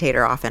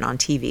commentator often on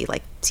TV,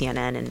 like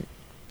CNN and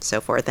so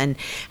forth, and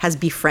has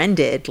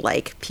befriended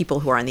like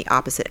people who are on the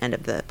opposite end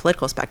of the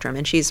political spectrum,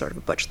 and she's sort of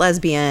a butch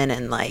lesbian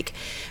and like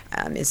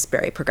is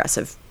very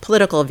progressive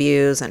political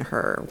views, and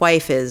her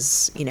wife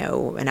is an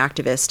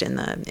activist in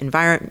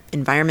the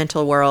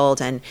environmental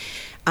world, and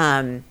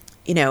and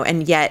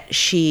yet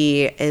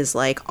she is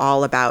like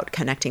all about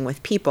connecting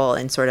with people,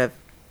 and sort of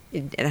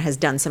and has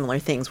done similar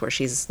things where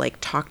she's like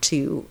talked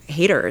to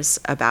haters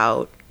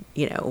about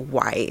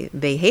why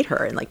they hate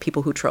her, and like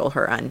people who troll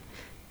her on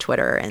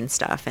Twitter and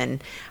stuff,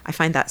 and I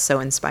find that so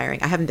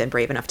inspiring. I haven't been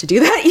brave enough to do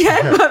that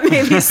yet, but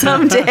maybe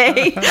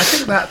someday. I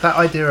think that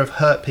idea of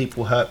hurt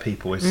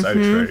people is so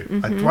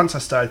true. Once I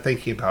started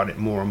thinking about it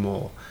more and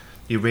more,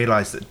 you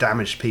realise that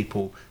damaged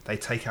people, they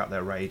take out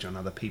their rage on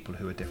other people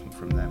who are different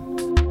from them.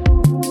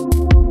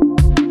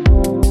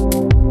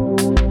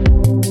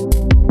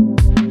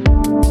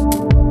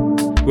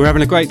 We're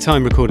having a great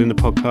time recording the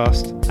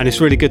podcast, and it's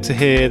really good to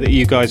hear that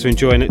you guys are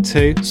enjoying it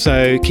too.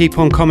 So keep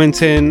on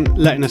commenting,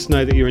 letting us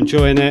know that you're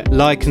enjoying it.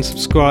 Like and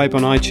subscribe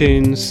on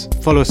iTunes.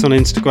 Follow us on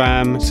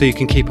Instagram so you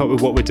can keep up with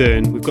what we're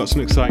doing. We've got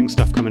some exciting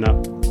stuff coming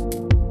up.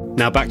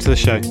 Now back to the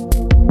show.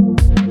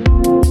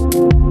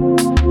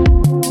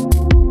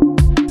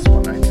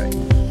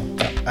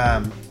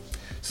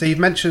 So you've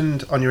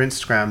mentioned on your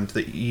Instagram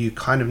that you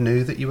kind of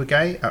knew that you were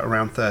gay at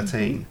around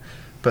 13,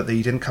 but that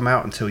you didn't come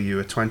out until you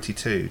were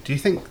 22. Do you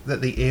think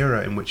that the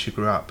era in which you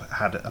grew up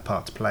had a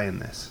part to play in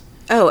this?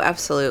 Oh,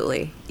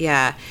 absolutely.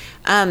 Yeah.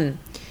 I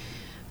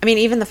mean,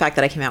 even the fact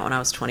that I came out when I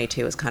was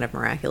 22 is kind of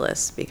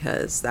miraculous,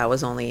 because that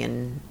was only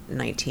in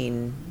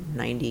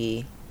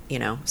 1990,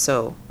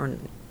 so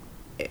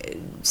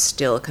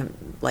still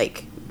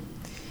like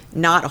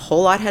not a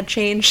whole lot had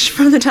changed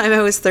from the time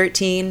I was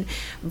 13,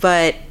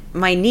 but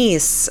my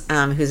niece,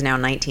 who's now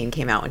 19,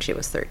 came out when she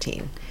was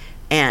 13.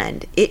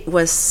 And it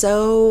was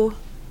so,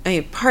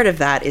 part of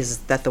that is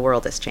that the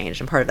world has changed,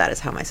 and part of that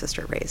is how my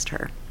sister raised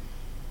her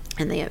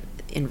and the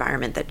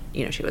environment that,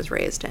 she was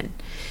raised in.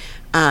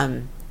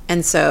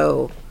 And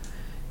so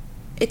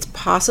it's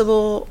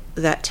possible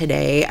that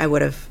today I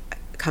would have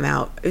come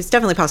out, it's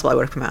definitely possible I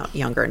would have come out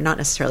younger, not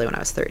necessarily when I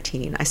was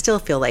 13. I still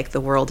feel like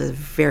the world is a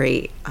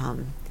very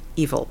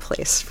evil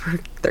place for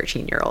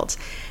 13-year-olds.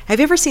 Have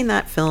you ever seen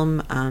that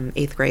film,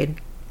 8th Grade?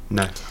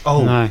 No.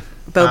 Oh, no.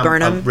 Bo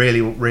Burnham. I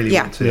really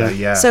want to know,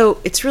 yeah. So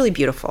it's really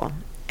beautiful.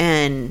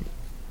 And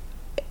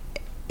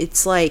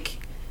it's like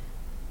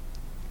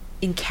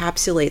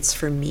encapsulates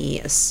for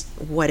me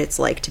what it's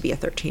like to be a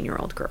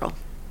 13-year-old girl.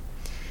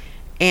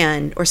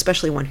 Or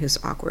especially one who's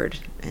awkward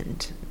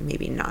and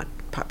maybe not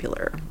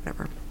popular or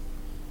whatever,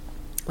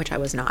 which I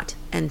was not.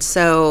 And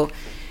so,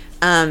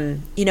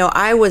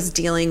 I was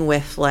dealing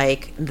with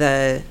like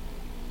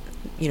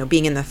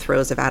being in the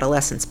throes of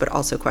adolescence, but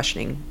also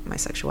questioning my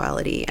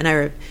sexuality. And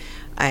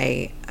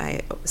I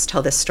always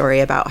tell this story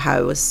about how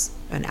I was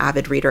an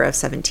avid reader of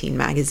 17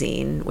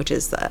 magazine, which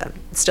is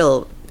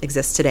still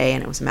exists today,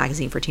 and it was a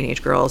magazine for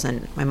teenage girls.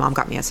 And my mom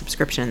got me a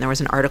subscription, and there was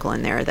an article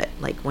in there that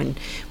like when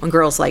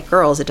girls like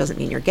girls, it doesn't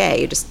mean you're gay.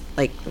 You just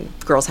like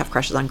girls have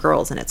crushes on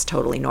girls, and it's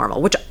totally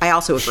normal, which I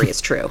also agree is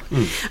true.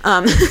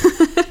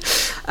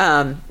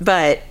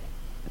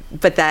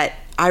 But that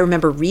I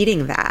remember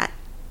reading that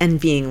and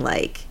being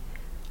like,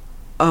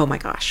 oh my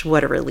gosh,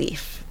 what a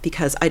relief,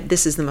 because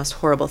this is the most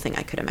horrible thing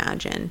I could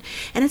imagine.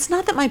 And it's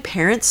not that my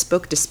parents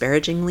spoke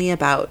disparagingly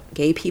about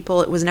gay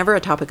people. It was never a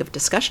topic of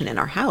discussion in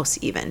our house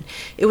even.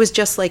 It was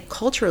just like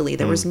culturally,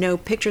 there was no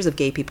pictures of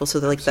gay people. So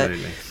like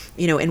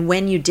and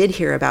when you did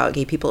hear about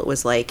gay people, it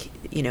was like,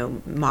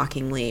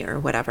 mockingly or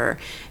whatever.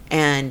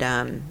 And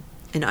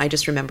I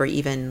just remember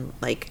even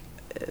like,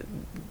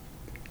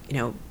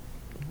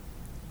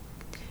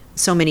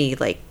 so many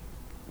like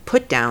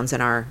put downs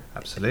in our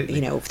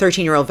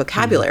 13-year-old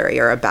vocabulary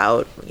are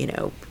about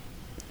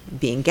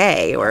being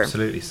gay or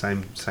absolutely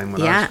same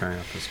when I was growing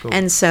up at school.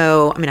 And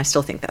so I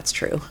still think that's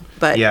true,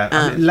 but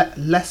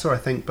lesser I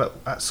think, but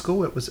at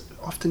school it was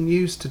often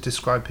used to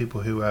describe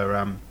people who are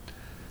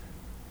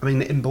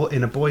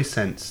in a boy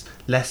sense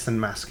less than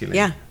masculine.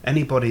 Yeah.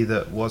 Anybody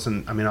that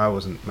wasn't, I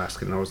wasn't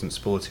masculine, I wasn't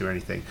sporty or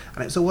anything,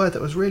 and it's a word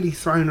that was really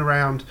thrown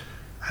around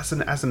as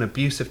an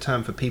abusive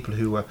term for people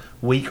who were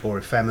weak or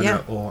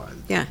effeminate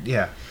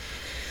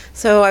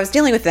So I was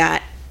dealing with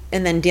that,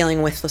 and then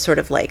dealing with the sort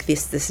of like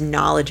this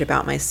knowledge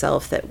about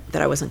myself that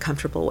I wasn't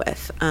comfortable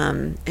with,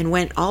 and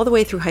went all the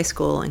way through high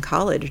school and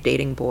college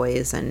dating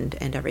boys and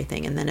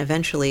everything, and then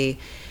eventually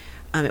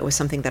it was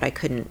something that I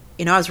couldn't,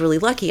 I was really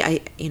lucky.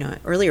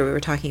 Earlier we were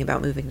talking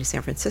about moving to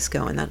San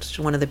Francisco, and that's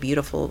one of the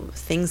beautiful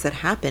things that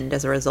happened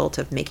as a result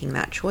of making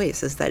that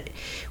choice, is that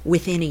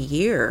within a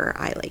year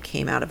I like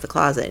came out of the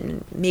closet,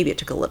 and maybe it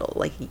took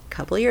a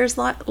couple of years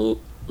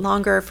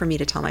longer for me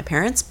to tell my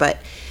parents, but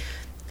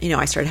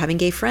I started having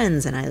gay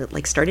friends, and I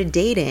like started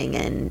dating,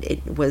 and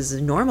it was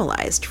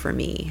normalized for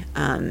me.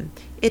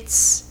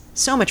 It's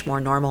so much more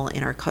normal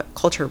in our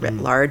culture writ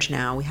large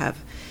now. We have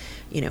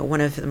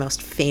one of the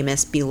most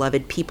famous,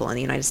 beloved people in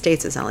the United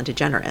States is Ellen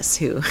DeGeneres,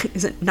 who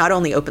is not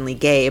only openly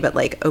gay, but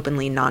like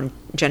openly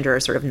non-gender,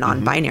 sort of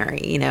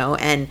non-binary,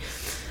 and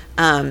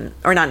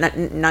or not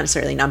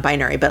necessarily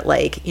non-binary, but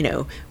like,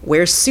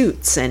 wears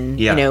suits and,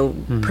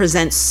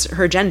 presents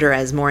her gender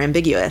as more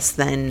ambiguous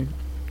than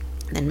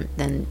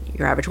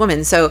your average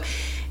woman. So,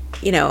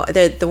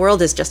 the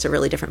world is just a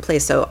really different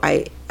place. So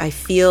I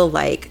feel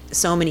like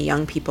so many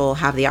young people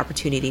have the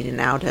opportunity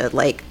now to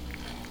like,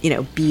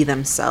 be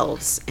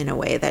themselves in a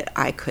way that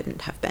I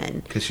couldn't have been.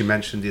 Because you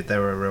mentioned that there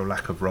were a real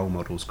lack of role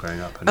models growing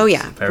up. And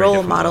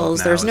role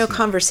models. There's no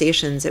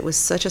conversations. It was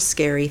such a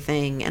scary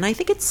thing. And I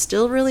think it's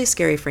still really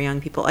scary for young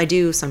people. I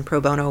do some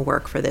pro bono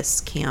work for this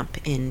camp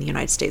in the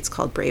United States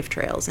called Brave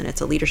Trails, and it's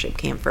a leadership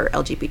camp for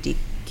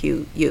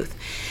LGBTQ youth.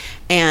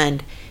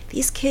 And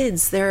these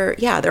kids,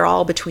 they're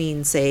all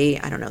between, say,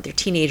 I don't know, they're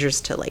teenagers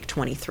to like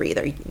 23.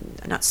 They're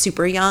not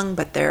super young,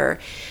 but the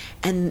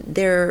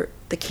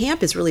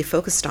camp is really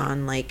focused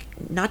on like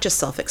not just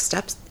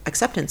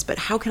self-acceptance, but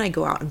how can I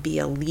go out and be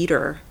a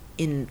leader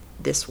in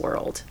this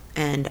world,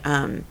 and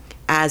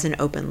as an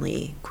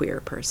openly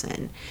queer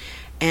person.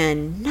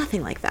 And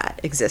nothing like that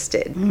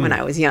existed when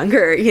I was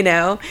younger, you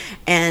know?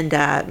 And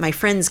my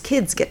friends'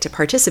 kids get to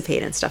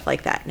participate in stuff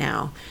like that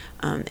now.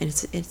 And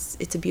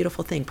it's a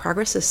beautiful thing.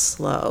 Progress is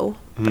slow,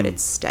 but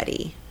it's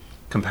steady.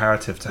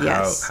 Comparative to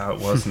how it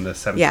was in the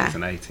 70s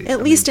and 80s.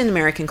 At least in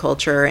American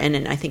culture,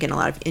 and I think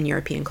in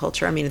European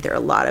culture. I mean, there are a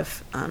lot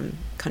of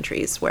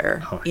countries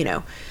where, you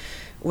know,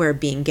 where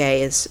being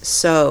gay is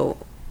so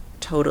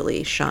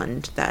totally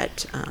shunned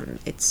that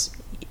it's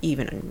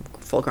even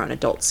full-grown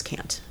adults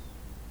can't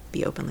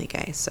be openly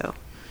gay. So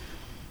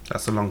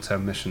that's a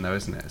long-term mission, though,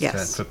 isn't it?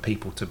 Yes. For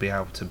people to be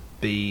able to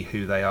be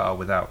who they are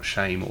without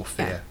shame or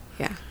fear.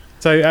 Yeah.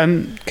 So,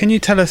 can you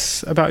tell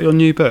us about your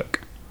new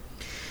book?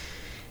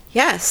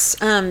 Yes.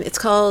 It's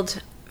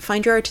called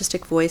Find Your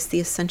Artistic Voice,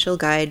 The Essential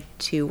Guide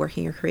to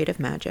Working Your Creative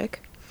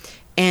Magic.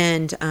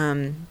 And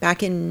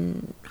back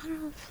in, I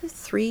don't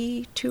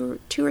know, 2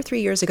 or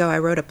 3 years ago, I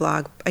wrote a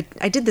blog.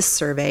 I did this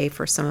survey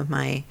for some of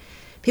my...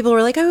 People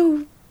were like,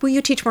 oh, will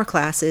you teach more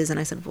classes? And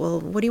I said, well,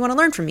 what do you want to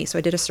learn from me? So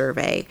I did a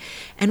survey.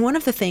 And one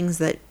of the things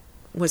that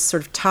was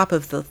sort of top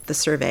of the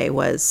survey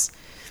was,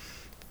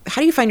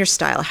 how do you find your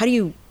style? How do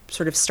you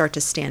sort of start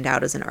to stand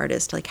out as an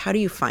artist? Like, how do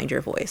you find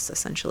your voice,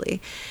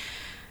 essentially?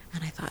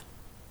 And I thought,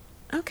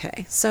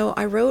 okay. So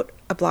I wrote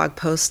a blog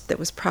post that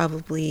was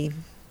probably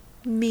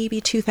maybe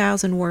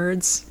 2,000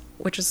 words,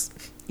 which is,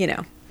 you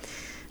know,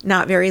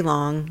 not very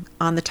long,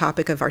 on the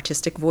topic of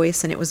artistic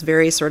voice. And it was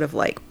very sort of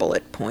like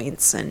bullet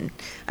points. And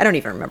I don't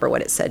even remember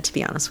what it said, to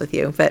be honest with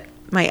you. But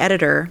my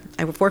editor,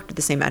 I've worked with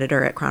the same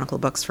editor at Chronicle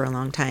Books for a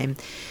long time.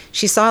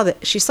 She saw it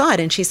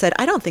and she said,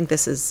 I don't think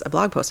this is a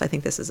blog post. I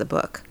think this is a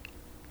book.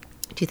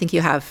 Do you think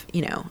you have,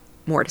 you know,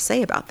 more to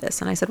say about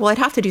this? And I said, well, I'd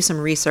have to do some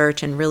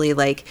research and really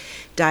like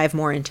dive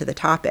more into the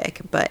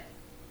topic. But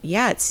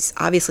yeah, it's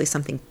obviously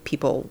something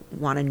people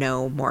want to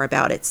know more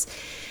about. It's,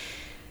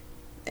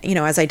 you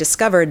know, as I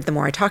discovered, the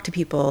more I talk to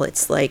people,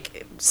 it's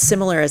like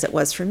similar as it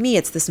was for me.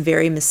 It's this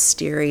very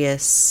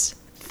mysterious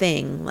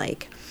thing.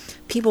 Like,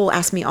 people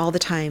ask me all the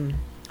time,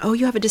 oh,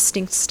 you have a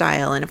distinct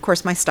style. And of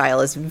course, my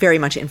style is very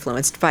much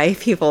influenced by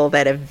people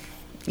that have,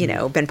 you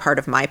know, been part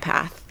of my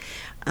path.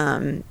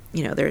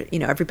 You know,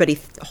 everybody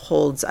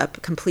holds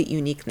up complete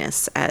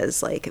uniqueness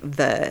as like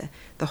the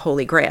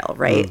holy grail,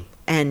 right?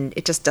 And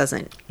it just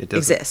doesn't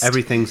exist.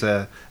 Everything's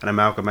an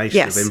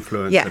amalgamation of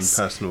influence and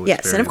personal experience.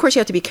 Yes, and of course you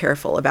have to be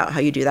careful about how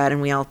you do that,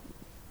 and we all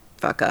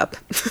fuck up.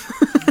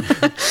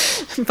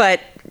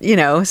 But, you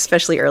know,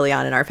 especially early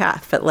on in our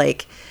path. But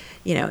like,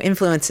 you know,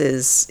 influence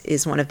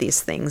is one of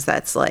these things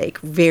that's like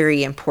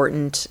very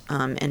important,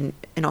 and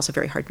also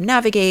very hard to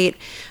navigate.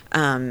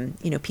 You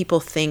know, people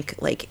think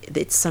like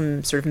it's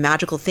some sort of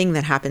magical thing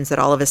that happens, that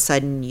all of a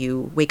sudden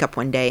you wake up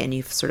one day and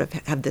you sort of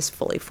have this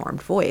fully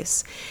formed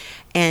voice.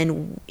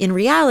 And in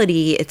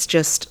reality, it's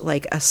just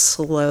like a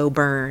slow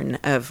burn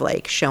of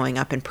like showing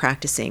up and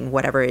practicing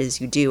whatever it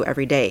is you do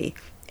every day.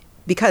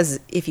 Because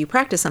if you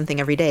practice something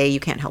every day,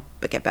 you can't help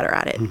but get better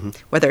at it,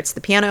 whether it's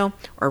the piano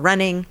or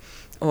running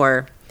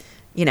or,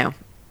 you know,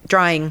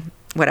 drawing,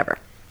 whatever.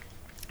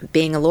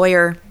 Being a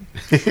lawyer,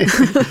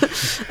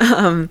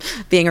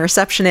 being a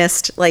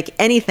receptionist, like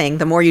anything,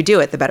 the more you do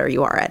it, the better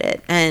you are at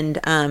it. And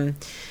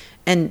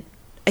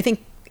I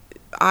think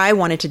I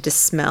wanted to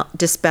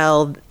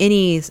dispel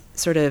any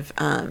sort of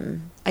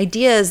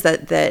ideas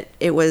that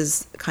it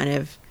was kind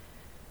of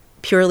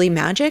purely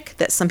magic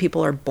that some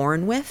people are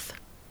born with,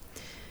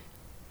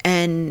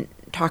 and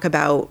talk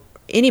about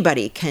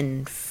anybody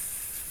can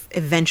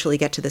eventually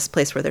get to this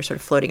place where they're sort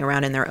of floating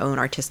around in their own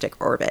artistic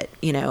orbit,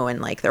 you know, and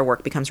like their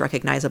work becomes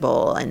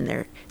recognizable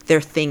and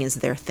their thing is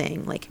their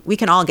thing. Like, we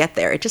can all get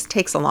there. It just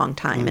takes a long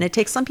time, and it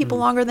takes some people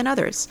longer than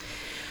others,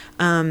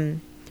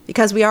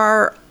 because we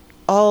are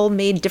all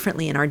made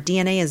differently and our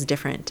DNA is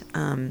different.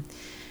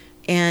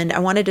 And I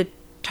wanted to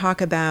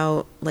talk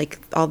about like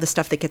all the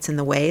stuff that gets in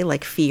the way,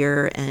 like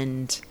fear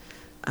and,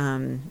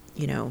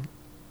 you know,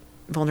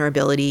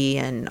 vulnerability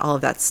and all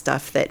of that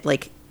stuff that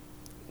like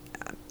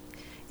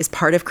is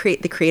part of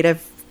the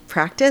creative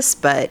practice,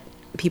 but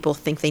people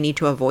think they need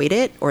to avoid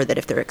it, or that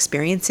if they're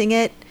experiencing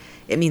it,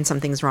 it means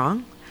something's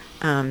wrong.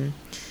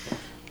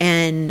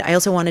 And I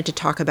also wanted to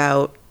talk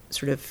about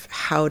sort of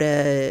how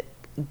to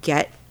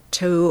get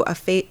to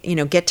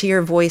get to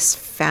your voice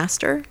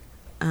faster.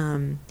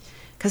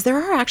 Because there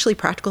are actually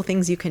practical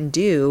things you can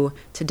do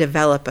to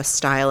develop a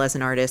style as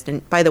an artist.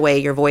 And by the way,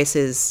 your voice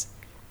is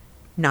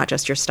not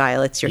just your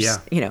style. It's your,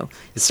 you know,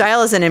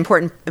 style is an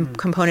important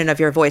component of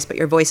your voice, but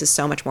your voice is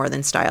so much more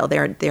than style. They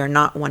are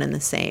not one and the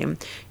same.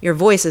 Your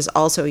voice is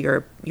also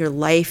your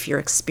life, your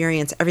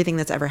experience, everything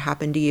that's ever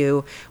happened to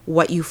you,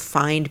 what you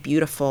find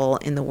beautiful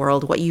in the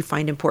world, what you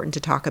find important to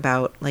talk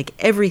about. Like,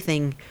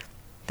 everything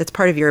that's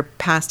part of your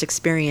past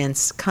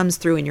experience comes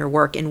through in your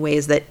work in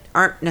ways that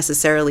aren't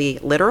necessarily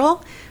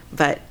literal,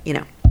 but, you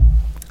know,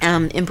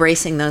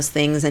 embracing those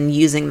things and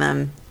using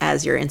them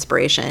as your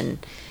inspiration,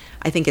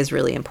 I think, is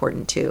really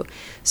important too.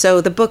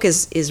 So the book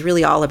is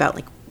really all about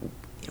like,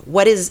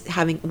 what is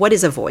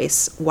a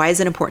voice? Why is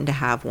it important to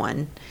have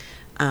one?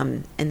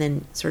 And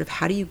then sort of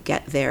how do you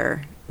get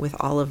there with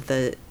all of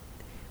the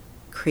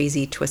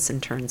crazy twists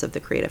and turns of the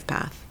creative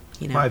path?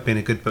 You know? Might have been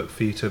a good book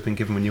for you to have been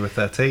given when you were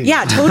 13.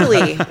 Yeah,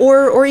 totally.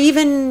 or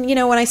even, you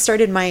know, when I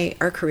started my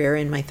art career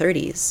in my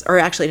 30s, or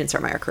actually I didn't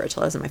start my art career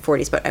until I was in my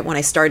 40s, but when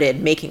I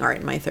started making art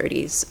in my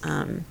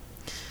 30s,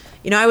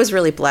 you know, I was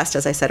really blessed,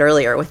 as I said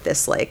earlier, with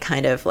this like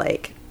kind of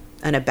like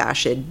an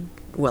abashed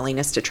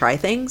willingness to try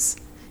things,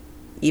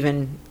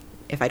 even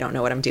if I don't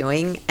know what I'm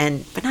doing.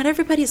 But not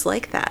everybody's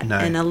like that. No.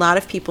 And a lot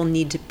of people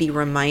need to be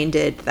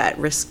reminded that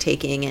risk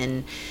taking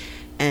and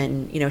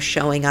you know,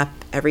 showing up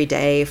every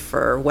day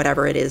for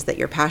whatever it is that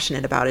you're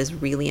passionate about is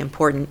really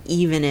important,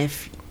 even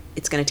if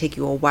it's going to take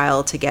you a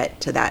while to get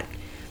to that.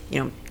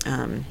 You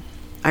know,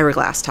 Ira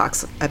Glass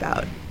talks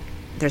about,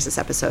 there's this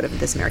episode of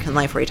This American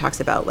Life where he talks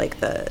about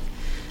like the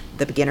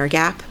beginner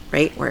gap,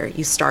 right? Where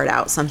you start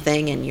out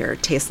something and your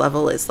taste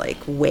level is like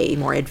way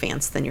more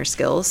advanced than your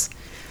skills,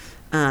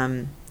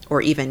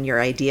 or even your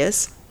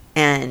ideas.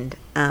 And,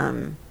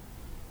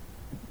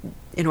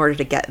 in order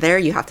to get there,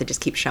 you have to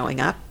just keep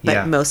showing up.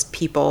 But most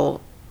people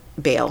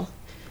bail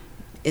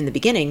in the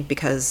beginning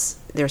because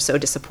they're so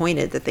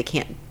disappointed that they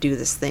can't do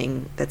this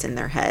thing that's in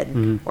their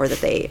head, or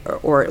that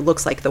or it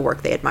looks like the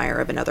work they admire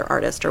of another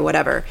artist or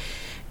whatever.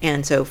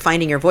 And so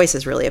finding your voice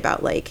is really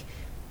about like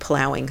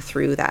plowing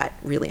through that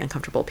really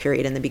uncomfortable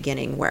period in the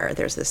beginning where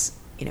there's this,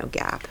 you know,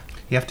 gap.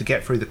 You have to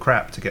get through the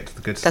crap to get to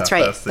the good stuff. That's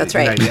right. That's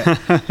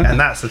right. And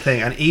that's the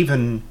thing. And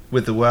even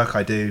with the work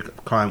I do,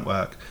 client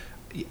work,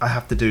 I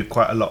have to do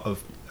quite a lot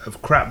of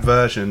crap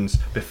versions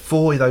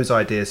before those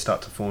ideas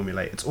start to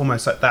formulate. It's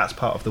almost like that's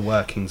part of the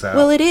workings out.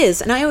 Well, it is.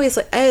 And I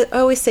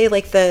always say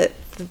like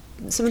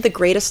some of the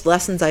greatest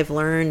lessons I've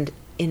learned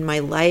in my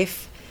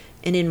life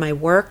and in my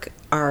work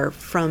are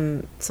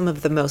from some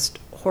of the most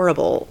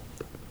horrible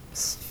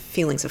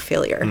feelings of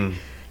failure.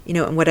 You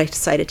know, and what I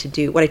decided to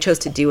do, what I chose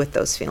to do with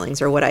those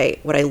feelings, or what I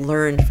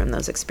learned from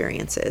those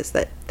experiences,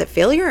 that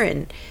failure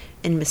and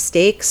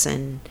mistakes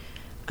and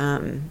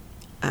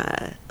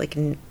like,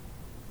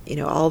 you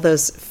know, all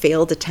those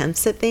failed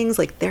attempts at things,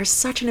 like they're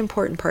such an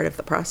important part of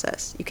the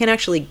process. You can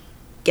actually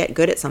get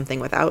good at something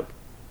without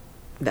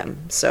them.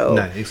 So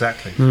no,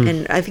 exactly.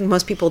 And I think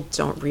most people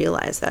don't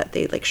realize that.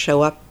 They like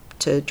show up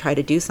to try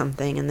to do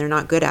something and they're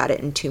not good at it.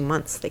 In 2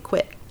 months they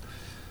quit.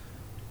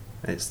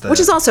 Which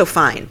is also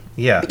fine.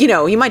 Yeah. You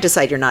know, you might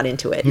decide you're not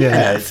into it.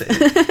 Yeah.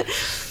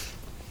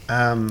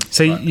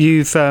 So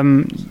you've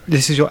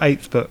this is your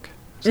 8th book,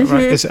 is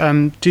that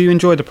right? Do you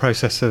enjoy the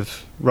process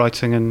of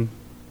writing and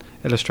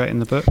illustrating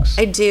the books?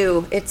 I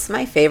do. It's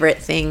my favorite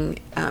thing.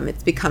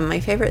 It's become my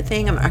favorite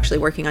thing. I'm actually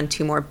working on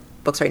 2 more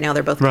books right now.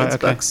 They're both kids'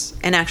 books,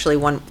 and actually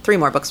 3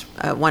 more books.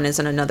 One is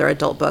another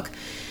adult book,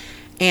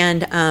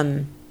 and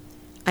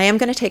I am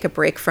going to take a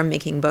break from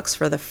making books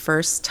for the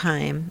first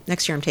time.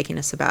 Next year, I'm taking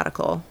a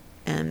sabbatical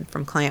and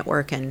from client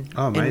work and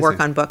work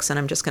on books, and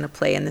I'm just going to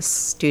play in this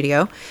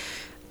studio.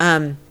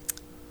 And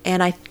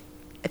I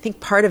think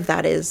part of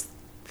that is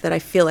that I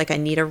feel like I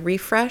need a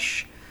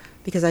refresh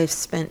because I've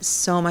spent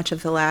so much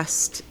of the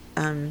last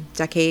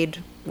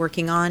decade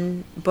working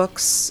on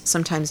books,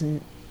 sometimes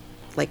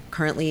like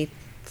currently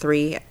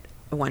 3 at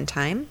one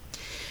time.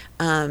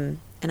 And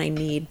I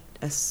need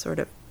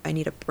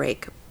a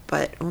break,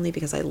 but only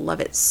because I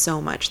love it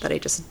so much that I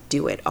just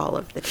do it all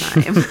of the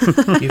time.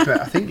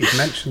 I think you've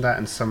mentioned that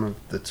in some of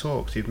the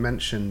talks. You've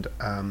mentioned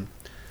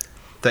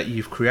that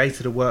you've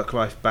created a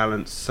work-life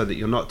balance so that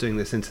you're not doing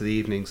this into the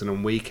evenings and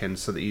on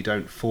weekends so that you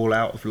don't fall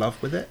out of love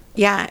with it.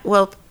 Yeah,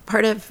 well,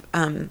 part of...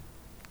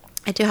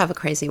 I do have a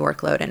crazy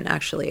workload, and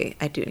actually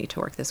I do need to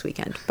work this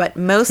weekend, but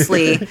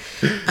mostly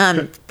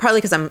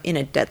probably because I'm in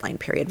a deadline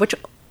period, which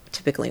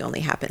typically only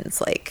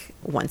happens like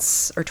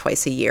once or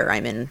twice a year.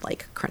 I'm in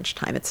like crunch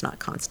time. It's not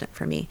constant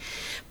for me.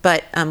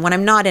 But when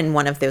I'm not in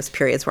one of those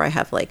periods where I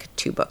have like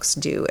 2 books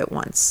due at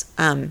once,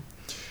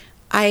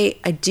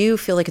 I do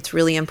feel like it's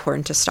really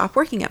important to stop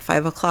working at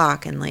 5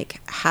 o'clock and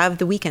like have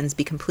the weekends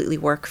be completely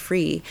work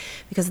free,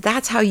 because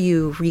that's how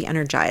you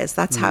re-energize.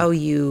 That's how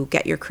you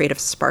get your creative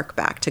spark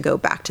back to go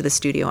back to the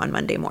studio on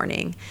Monday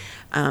morning.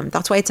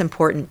 That's why it's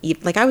important.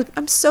 Like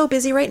I'm so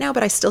busy right now,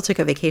 but I still took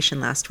a vacation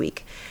last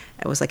week.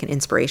 It was like an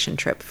inspiration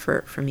trip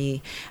for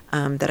me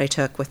that I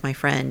took with my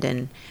friend.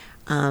 And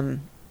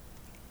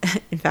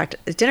in fact,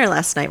 at dinner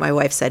last night, my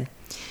wife said,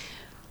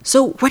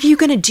 "So what are you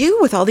going to do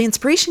with all the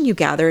inspiration you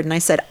gathered?" And I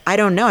said, "I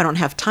don't know. I don't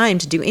have time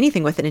to do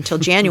anything with it until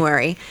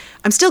January.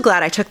 I'm still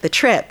glad I took the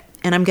trip,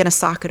 and I'm going to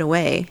sock it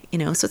away." You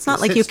know, so it's not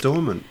like it's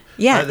dormant.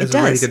 Yeah, there's it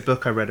does. a really good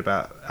book I read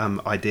about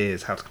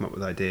ideas, how to come up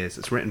with ideas.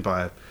 It's written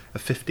by a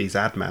 50s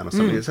ad man or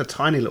something. It's a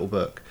tiny little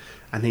book,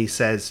 and he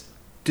says,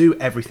 do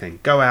everything.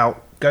 Go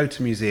out, go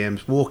to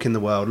museums, walk in the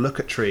world, look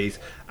at trees,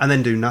 and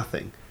then do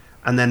nothing.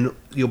 And then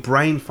your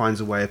brain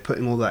finds a way of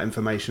putting all that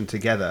information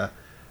together,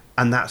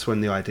 and that's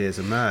when the ideas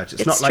emerge.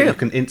 It's not like you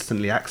can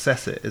instantly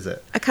access it, is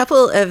it? A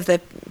couple of the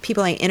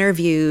people I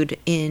interviewed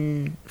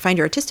in Find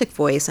Your Artistic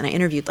Voice, and I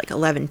interviewed like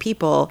 11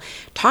 people,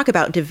 talk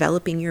about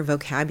developing your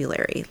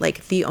vocabulary.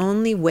 Like the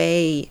only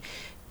way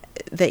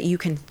that you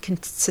can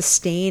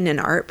sustain an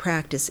art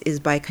practice is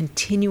by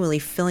continually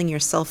filling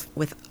yourself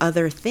with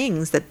other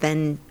things that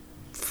then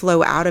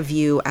flow out of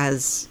you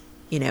as,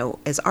 you know,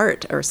 as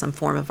art or some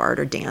form of art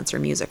or dance or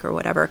music or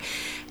whatever.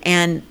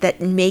 And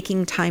that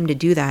making time to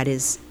do that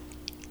is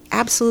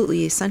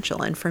absolutely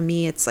essential. And for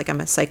me, it's like, I'm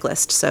a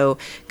cyclist, so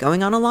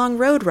going on a long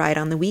road ride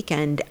on the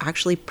weekend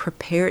actually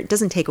it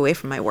doesn't take away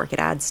from my work, it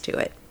adds to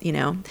it, you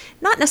know,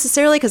 not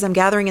necessarily because I'm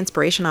gathering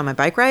inspiration on my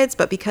bike rides,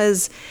 but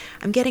because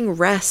I'm getting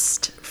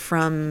rest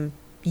from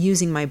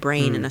using my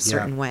brain in a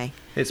certain way.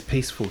 It's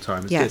peaceful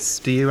time. Yes.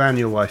 Do you and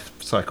your wife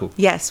cycle?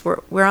 Yes,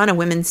 we're on a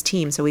women's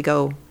team, so we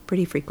go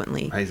pretty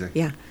frequently. Amazing.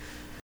 Yeah.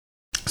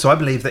 So I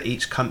believe that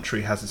each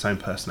country has its own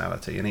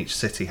personality and each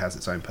city has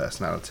its own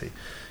personality.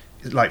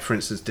 Like, for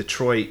instance,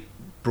 Detroit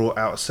brought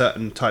out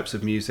certain types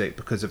of music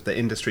because of the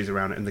industries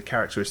around it and the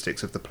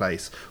characteristics of the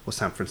place, or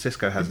San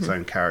Francisco has its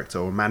own character,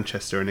 or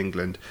Manchester in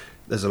England,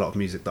 there's a lot of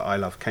music that I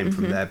love came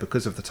from there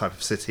because of the type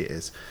of city it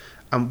is.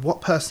 And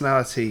what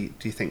personality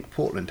do you think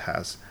Portland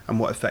has, and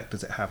what effect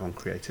does it have on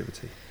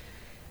creativity?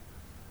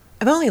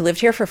 I've only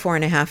lived here for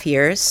 4.5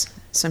 years,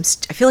 so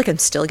I feel like I'm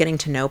still getting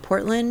to know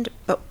Portland.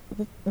 But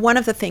one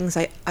of the things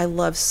I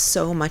love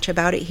so much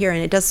about it here,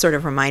 and it does sort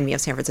of remind me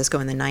of San Francisco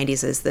in the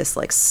 90s, is this,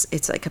 like,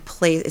 it's like a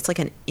place, it's like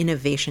an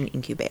innovation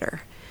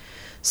incubator.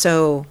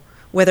 So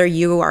whether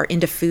you are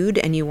into food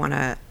and you want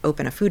to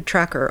open a food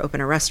truck or open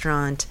a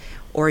restaurant,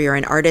 or you're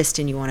an artist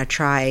and you want to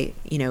try,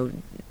 you know,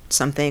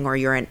 something, or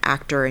you're an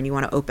actor and you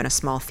want to open a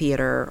small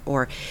theater,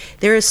 or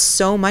there is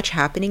so much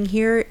happening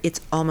here,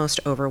 it's almost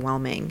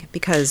overwhelming,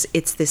 because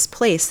it's this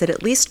place that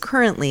at least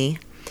currently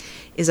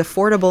is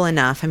affordable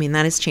enough. I mean,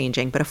 that is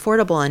changing, but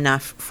affordable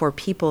enough for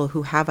people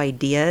who have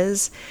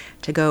ideas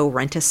to go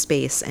rent a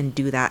space and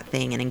do that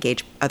thing and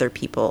engage other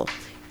people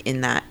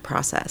in that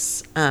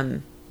process.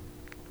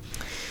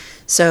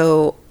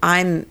 So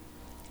I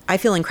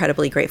feel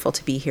incredibly grateful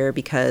to be here,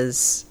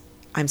 because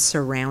I'm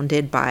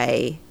surrounded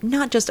by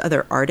not just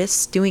other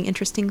artists doing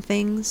interesting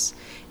things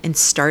and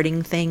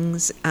starting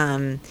things,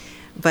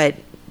 but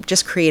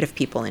just creative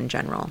people in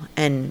general.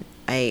 And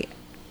I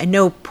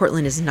know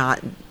Portland is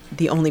not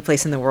the only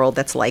place in the world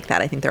that's like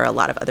that. I think there are a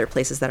lot of other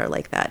places that are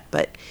like that.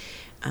 But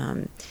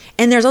and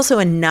there's also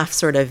enough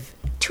sort of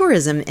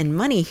tourism and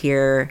money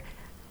here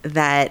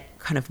that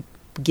kind of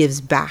gives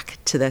back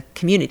to the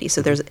community.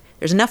 So there's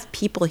enough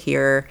people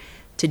here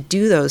to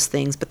do those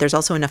things, but there's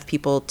also enough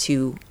people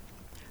to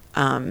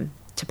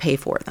pay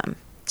for them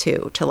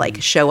too, to like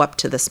show up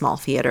to the small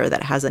theater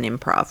that has an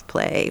improv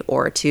play,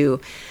 or to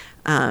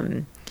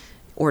come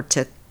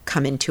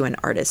into an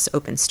artist's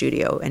open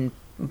studio and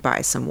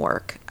buy some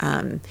work.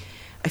 I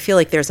feel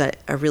like there's a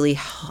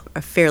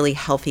fairly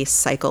healthy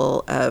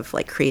cycle of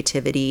like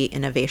creativity,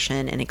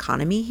 innovation, and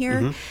economy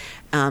here.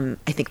 I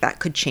think that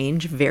could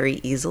change very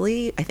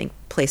easily. I think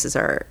places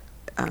are,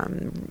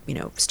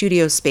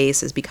 studio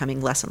space is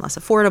becoming less and less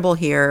affordable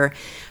here.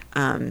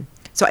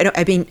 So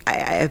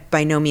I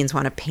by no means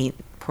want to paint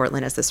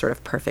Portland as this sort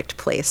of perfect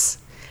place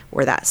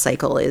where that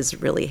cycle is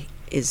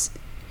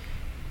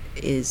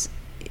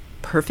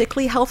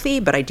perfectly healthy,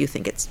 but I do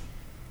think it's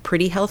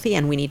pretty healthy,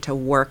 and we need to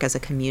work as a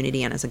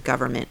community and as a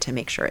government to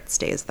make sure it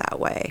stays that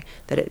way,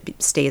 that it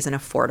stays an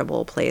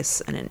affordable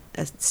place and it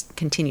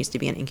continues to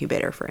be an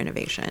incubator for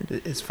innovation.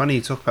 It's funny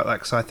you talk about that,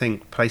 because I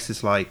think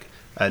places like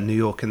New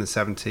York in the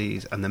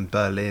 70s, and then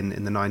Berlin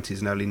in the 90s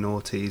and early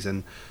noughties,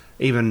 and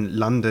even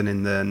London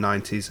in the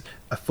 90s,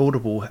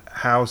 affordable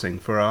housing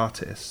for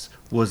artists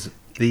was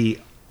the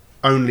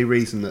only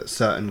reason that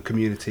certain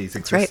communities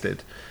existed.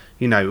 Right.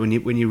 You know,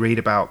 when you read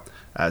about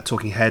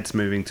Talking Heads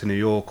moving to New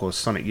York, or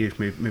Sonic Youth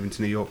moving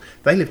to New York,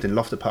 they lived in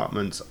loft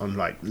apartments on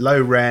like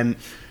low rent.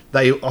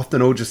 They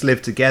often all just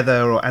lived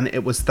together, and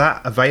it was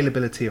that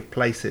availability of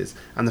places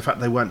and the fact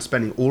they weren't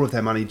spending all of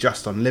their money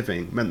just on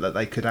living meant that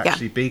they could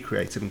actually be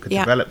creative and could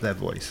develop their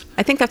voice.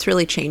 I think that's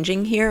really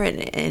changing here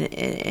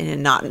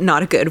in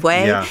not a good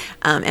way. Yeah.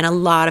 And a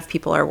lot of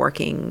people are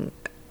working,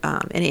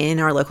 and in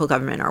our local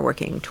government are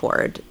working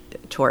toward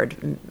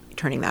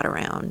turning that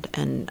around,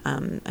 and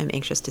I'm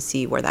anxious to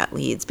see where that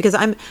leads, because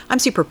I'm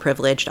super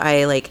privileged.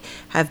 I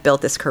have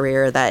built this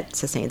career that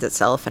sustains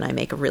itself, and I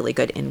make a really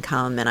good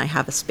income, and I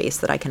have a space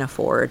that I can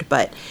afford.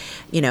 But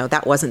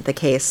that wasn't the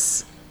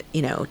case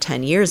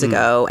 10 years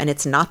ago, and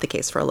it's not the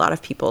case for a lot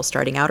of people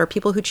starting out, or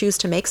people who choose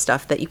to make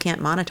stuff that you can't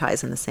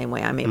monetize in the same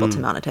way I'm able to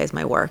monetize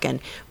my work. And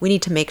we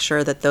need to make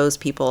sure that those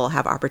people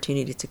have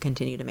opportunities to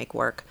continue to make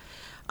work,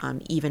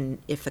 even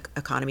if the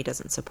economy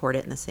doesn't support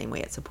it in the same way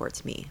it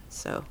supports me.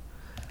 So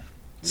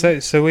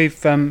we've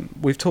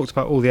talked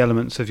about all the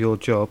elements of your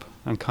job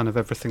and kind of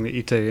everything that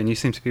you do, and you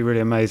seem to be really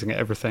amazing at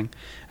everything.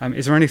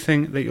 Is there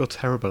anything that you're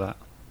terrible at?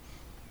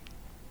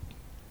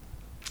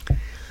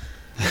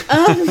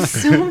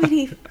 So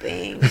many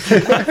things.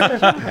 That's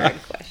such a hard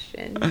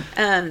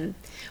question.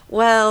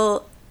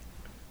 Well,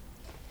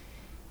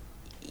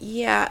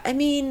 yeah, I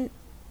mean,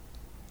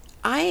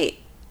 I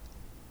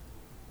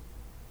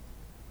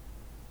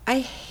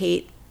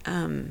hate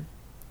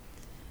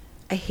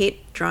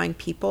drawing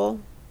people.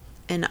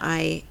 And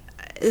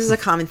this is a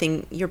common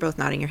thing. You're both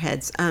nodding your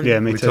heads. Yeah,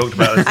 me We too. talked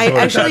about this. I before,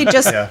 actually Dan.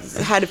 just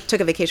Yeah.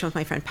 took a vacation with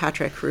my friend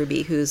Patrick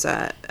Ruby, who's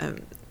a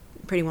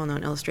pretty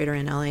well-known illustrator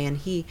in LA, and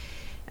he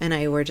and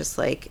I were just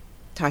like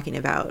talking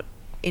about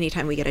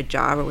anytime we get a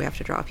job or we have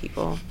to draw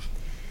people.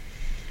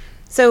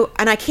 So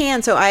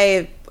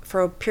I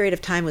for a period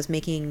of time was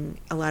making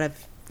a lot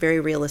of very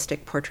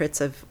realistic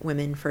portraits of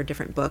women for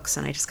different books,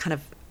 and I just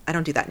I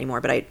don't do that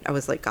anymore, but I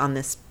was like on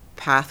this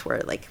path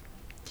where like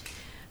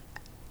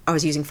I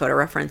was using photo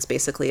reference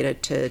basically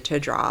to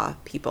draw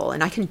people,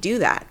 and I can do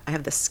that. I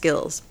have the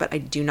skills, but I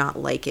do not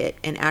like it.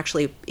 And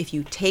actually, if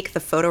you take the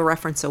photo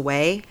reference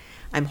away,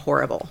 I'm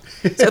horrible.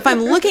 So if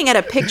I'm looking at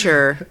a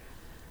picture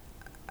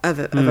of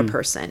a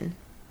person,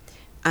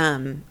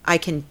 I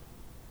can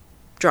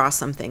draw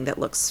something that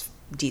looks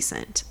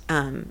decent.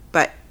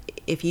 But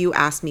if you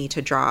asked me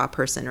to draw a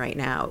person right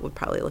now, it would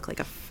probably look like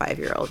a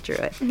 5-year-old drew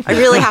it. I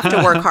really have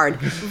to work hard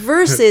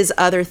versus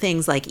other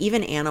things like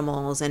even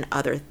animals and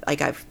other,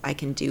 like I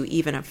can do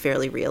even a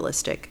fairly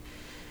realistic,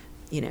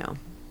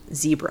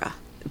 zebra,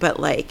 but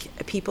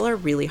like people are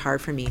really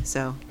hard for me.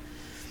 So,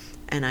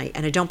 and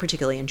I don't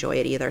particularly enjoy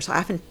it either. So I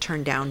often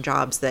turn down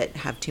jobs that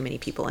have too many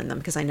people in them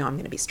because I know I'm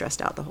going to be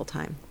stressed out the whole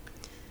time.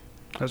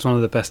 That's one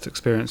of the best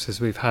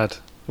experiences we've had.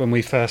 When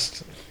we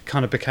first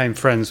kind of became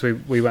friends,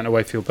 we went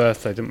away for your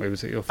birthday, didn't we?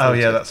 Was it your 40th? Oh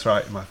yeah, that's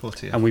right, my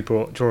 40th. And we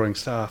brought drawing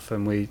staff,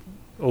 and we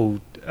all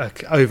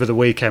over the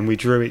weekend we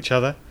drew each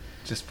other.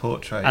 Just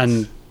portraits.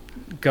 And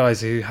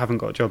guys who haven't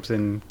got jobs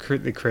in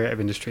the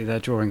creative industry, their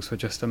drawings were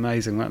just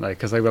amazing, weren't they?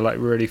 Because they were like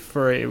really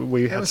free. It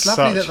was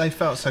lovely that they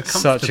felt so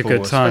comfortable. Such a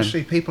good time.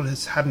 Especially people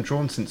who hadn't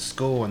drawn since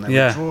school and they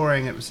were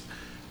drawing. It was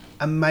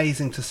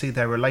amazing to see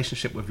their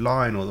relationship with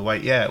line all the way.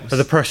 Yeah, it was. But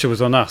the pressure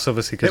was on us,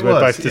 obviously, because we're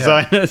both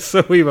designers.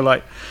 So we were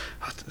like,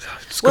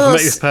 just got to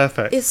make this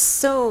perfect. It's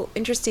so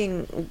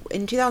interesting.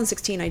 In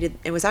 2016,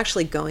 it was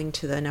actually going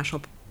to the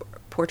National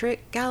Portrait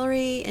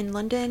Gallery in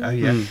London. Oh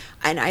yeah,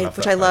 and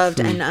which I loved.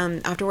 And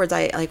afterwards,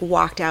 I like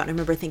walked out and I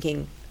remember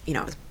thinking,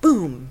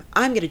 boom,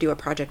 I'm going to do a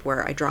project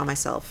where I draw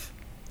myself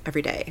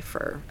every day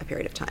for a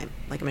period of time.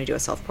 Like I'm going to do a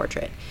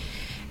self-portrait.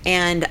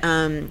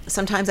 And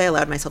sometimes I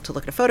allowed myself to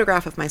look at a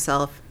photograph of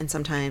myself, and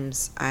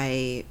sometimes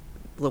I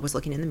was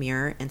looking in the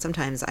mirror, and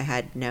sometimes I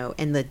had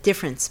and the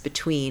difference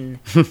between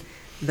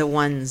the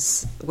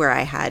ones where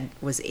I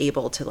was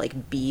able to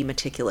like be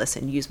meticulous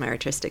and use my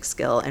artistic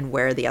skill, and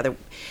where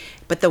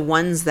but the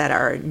ones that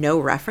are no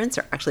reference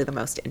are actually the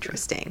most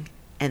interesting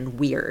and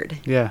weird.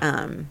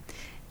 Yeah.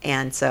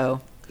 And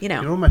so,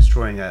 you're almost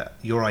drawing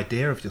your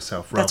idea of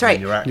yourself rather than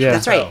your actual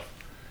self.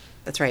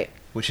 That's right.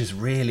 Which is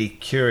really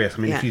curious.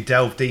 I mean, if you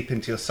delve deep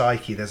into your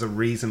psyche, there's a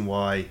reason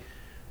why.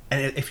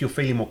 And if you're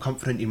feeling more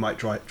confident, you might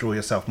draw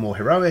yourself more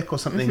heroic or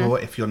something. Or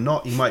if you're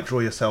not, you might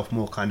draw yourself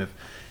more kind of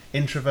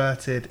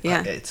introverted.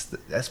 Yeah.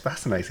 That's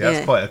fascinating.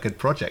 That's quite a good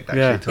project,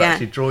 actually, to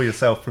actually draw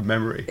yourself from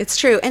memory. It's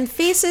true. And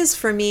faces,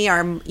 for me,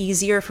 are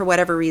easier for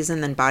whatever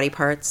reason than body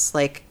parts.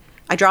 Like,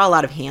 I draw a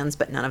lot of hands,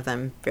 but none of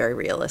them very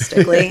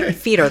realistically.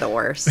 Feet are the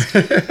worst.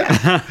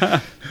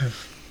 Yeah.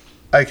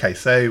 Okay,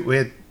 so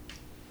we're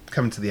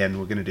coming to the end.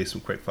 We're going to do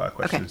some quick fire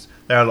questions. Okay.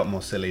 They're a lot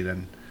more silly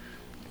than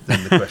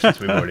the questions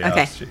we've already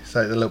asked you.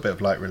 So a little bit of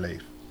light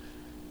relief.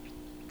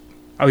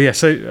 Oh yeah,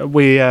 so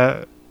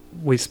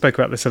we spoke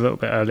about this a little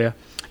bit earlier.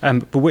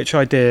 But which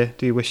idea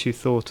do you wish you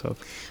thought of?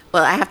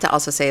 Well, I have to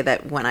also say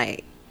that when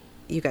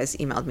you guys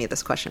emailed me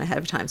this question ahead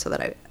of time so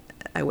that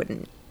I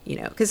wouldn't,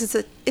 because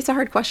it's a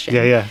hard question.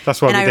 Yeah,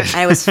 that's why we did.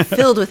 I was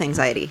filled with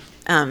anxiety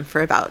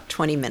for about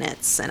 20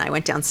 minutes, and I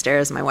went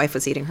downstairs. My wife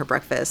was eating her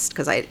breakfast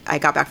because I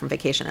got back from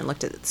vacation and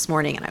looked at it this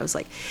morning, and I was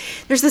like,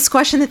 "There's this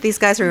question that these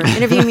guys who are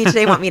interviewing me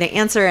today want me to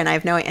answer, and I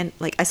have and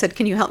like I said,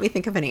 can you help me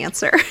think of an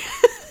answer?"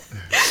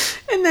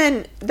 And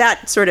then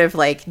that sort of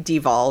like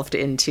devolved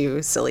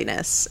into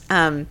silliness,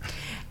 and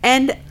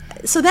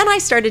so then I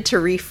started to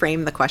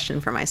reframe the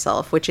question for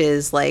myself, which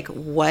is like,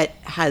 what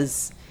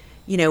has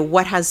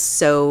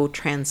so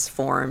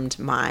transformed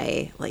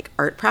my like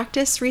art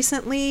practice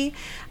recently?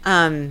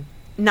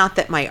 Not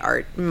that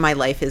my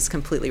life is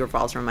completely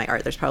revolves around my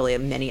art. There's probably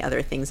many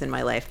other things in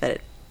my life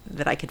that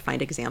I could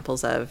find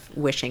examples of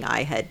wishing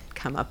I had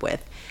come up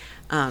with.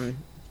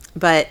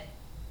 But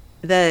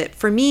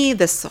for me,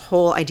 this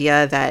whole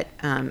idea that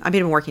I've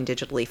been working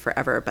digitally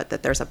forever, but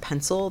that there's a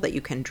pencil that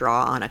you can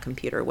draw on a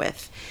computer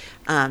with,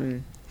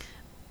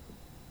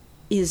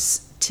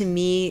 is to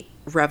me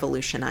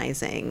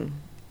revolutionizing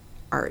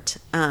art.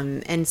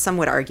 And some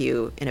would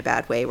argue in a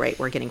bad way, right?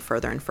 We're getting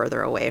further and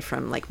further away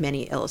from, like,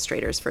 many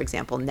illustrators, for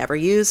example, never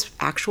use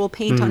actual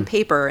paint on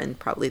paper. And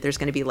probably there's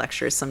going to be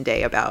lectures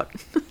someday about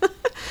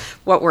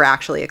what we're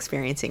actually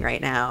experiencing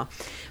right now.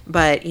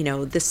 But,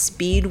 the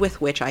speed with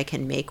which I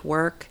can make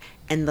work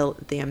and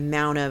the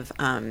amount of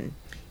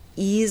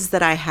ease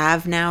that I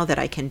have now that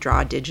I can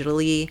draw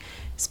digitally,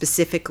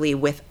 specifically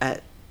with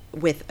a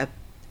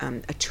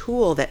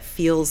tool that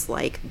feels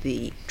like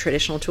the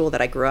traditional tool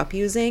that I grew up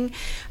using.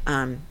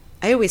 I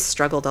always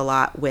struggled a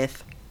lot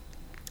with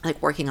like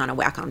working on a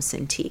Wacom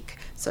Cintiq.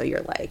 So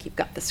you're like, you've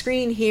got the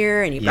screen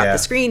here and you've got Yeah. the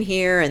screen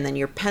here, and then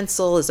your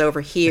pencil is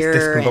over here.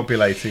 It's and-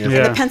 discombobulating. isn't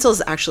Yeah. it? the pencil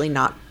is actually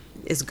not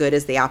as good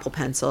as the Apple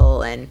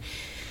Pencil, and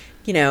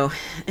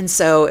and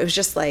so it was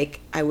just like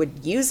I would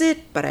use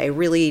it, but I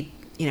really,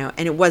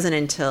 and it wasn't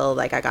until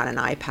like I got an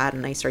iPad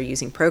and I started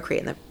using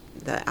Procreate and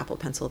the Apple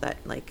Pencil that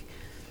like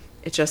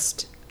it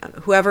just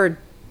whoever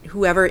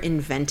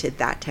invented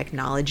that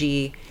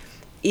technology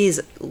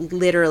is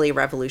literally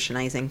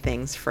revolutionizing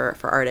things for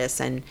artists,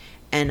 and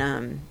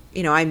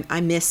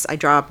I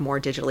draw more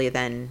digitally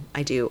than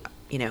I do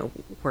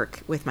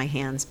work with my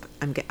hands.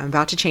 I'm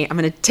about to change. I'm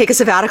going to take a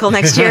sabbatical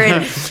next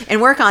year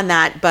and work on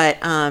that. But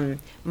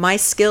my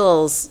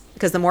skills,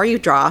 because the more you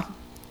draw,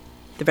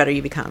 the better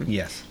you become.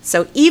 Yes.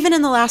 So even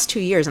in the last 2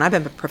 years, and I've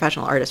been a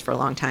professional artist for a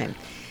long time,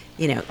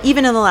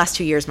 even in the last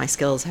 2 years, my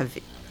skills have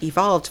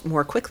evolved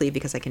more quickly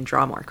because I can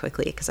draw more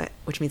quickly,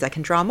 which means I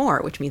can draw more,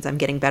 which means I'm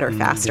getting better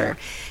faster.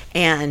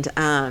 Yeah.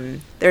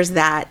 And there's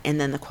that. And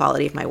then the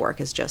quality of my work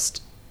is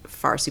just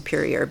far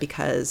superior,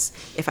 because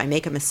if I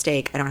make a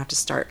mistake, I don't have to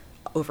start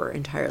over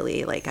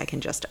entirely. Like I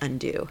can just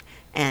undo,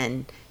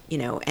 and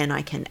and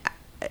I can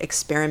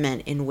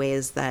experiment in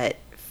ways that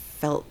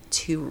felt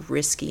too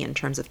risky in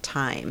terms of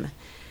time.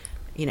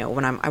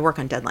 When I work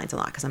on deadlines a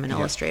lot because I'm an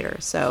illustrator,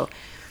 so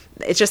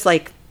it's just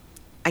like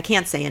I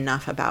can't say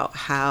enough about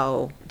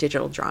how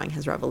digital drawing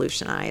has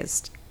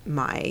revolutionized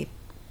my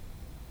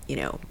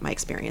my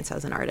experience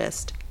as an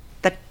artist.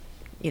 That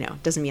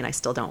doesn't mean I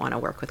still don't want to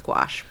work with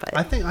gouache, but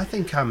I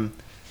think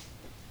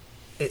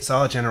it's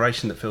our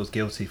generation that feels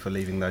guilty for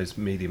leaving those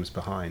mediums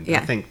behind. Yeah.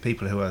 I think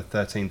people who are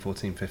 13,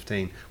 14,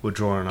 15 would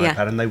draw on an Yeah.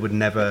 iPad and they would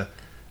never...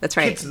 That's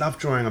right. Kids love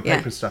drawing on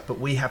paper and stuff, but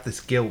we have this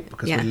guilt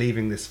because Yeah. we're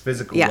leaving this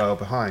physical Yeah. world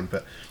behind.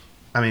 But,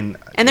 I mean...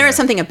 And there is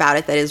something about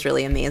it that is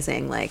really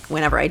amazing. Like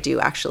whenever I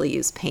do actually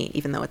use paint,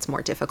 even though it's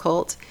more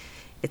difficult,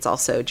 it's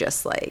also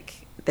just like...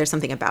 There's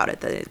something about it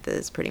that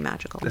is pretty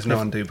magical. There's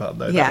no undo button,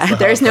 though. Yeah, That's the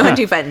there's hard no part.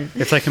 undo button.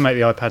 If they can make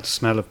the iPad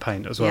smell of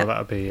paint as well, Yeah. that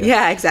would be...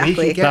 Yeah, You exactly.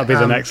 can get, That'd be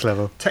the next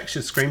level.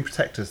 Textured screen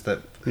protectors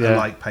that Yeah. are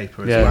like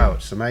paper as Yeah. well,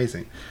 which is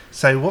amazing.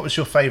 So what was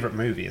your favourite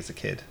movie as a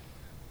kid?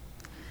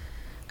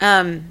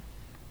 As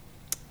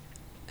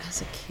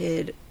a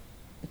kid,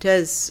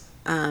 does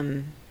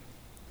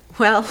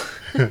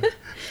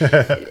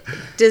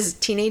does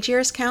teenage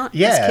years count? as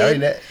Yeah.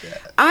 kid?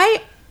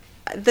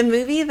 The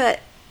movie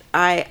that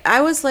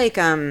I was like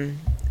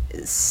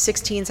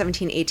 16,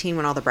 17, 18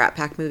 when all the Brat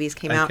Pack movies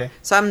came out. Okay.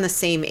 So I'm the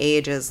same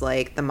age as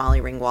like the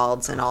Molly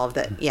Ringwalds and all of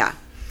that. Yeah.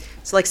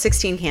 So like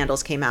 16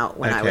 Candles came out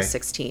when I was Okay.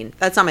 16.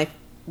 That's not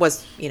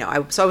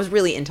so I was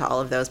really into all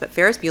of those, but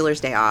Ferris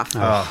Bueller's Day Off.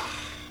 Oh,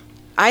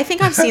 I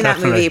think I've seen that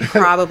movie Definitely.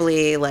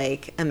 probably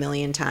like a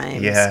million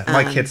times. yeah.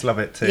 My kids love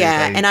it too.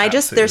 Yeah, They and there's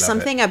absolutely love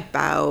something it.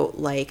 about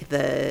like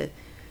the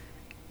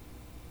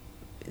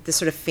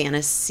sort of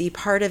fantasy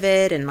part of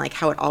it, and like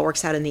how it all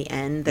works out in the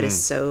end that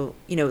is so,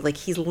 like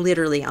he's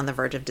literally on the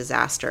verge of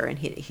disaster, and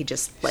he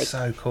just like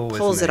So cool,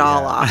 pulls isn't it it?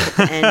 all Yeah. off,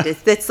 and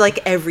it's like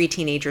every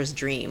teenager's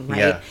dream, right?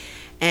 Yeah.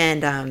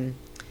 And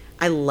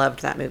I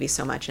loved that movie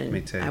so much, and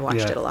Me too. I watched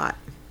Yeah. it a lot.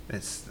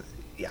 It's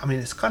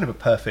kind of a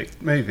perfect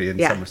movie in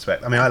Yeah. some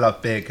respect. I mean, I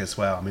love Big as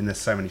well. I mean, there's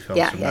so many films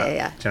Yeah, from yeah, that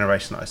yeah.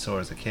 generation that I saw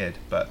as a kid.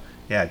 But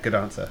yeah, good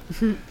answer.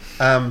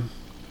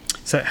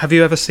 So have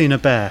you ever seen a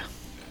bear?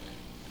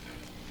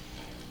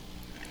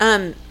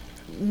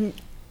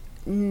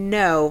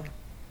 No,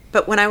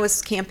 but when I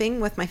was camping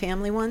with my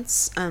family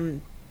once,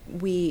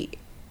 we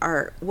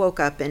woke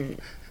up and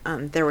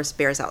there was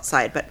bears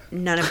outside, but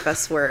none of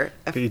us were.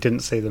 But you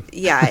didn't see them?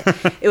 Yeah,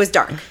 it was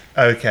dark,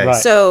 Okay. Right.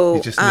 so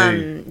You just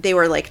knew. they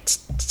were like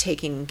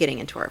getting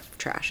into our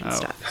trash and Oh.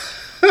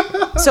 stuff.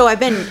 So I've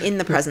been in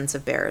the presence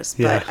of bears,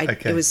 but Yeah,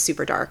 okay. it was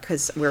super dark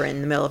because we're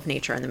in the middle of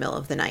nature in the middle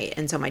of the night,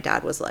 and so my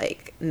dad was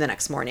like, the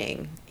next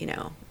morning,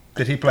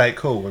 Did he play it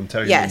cool and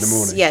tell you in the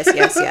morning?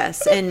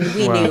 Yes. And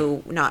we Wow.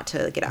 knew not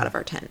to get out of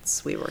our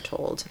tents, we were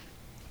told.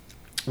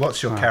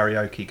 What's your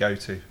karaoke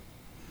go-to?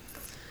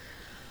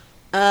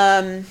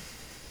 Oh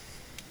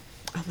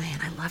man,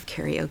 I love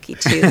karaoke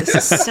too. This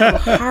is so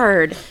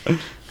hard.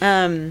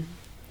 Probably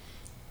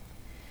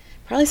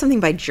something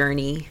by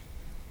Journey.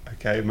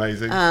 Okay,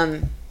 amazing.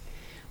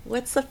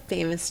 What's the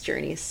famous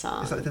Journey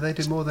song? Did they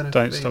do more than a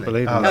Don't Stop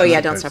Believing. Oh that's yeah,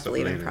 it, Don't Stop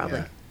Believing,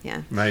 probably.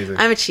 Yeah. Amazing.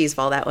 I'm a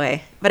cheeseball that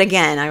way. But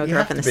again, I grew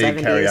have up in the to be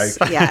 70s.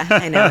 karaoke. Yeah,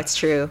 I know, it's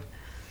true.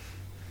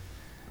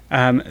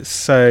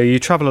 So you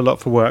travel a lot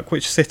for work.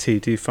 Which city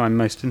do you find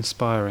most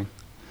inspiring?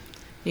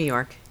 New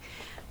York.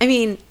 I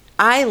mean,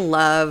 I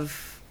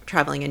love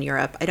traveling in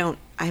Europe.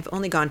 I've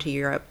only gone to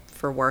Europe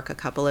for work a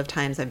couple of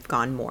times. I've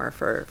gone more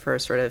for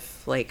sort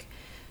of like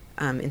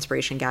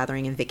inspiration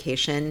gathering and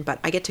vacation, but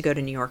I get to go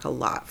to New York a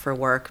lot for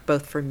work,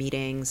 both for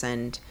meetings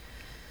and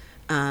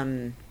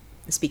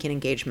speaking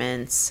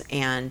engagements.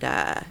 And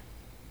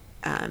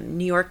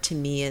New York to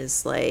me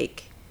is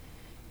like,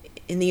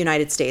 in the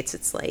United States,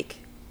 it's like,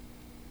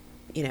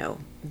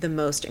 the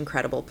most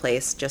incredible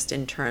place just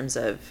in terms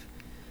of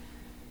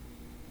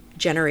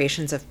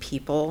generations of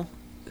people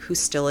who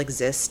still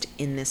exist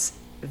in this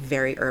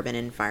very urban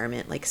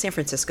environment. Like San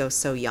Francisco's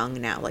so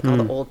young now, like all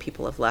the old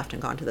people have left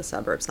and gone to the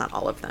suburbs, not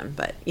all of them,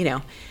 but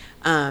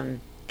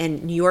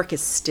and New York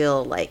is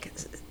still like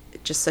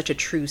just such a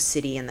true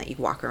city, and that you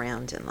walk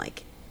around and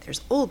like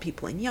there's old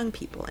people and young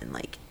people and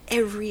like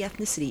every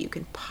ethnicity you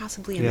can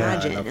possibly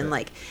imagine, and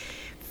like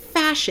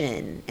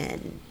fashion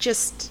and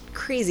just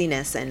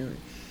craziness, and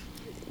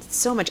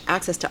so much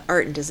access to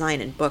art and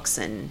design and books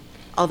and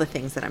all the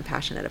things that I'm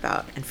passionate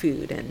about, and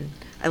food, and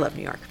I love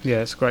New York.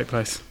 Yeah, it's a great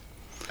place.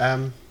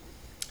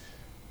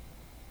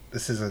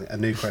 This is a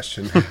new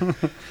question.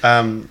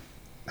 Have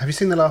you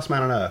seen The Last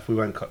Man on Earth? We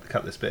won't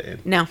cut this bit in.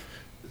 No.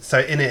 So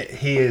in it,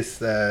 he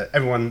is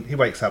everyone. He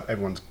wakes up,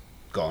 everyone's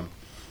gone,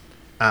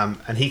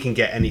 and he can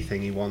get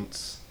anything he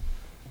wants.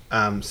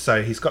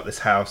 So he's got this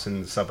house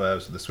in the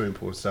suburbs with the swimming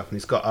pool and stuff, and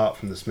he's got art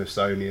from the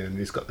Smithsonian, and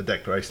he's got the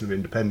Declaration of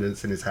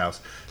Independence in his house.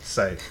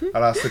 So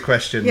I'll ask the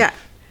question: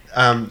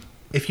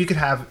 if you could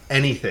have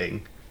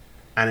anything,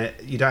 and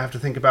you don't have to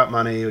think about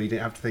money, or you don't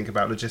have to think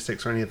about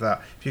logistics or any of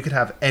that. If you could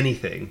have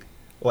anything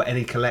or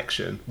any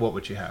collection, what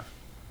would you have?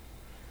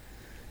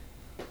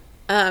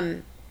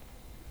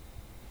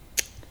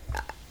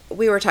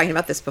 We were talking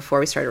about this before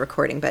we started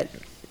recording, but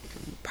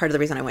part of the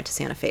reason I went to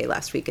Santa Fe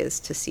last week is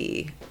to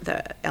see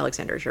the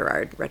Alexander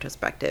Girard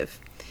retrospective.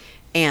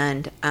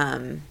 And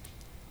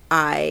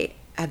I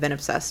have been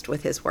obsessed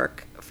with his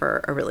work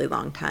for a really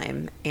long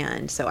time.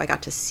 And so I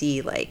got to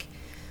see, like,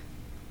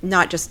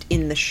 not just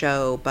in the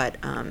show, but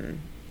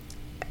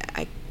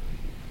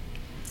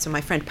so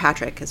my friend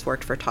Patrick has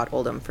worked for Todd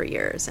Oldham for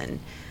years, and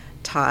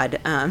Todd,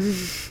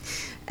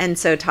 and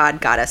so Todd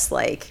got us,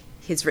 like,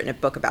 he's written a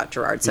book about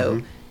Girard.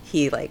 So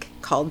he like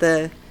called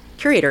the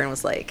curator and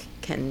was like,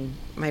 can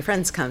my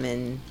friends come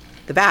in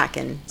the back?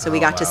 And so we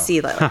got to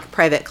see like a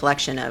private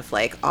collection of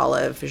like all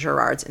of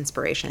Girard's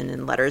inspiration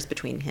and letters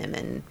between him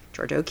and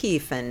Georgia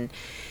O'Keeffe, and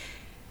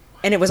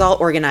it was all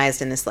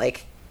organized in this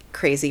like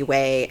crazy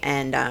way.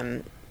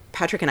 And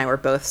Patrick and I were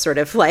both sort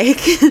of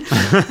like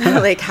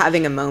like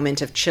having a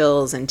moment of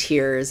chills and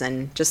tears,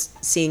 and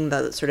just seeing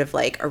the sort of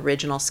like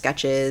original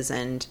sketches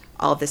and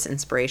all of this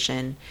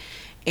inspiration.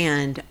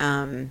 And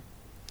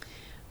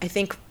I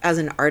think as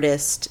an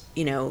artist,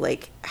 you know,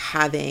 like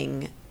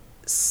having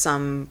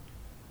some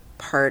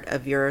part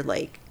of your,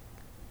 like,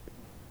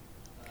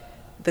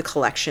 the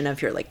collection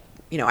of your, like,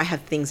 you know, I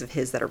have things of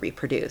his that are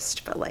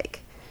reproduced, but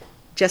like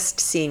just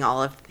seeing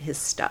all of his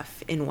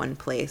stuff in one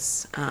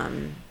place,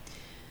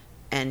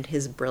 and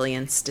his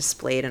brilliance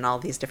displayed in all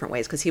these different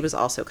ways, because he was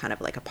also kind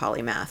of like a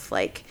polymath,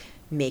 like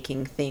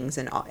making things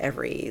in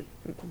every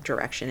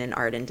direction in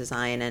art and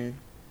design. And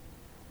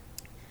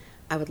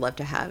I would love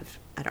to have,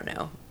 I don't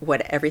know,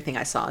 everything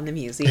I saw in the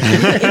museum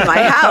in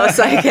my house,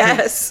 I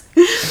guess.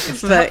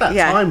 It's to have that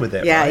time with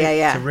it, right?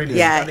 Yeah. To really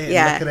study it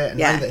and look at it and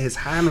know that his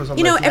hand was on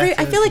those letters.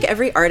 I feel like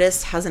every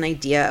artist has an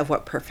idea of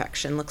what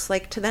perfection looks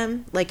like to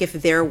them. Like if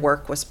their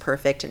work was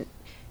perfect, and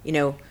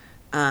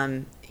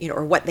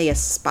or what they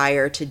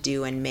aspire to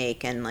do and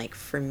make. And like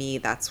for me,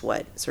 that's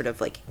what sort of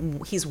like,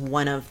 he's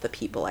one of the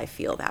people I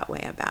feel that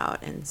way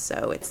about. And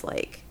so it's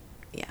like,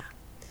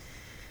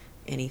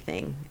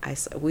 anything.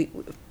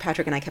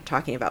 Patrick and I kept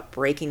talking about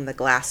breaking the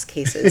glass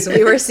cases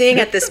we were seeing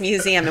at this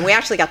museum, and we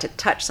actually got to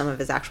touch some of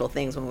his actual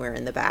things when we were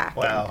in the back.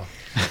 Wow.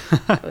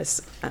 I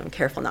was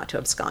careful not to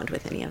abscond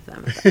with any of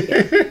them.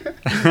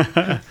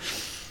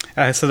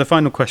 But, so the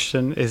final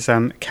question is,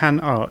 can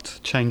art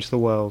change the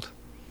world?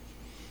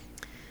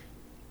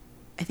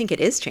 I think it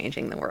is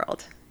changing the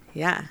world.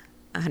 Yeah,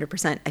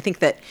 100%. I think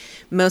that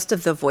most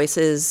of the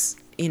voices,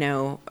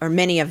 or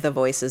many of the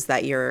voices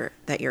that you're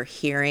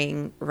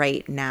hearing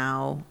right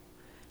now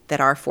that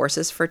are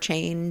forces for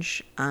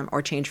change,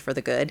 or change for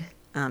the good,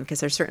 because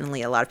there's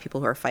certainly a lot of people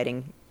who are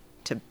fighting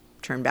to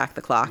turn back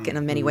the clock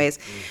in many ways,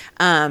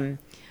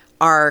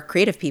 are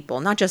creative people,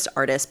 not just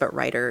artists, but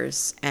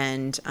writers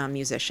and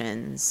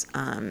musicians.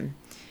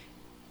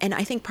 And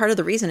I think part of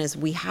the reason is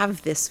we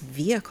have this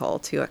vehicle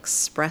to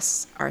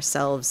express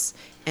ourselves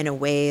in a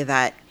way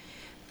that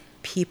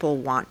people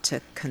want to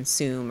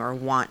consume or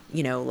want,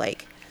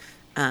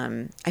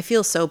 I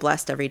feel so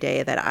blessed every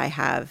day that I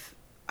have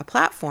a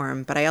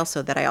platform, but I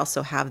also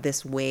have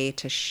this way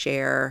to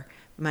share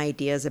my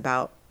ideas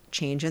about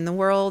change in the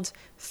world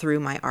through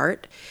my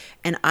art.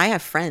 And I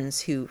have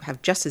friends who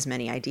have just as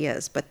many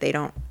ideas, but they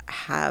don't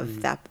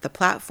have the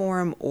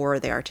platform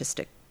or the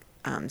artistic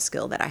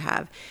skill that I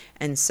have.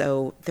 And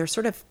so they're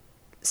sort of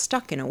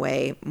stuck in a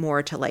way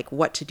more to like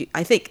what to do.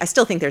 I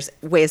still think there's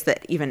ways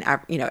that even,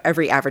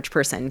 every average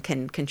person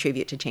can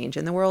contribute to change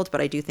in the world. But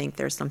I do think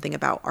there's something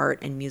about art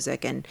and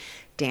music and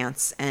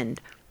dance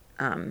and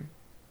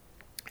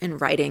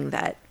writing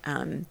that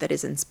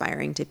is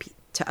inspiring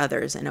to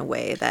others in a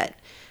way that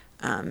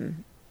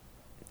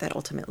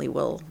ultimately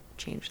will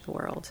change the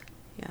world.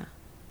 Yeah.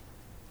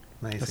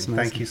 Amazing.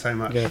 Thank you so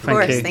much. Yeah, of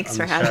course. Thanks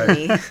for having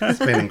me. It's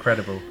been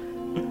incredible.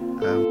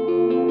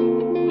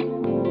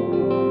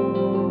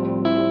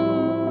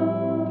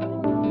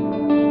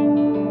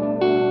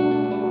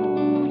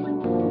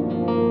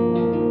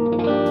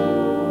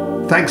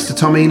 Thanks to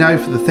Tom Eno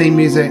for the theme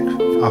music,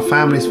 our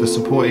families for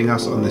supporting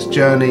us on this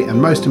journey,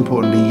 and most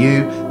importantly,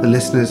 you, the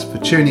listeners, for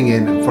tuning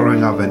in and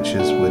following our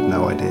ventures with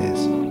No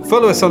Ideas.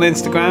 Follow us on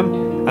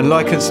Instagram and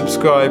like and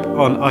subscribe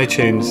on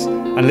iTunes,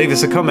 and leave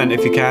us a comment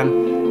if you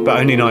can, but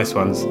only nice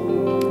ones.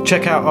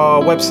 Check out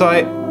our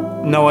website,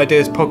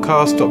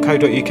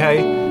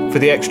 noideaspodcast.co.uk, for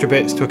the extra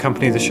bits to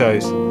accompany the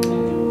shows.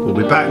 We'll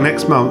be back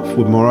next month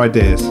with more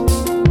ideas.